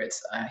outbreak, whether it's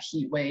a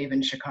heat wave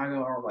in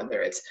Chicago, or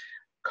whether it's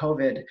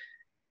COVID,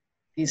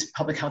 these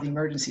public health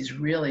emergencies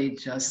really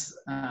just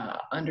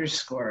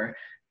underscore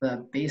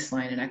the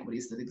baseline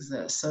inequities that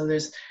exist. So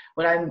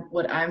what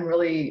I'm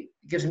really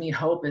gives me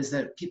hope is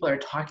that people are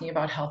talking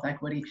about health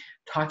equity,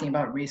 talking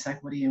about race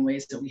equity in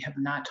ways that we have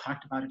not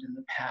talked about it in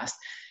the past.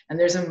 And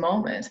there's a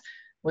moment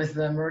with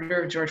the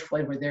murder of George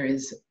Floyd where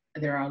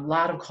there are a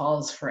lot of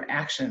calls for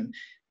action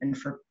and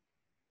for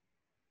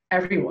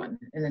everyone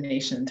in the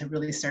nation to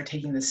really start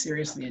taking this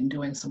seriously and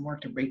doing some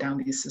work to break down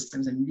these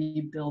systems and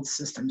rebuild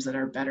systems that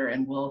are better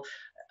and will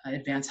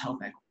advance health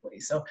equity.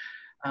 So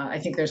I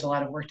think there's a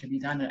lot of work to be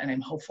done, and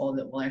I'm hopeful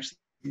that we'll actually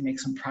make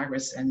some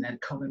progress and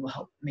that COVID will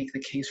help make the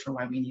case for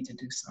why we need to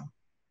do so.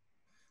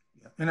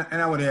 Yeah.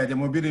 And I would add that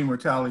morbidity and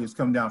mortality has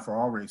come down for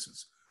all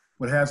races.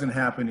 What hasn't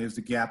happened is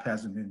the gap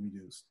hasn't been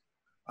reduced.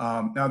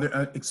 Now,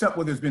 except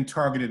where there's been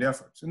targeted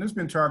efforts, and there's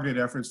been targeted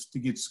efforts to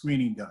get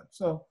screening done.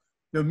 So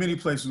there are many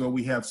places where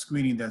we have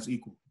screening that's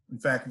equal. In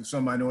fact, in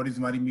some minorities,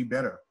 it might even be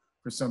better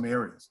for some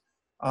areas.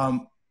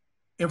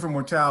 Infant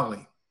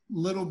mortality,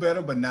 little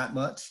better, but not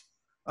much.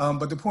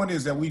 But the point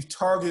is that we've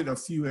targeted a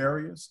few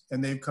areas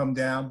and they've come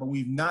down, but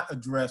we've not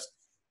addressed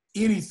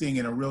anything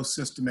in a real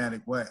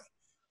systematic way.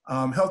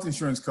 Health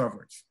insurance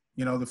coverage,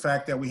 the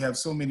fact that we have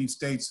so many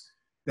states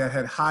that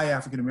had high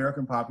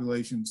African-American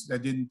populations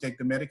that didn't take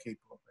the Medicaid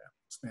program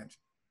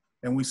expansion.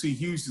 And we see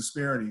huge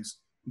disparities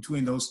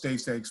between those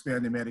states that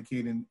expanded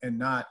Medicaid and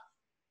not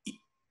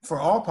for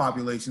all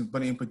populations,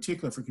 but in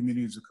particular for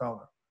communities of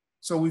color.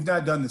 So we've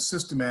not done the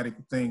systematic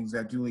things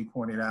that Julie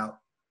pointed out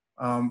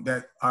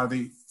that are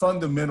the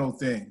fundamental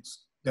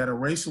things that are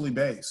racially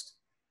based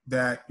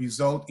that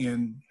result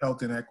in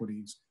health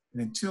inequities.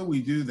 And until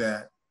we do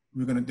that,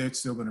 they're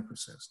still gonna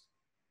persist.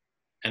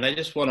 And I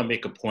just want to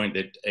make a point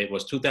that it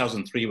was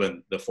 2003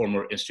 when the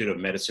former Institute of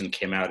Medicine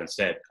came out and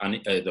said,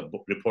 the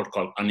report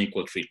called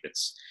Unequal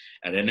Treatments,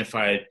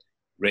 identified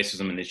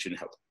racism and issue in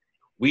health.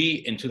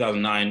 We, in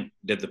 2009,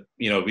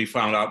 we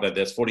found out that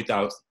there's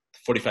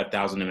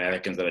 45,000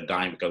 Americans that are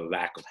dying because of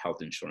lack of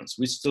health insurance.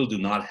 We still do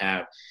not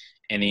have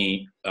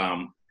any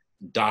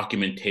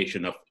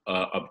documentation of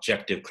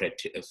objective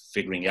criteria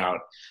figuring out.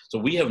 So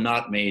we have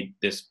not made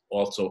this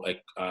also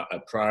a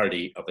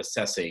priority of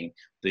assessing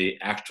the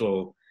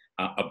actual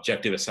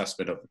objective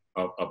assessment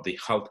of the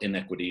health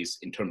inequities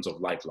in terms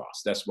of life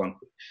loss. That's one.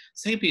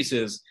 Second piece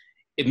is,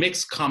 it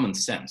makes common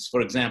sense.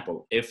 For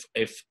example, if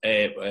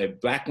a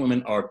Black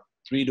women are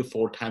 3 to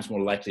 4 times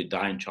more likely to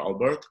die in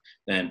childbirth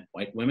than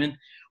white women,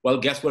 well,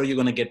 guess where you're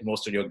going to get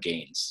most of your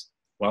gains?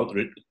 Well,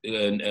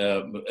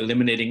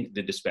 eliminating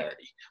the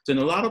disparity. So in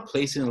a lot of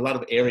places, in a lot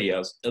of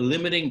areas,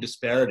 eliminating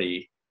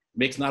disparity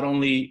makes not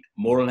only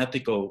moral and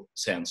ethical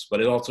sense, but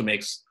it also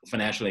makes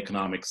financial and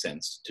economic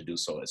sense to do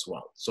so as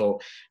well. So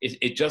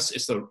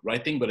it's the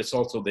right thing, but it's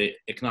also the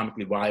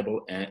economically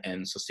viable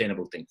and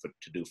sustainable thing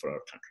to do for our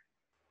country.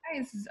 Hi,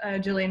 this is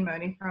Jillian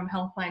Moni from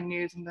Healthline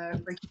News and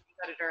the breaking news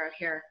editor out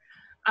here.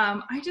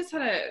 I just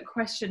had a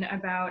question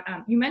about,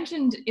 you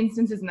mentioned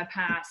instances in the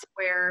past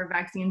where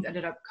vaccines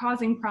ended up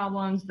causing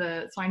problems,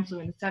 the swine flu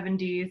in the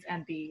 70s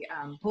and the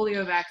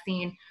polio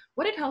vaccine.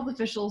 What did health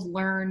officials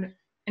learn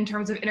in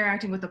terms of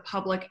interacting with the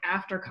public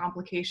after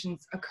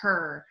complications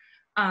occur?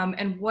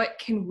 And what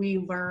can we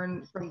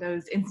learn from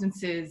those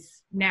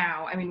instances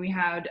now? I mean, we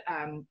had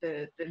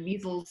the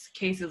measles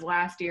cases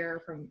last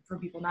year from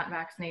people not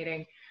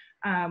vaccinating.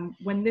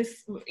 When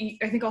this,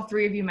 I think all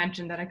three of you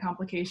mentioned that a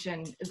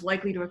complication is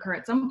likely to occur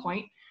at some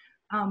point.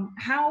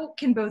 How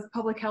can both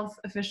public health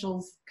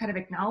officials kind of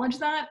acknowledge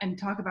that and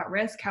talk about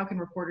risk? How can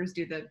reporters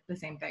do the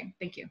same thing?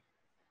 Thank you.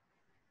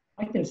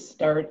 I can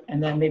start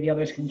and then maybe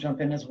others can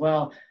jump in as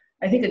well.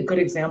 I think a good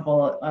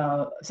example,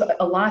 so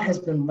a lot has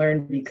been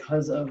learned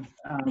because of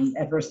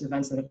adverse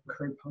events that have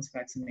occurred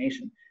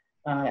post-vaccination.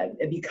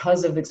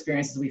 Because of the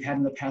experiences we've had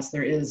in the past,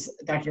 there is,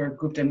 Dr.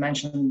 Gupta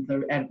mentioned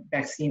the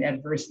vaccine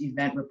adverse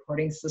event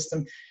reporting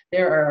system.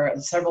 There are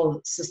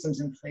several systems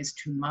in place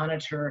to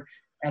monitor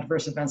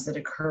adverse events that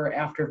occur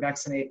after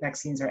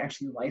vaccines are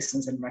actually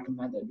licensed and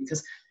recommended.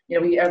 Because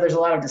there's a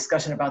lot of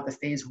discussion about the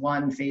phase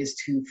 1, phase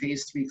 2,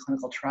 phase 3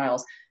 clinical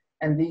trials,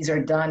 and these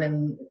are done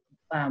in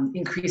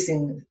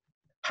increasing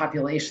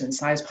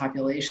size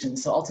population.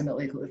 So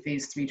ultimately, the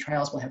phase 3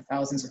 trials will have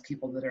thousands of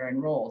people that are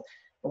enrolled.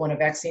 But when a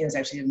vaccine is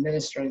actually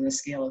administered on the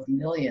scale of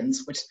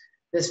millions, which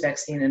this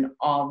vaccine and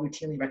all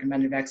routinely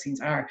recommended vaccines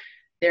are,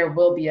 there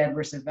will be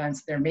adverse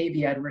events. There may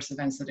be adverse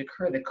events that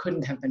occur that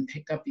couldn't have been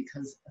picked up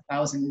because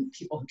 1,000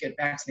 people who get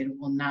vaccinated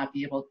will not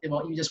be able,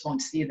 you just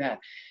won't see that.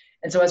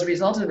 And so as a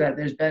result of that,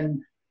 there's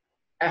been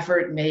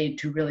effort made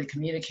to really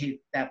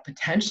communicate that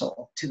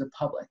potential to the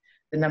public.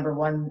 The number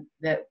one,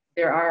 that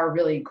there are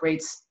really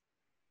great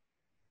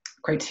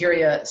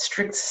criteria,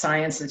 strict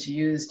science that's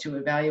used to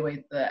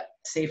evaluate the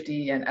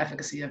safety and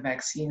efficacy of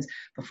vaccines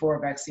before a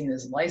vaccine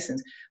is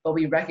licensed. But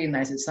we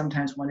recognize that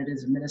sometimes when it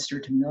is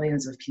administered to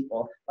millions of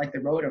people, like the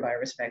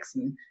rotavirus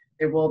vaccine,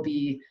 there will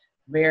be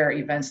rare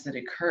events that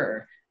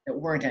occur that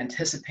weren't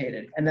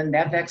anticipated. And then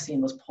that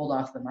vaccine was pulled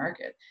off the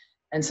market.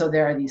 And so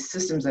there are these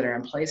systems that are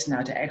in place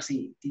now to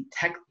actually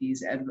detect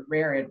these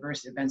rare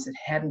adverse events that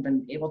hadn't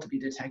been able to be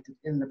detected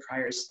in the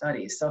prior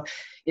studies. So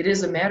it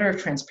is a matter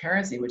of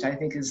transparency, which I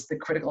think is the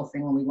critical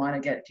thing when we want to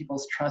get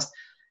people's trust,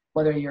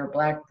 whether you're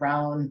black,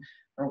 brown,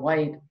 or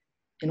white.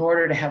 In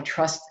order to have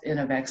trust in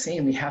a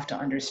vaccine, we have to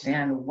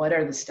understand what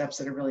are the steps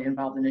that are really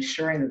involved in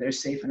assuring that they're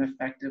safe and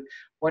effective.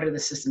 What are the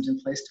systems in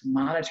place to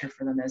monitor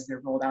for them as they're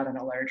rolled out on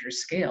a larger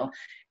scale?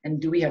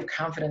 And do we have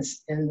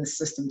confidence in the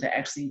system to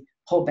actually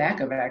pull back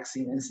a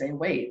vaccine and say,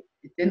 wait,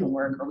 it didn't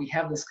work, or we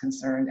have this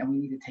concern and we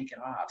need to take it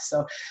off.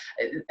 So,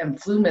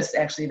 and flu mist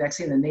actually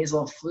vaccine, the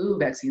nasal flu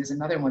vaccine is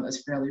another one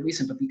that's fairly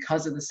recent, but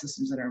because of the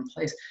systems that are in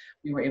place,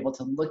 we were able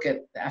to look at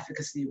the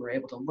efficacy, we're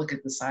able to look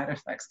at the side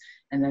effects,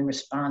 and then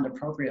respond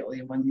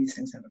appropriately when these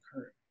things have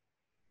occurred.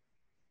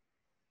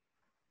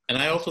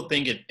 And I also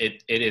think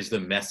it is the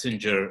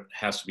messenger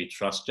has to be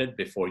trusted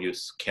before you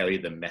carry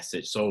the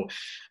message. So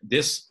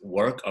this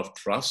work of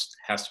trust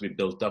has to be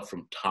built up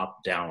from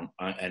top down.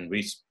 And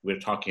we're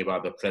talking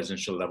about the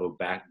presidential level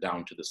back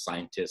down to the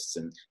scientists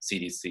and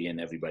CDC and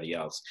everybody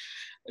else.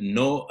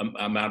 No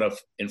amount of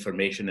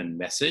information and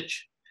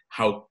message,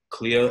 how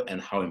clear and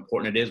how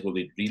important it is, will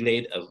be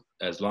relayed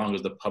as long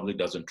as the public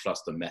doesn't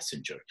trust the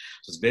messenger.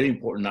 So it's very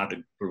important not to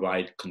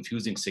provide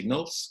confusing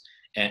signals,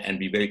 and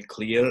be very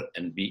clear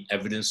and be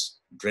evidence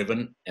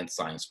driven and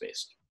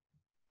science-based.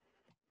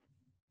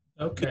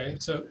 Okay,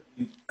 so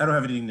I don't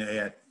have anything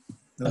to add.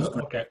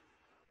 okay,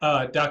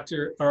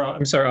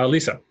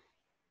 Lisa.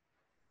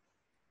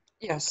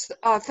 Yes,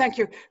 thank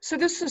you. So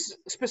this is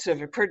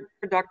specific for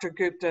Dr.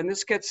 Gupta, and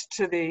this gets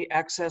to the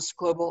access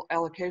global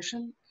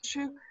allocation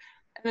issue.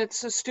 And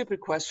it's a stupid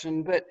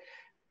question, but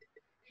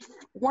if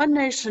one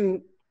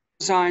nation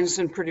designs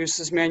and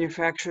produces,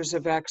 manufactures a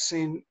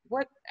vaccine,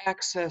 what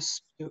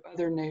access do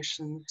other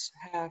nations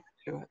have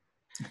to it?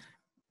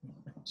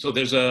 So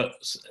there's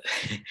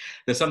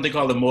something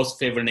called the most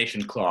favored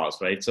nation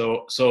clause, right?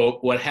 So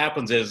what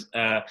happens is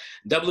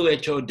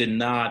WHO did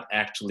not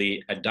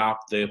actually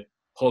adopt the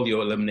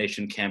polio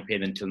elimination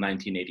campaign until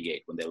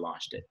 1988 when they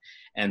launched it.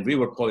 And we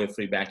were polio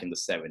free back in the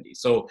 70s.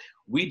 So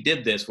we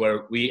did this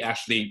where we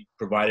actually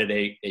provided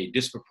a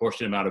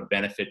disproportionate amount of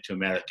benefit to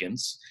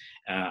Americans,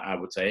 I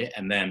would say,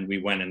 and then we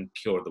went and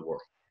cured the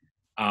world.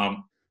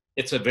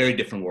 It's a very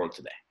different world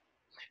today.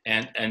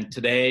 And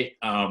today,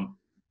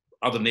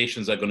 other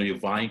nations are going to be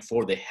vying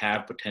for, they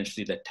have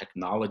potentially the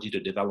technology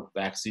to develop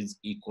vaccines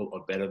equal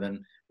or better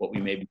than what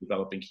we may be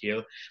developing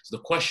here. So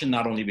the question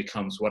not only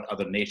becomes what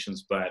other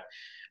nations, but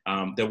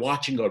they're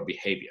watching our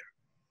behavior.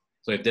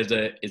 So if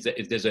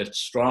there's a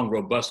strong,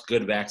 robust,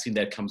 good vaccine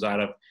that comes out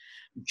of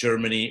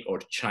Germany or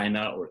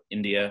China or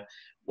India,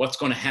 what's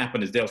going to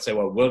happen is they'll say,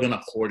 well, we're going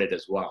to hoard it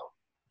as well.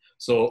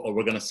 So, or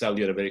we're going to sell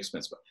you at a very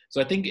expensive. So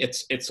I think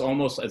it's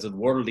almost as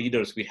world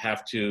leaders, we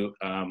have to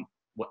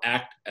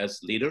act as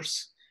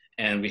leaders,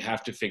 and we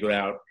have to figure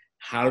out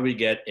how do we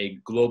get a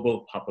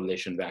global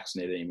population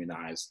vaccinated and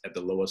immunized at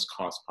the lowest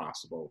cost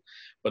possible.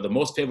 But the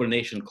most favored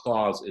nation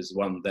clause is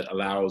one that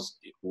allows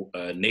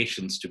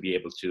nations to be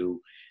able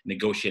to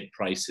negotiate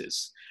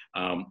prices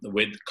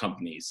with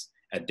companies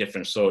at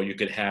different. So you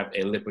could have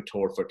a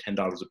Lipitor for $10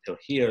 a pill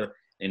here.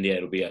 In India,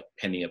 it'll be a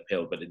penny a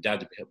pill, but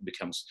that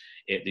becomes,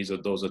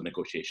 those are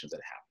negotiations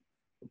that happen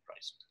with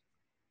prices.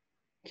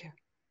 Okay.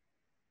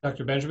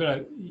 Dr.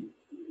 Benjamin,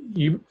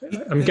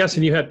 I'm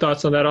guessing you had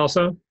thoughts on that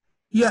also?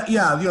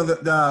 Yeah. You know,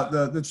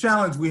 the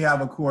challenge we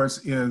have, of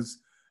course, is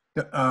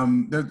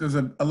there's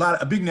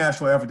a big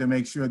national effort to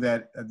make sure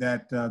that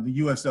the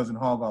U.S. doesn't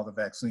hog all the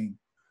vaccine.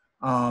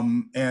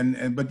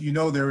 But you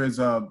know, there is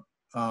the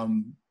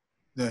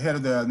head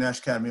of the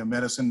National Academy of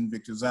Medicine,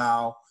 Victor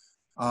Zhao,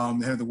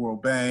 the head of the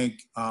World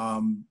Bank,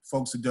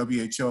 folks at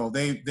WHO.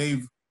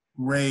 They've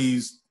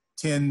raised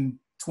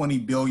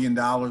 $10-20 billion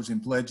in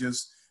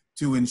pledges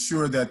to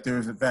ensure that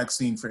there's a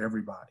vaccine for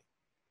everybody.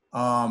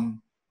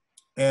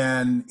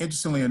 And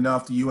interestingly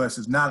enough, the U.S.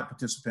 is not a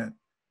participant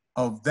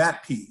of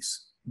that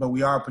piece, but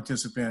we are a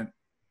participant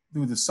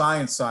through the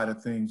science side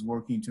of things,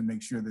 working to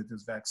make sure that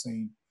this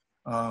vaccine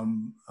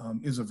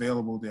is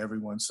available to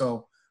everyone.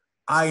 So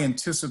I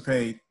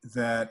anticipate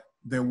that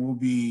there will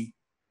be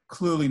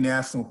clearly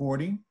national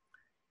hoarding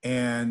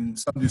and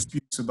some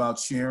disputes about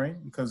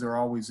sharing, because there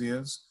always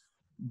is.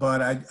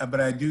 But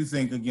I do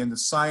think, again, the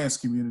science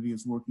community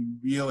is working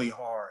really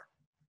hard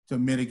to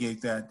mitigate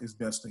that as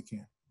best they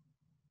can.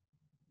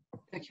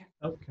 Thank you.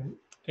 Okay.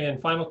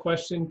 And final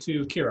question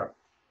to Kira.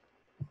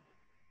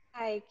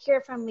 Hi,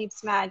 Kira from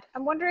LeapsMag.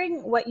 I'm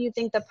wondering what you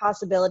think the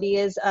possibility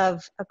is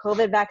of a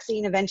COVID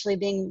vaccine eventually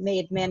being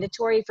made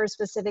mandatory for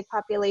specific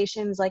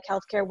populations like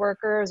healthcare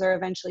workers or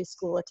eventually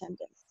school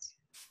attendants.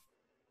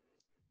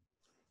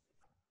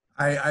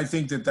 I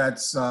think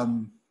that's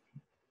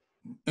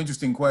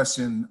interesting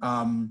question.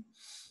 And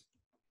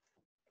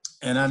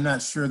I'm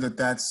not sure that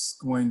that's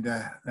going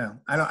to.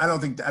 I don't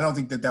think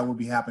that will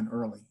be happen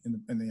early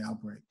in the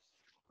outbreak.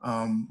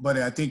 But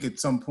I think at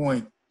some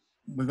point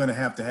we're going to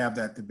have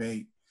that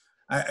debate.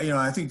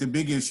 I think the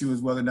big issue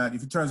is whether or not,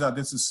 if it turns out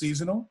this is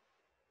seasonal,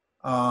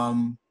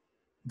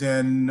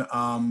 then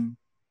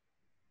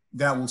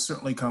that will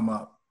certainly come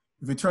up.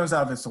 If it turns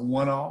out it's a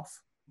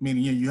one-off,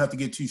 meaning you have to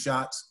get 2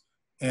 shots,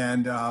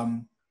 and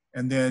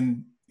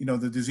then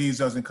the disease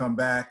doesn't come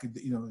back,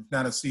 it's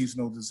not a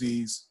seasonal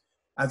disease,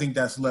 I think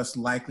that's less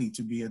likely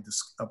to be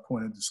a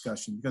point of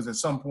discussion, because at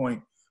some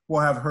point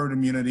we'll have herd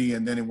immunity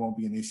and then it won't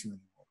be an issue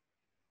anymore.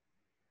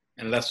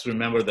 And let's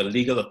remember the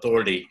legal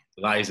authority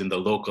lies in the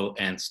local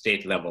and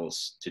state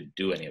levels to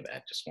do any of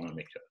that. Just want to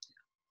make sure.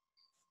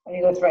 I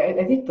think that's right.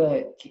 I think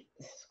the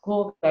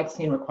school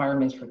vaccine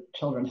requirements for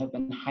children have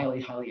been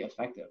highly, highly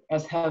effective,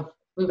 as have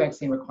flu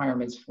vaccine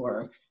requirements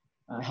for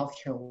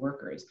healthcare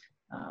workers.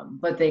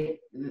 But there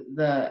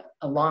was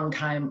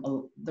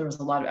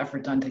a lot of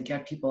effort done to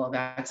get people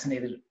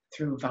vaccinated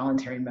through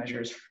voluntary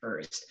measures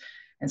first.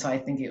 And so I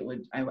think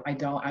I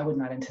would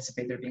not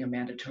anticipate there being a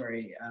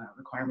mandatory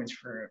requirements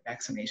for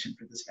vaccination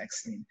for this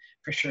vaccine,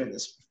 for sure,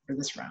 for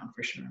this round,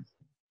 for sure.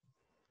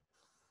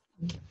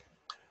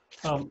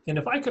 And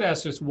if I could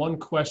ask just one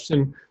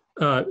question,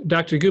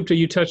 Dr. Gupta,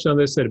 you touched on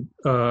this a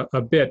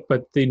bit,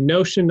 but the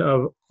notion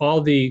of all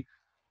the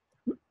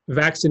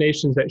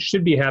vaccinations that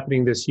should be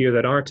happening this year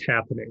that aren't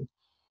happening.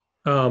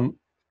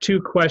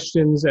 2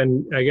 questions,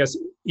 and I guess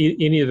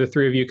any of the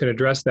 3 of you can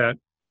address that.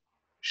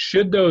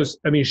 Should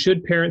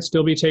parents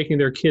still be taking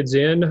their kids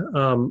in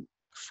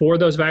for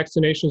those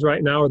vaccinations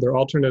right now? Are there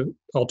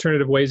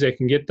alternative ways they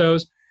can get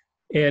those?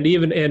 And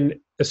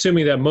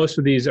assuming that most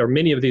of these or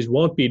many of these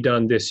won't be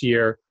done this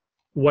year,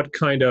 what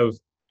kind of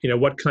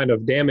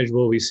damage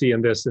will we see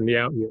in this in the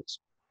out years?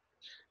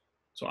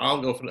 So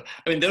I'll go for that.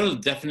 I mean, there are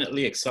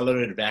definitely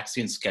accelerated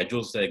vaccine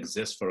schedules that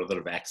exist for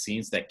other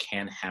vaccines that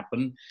can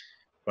happen.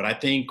 But I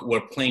think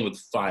we're playing with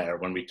fire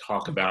when we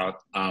talk about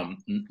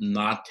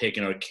not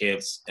taking our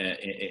kids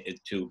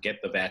to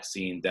get the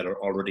vaccine that are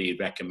already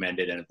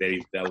recommended and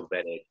very well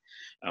vetted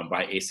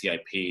by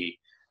ACIP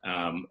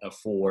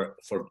for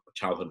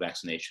childhood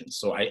vaccinations.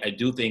 So I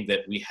do think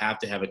that we have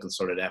to have a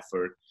concerted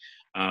effort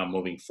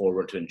moving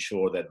forward to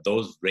ensure that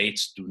those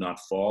rates do not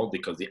fall,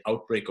 because the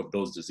outbreak of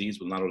those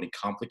diseases will not only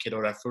complicate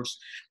our efforts,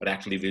 but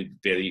actually be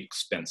very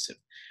expensive.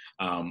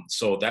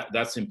 So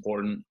that's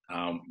important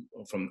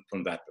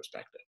from that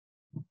perspective.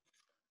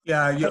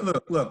 Yeah,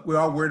 look, we're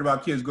all worried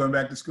about kids going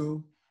back to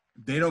school.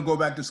 They don't go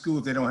back to school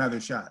if they don't have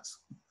their shots.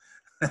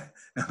 And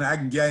I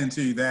can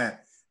guarantee you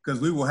that,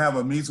 because we will have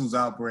a measles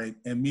outbreak,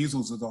 and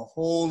measles is a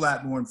whole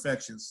lot more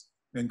infectious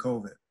than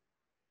COVID.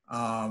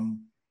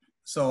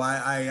 So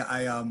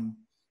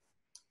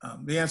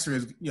the answer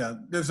is, yeah,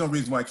 there's no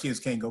reason why kids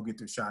can't go get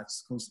their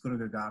shots, go to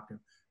their doctor.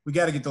 We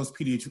got to get those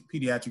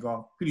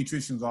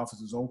pediatricians'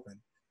 offices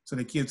open so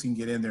the kids can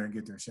get in there and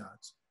get their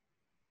shots.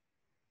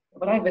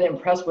 What I've been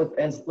impressed with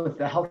with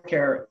the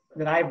healthcare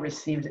that I've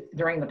received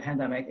during the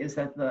pandemic is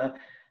that the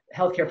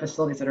healthcare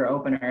facilities that are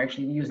open are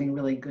actually using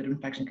really good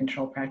infection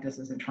control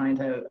practices and trying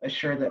to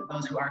assure that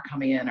those who are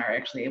coming in are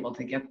actually able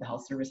to get the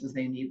health services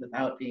they need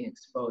without being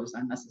exposed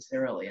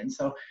unnecessarily.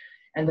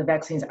 And the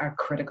vaccines are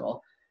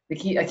critical. A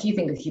key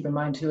thing to keep in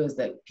mind too is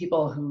that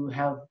people who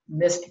have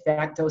missed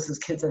vac doses,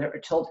 kids that are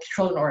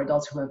children or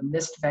adults who have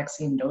missed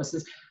vaccine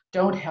doses,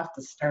 don't have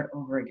to start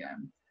over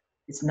again.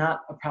 It's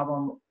not a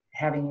problem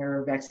having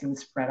your vaccine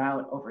spread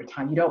out over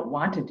time. You don't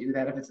want to do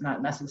that if it's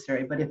not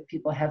necessary, but if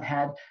people have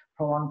had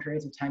prolonged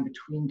periods of time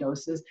between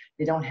doses,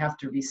 they don't have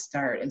to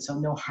restart. And so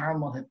no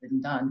harm will have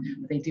been done,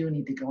 but they do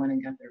need to go in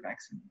and get their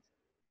vaccines.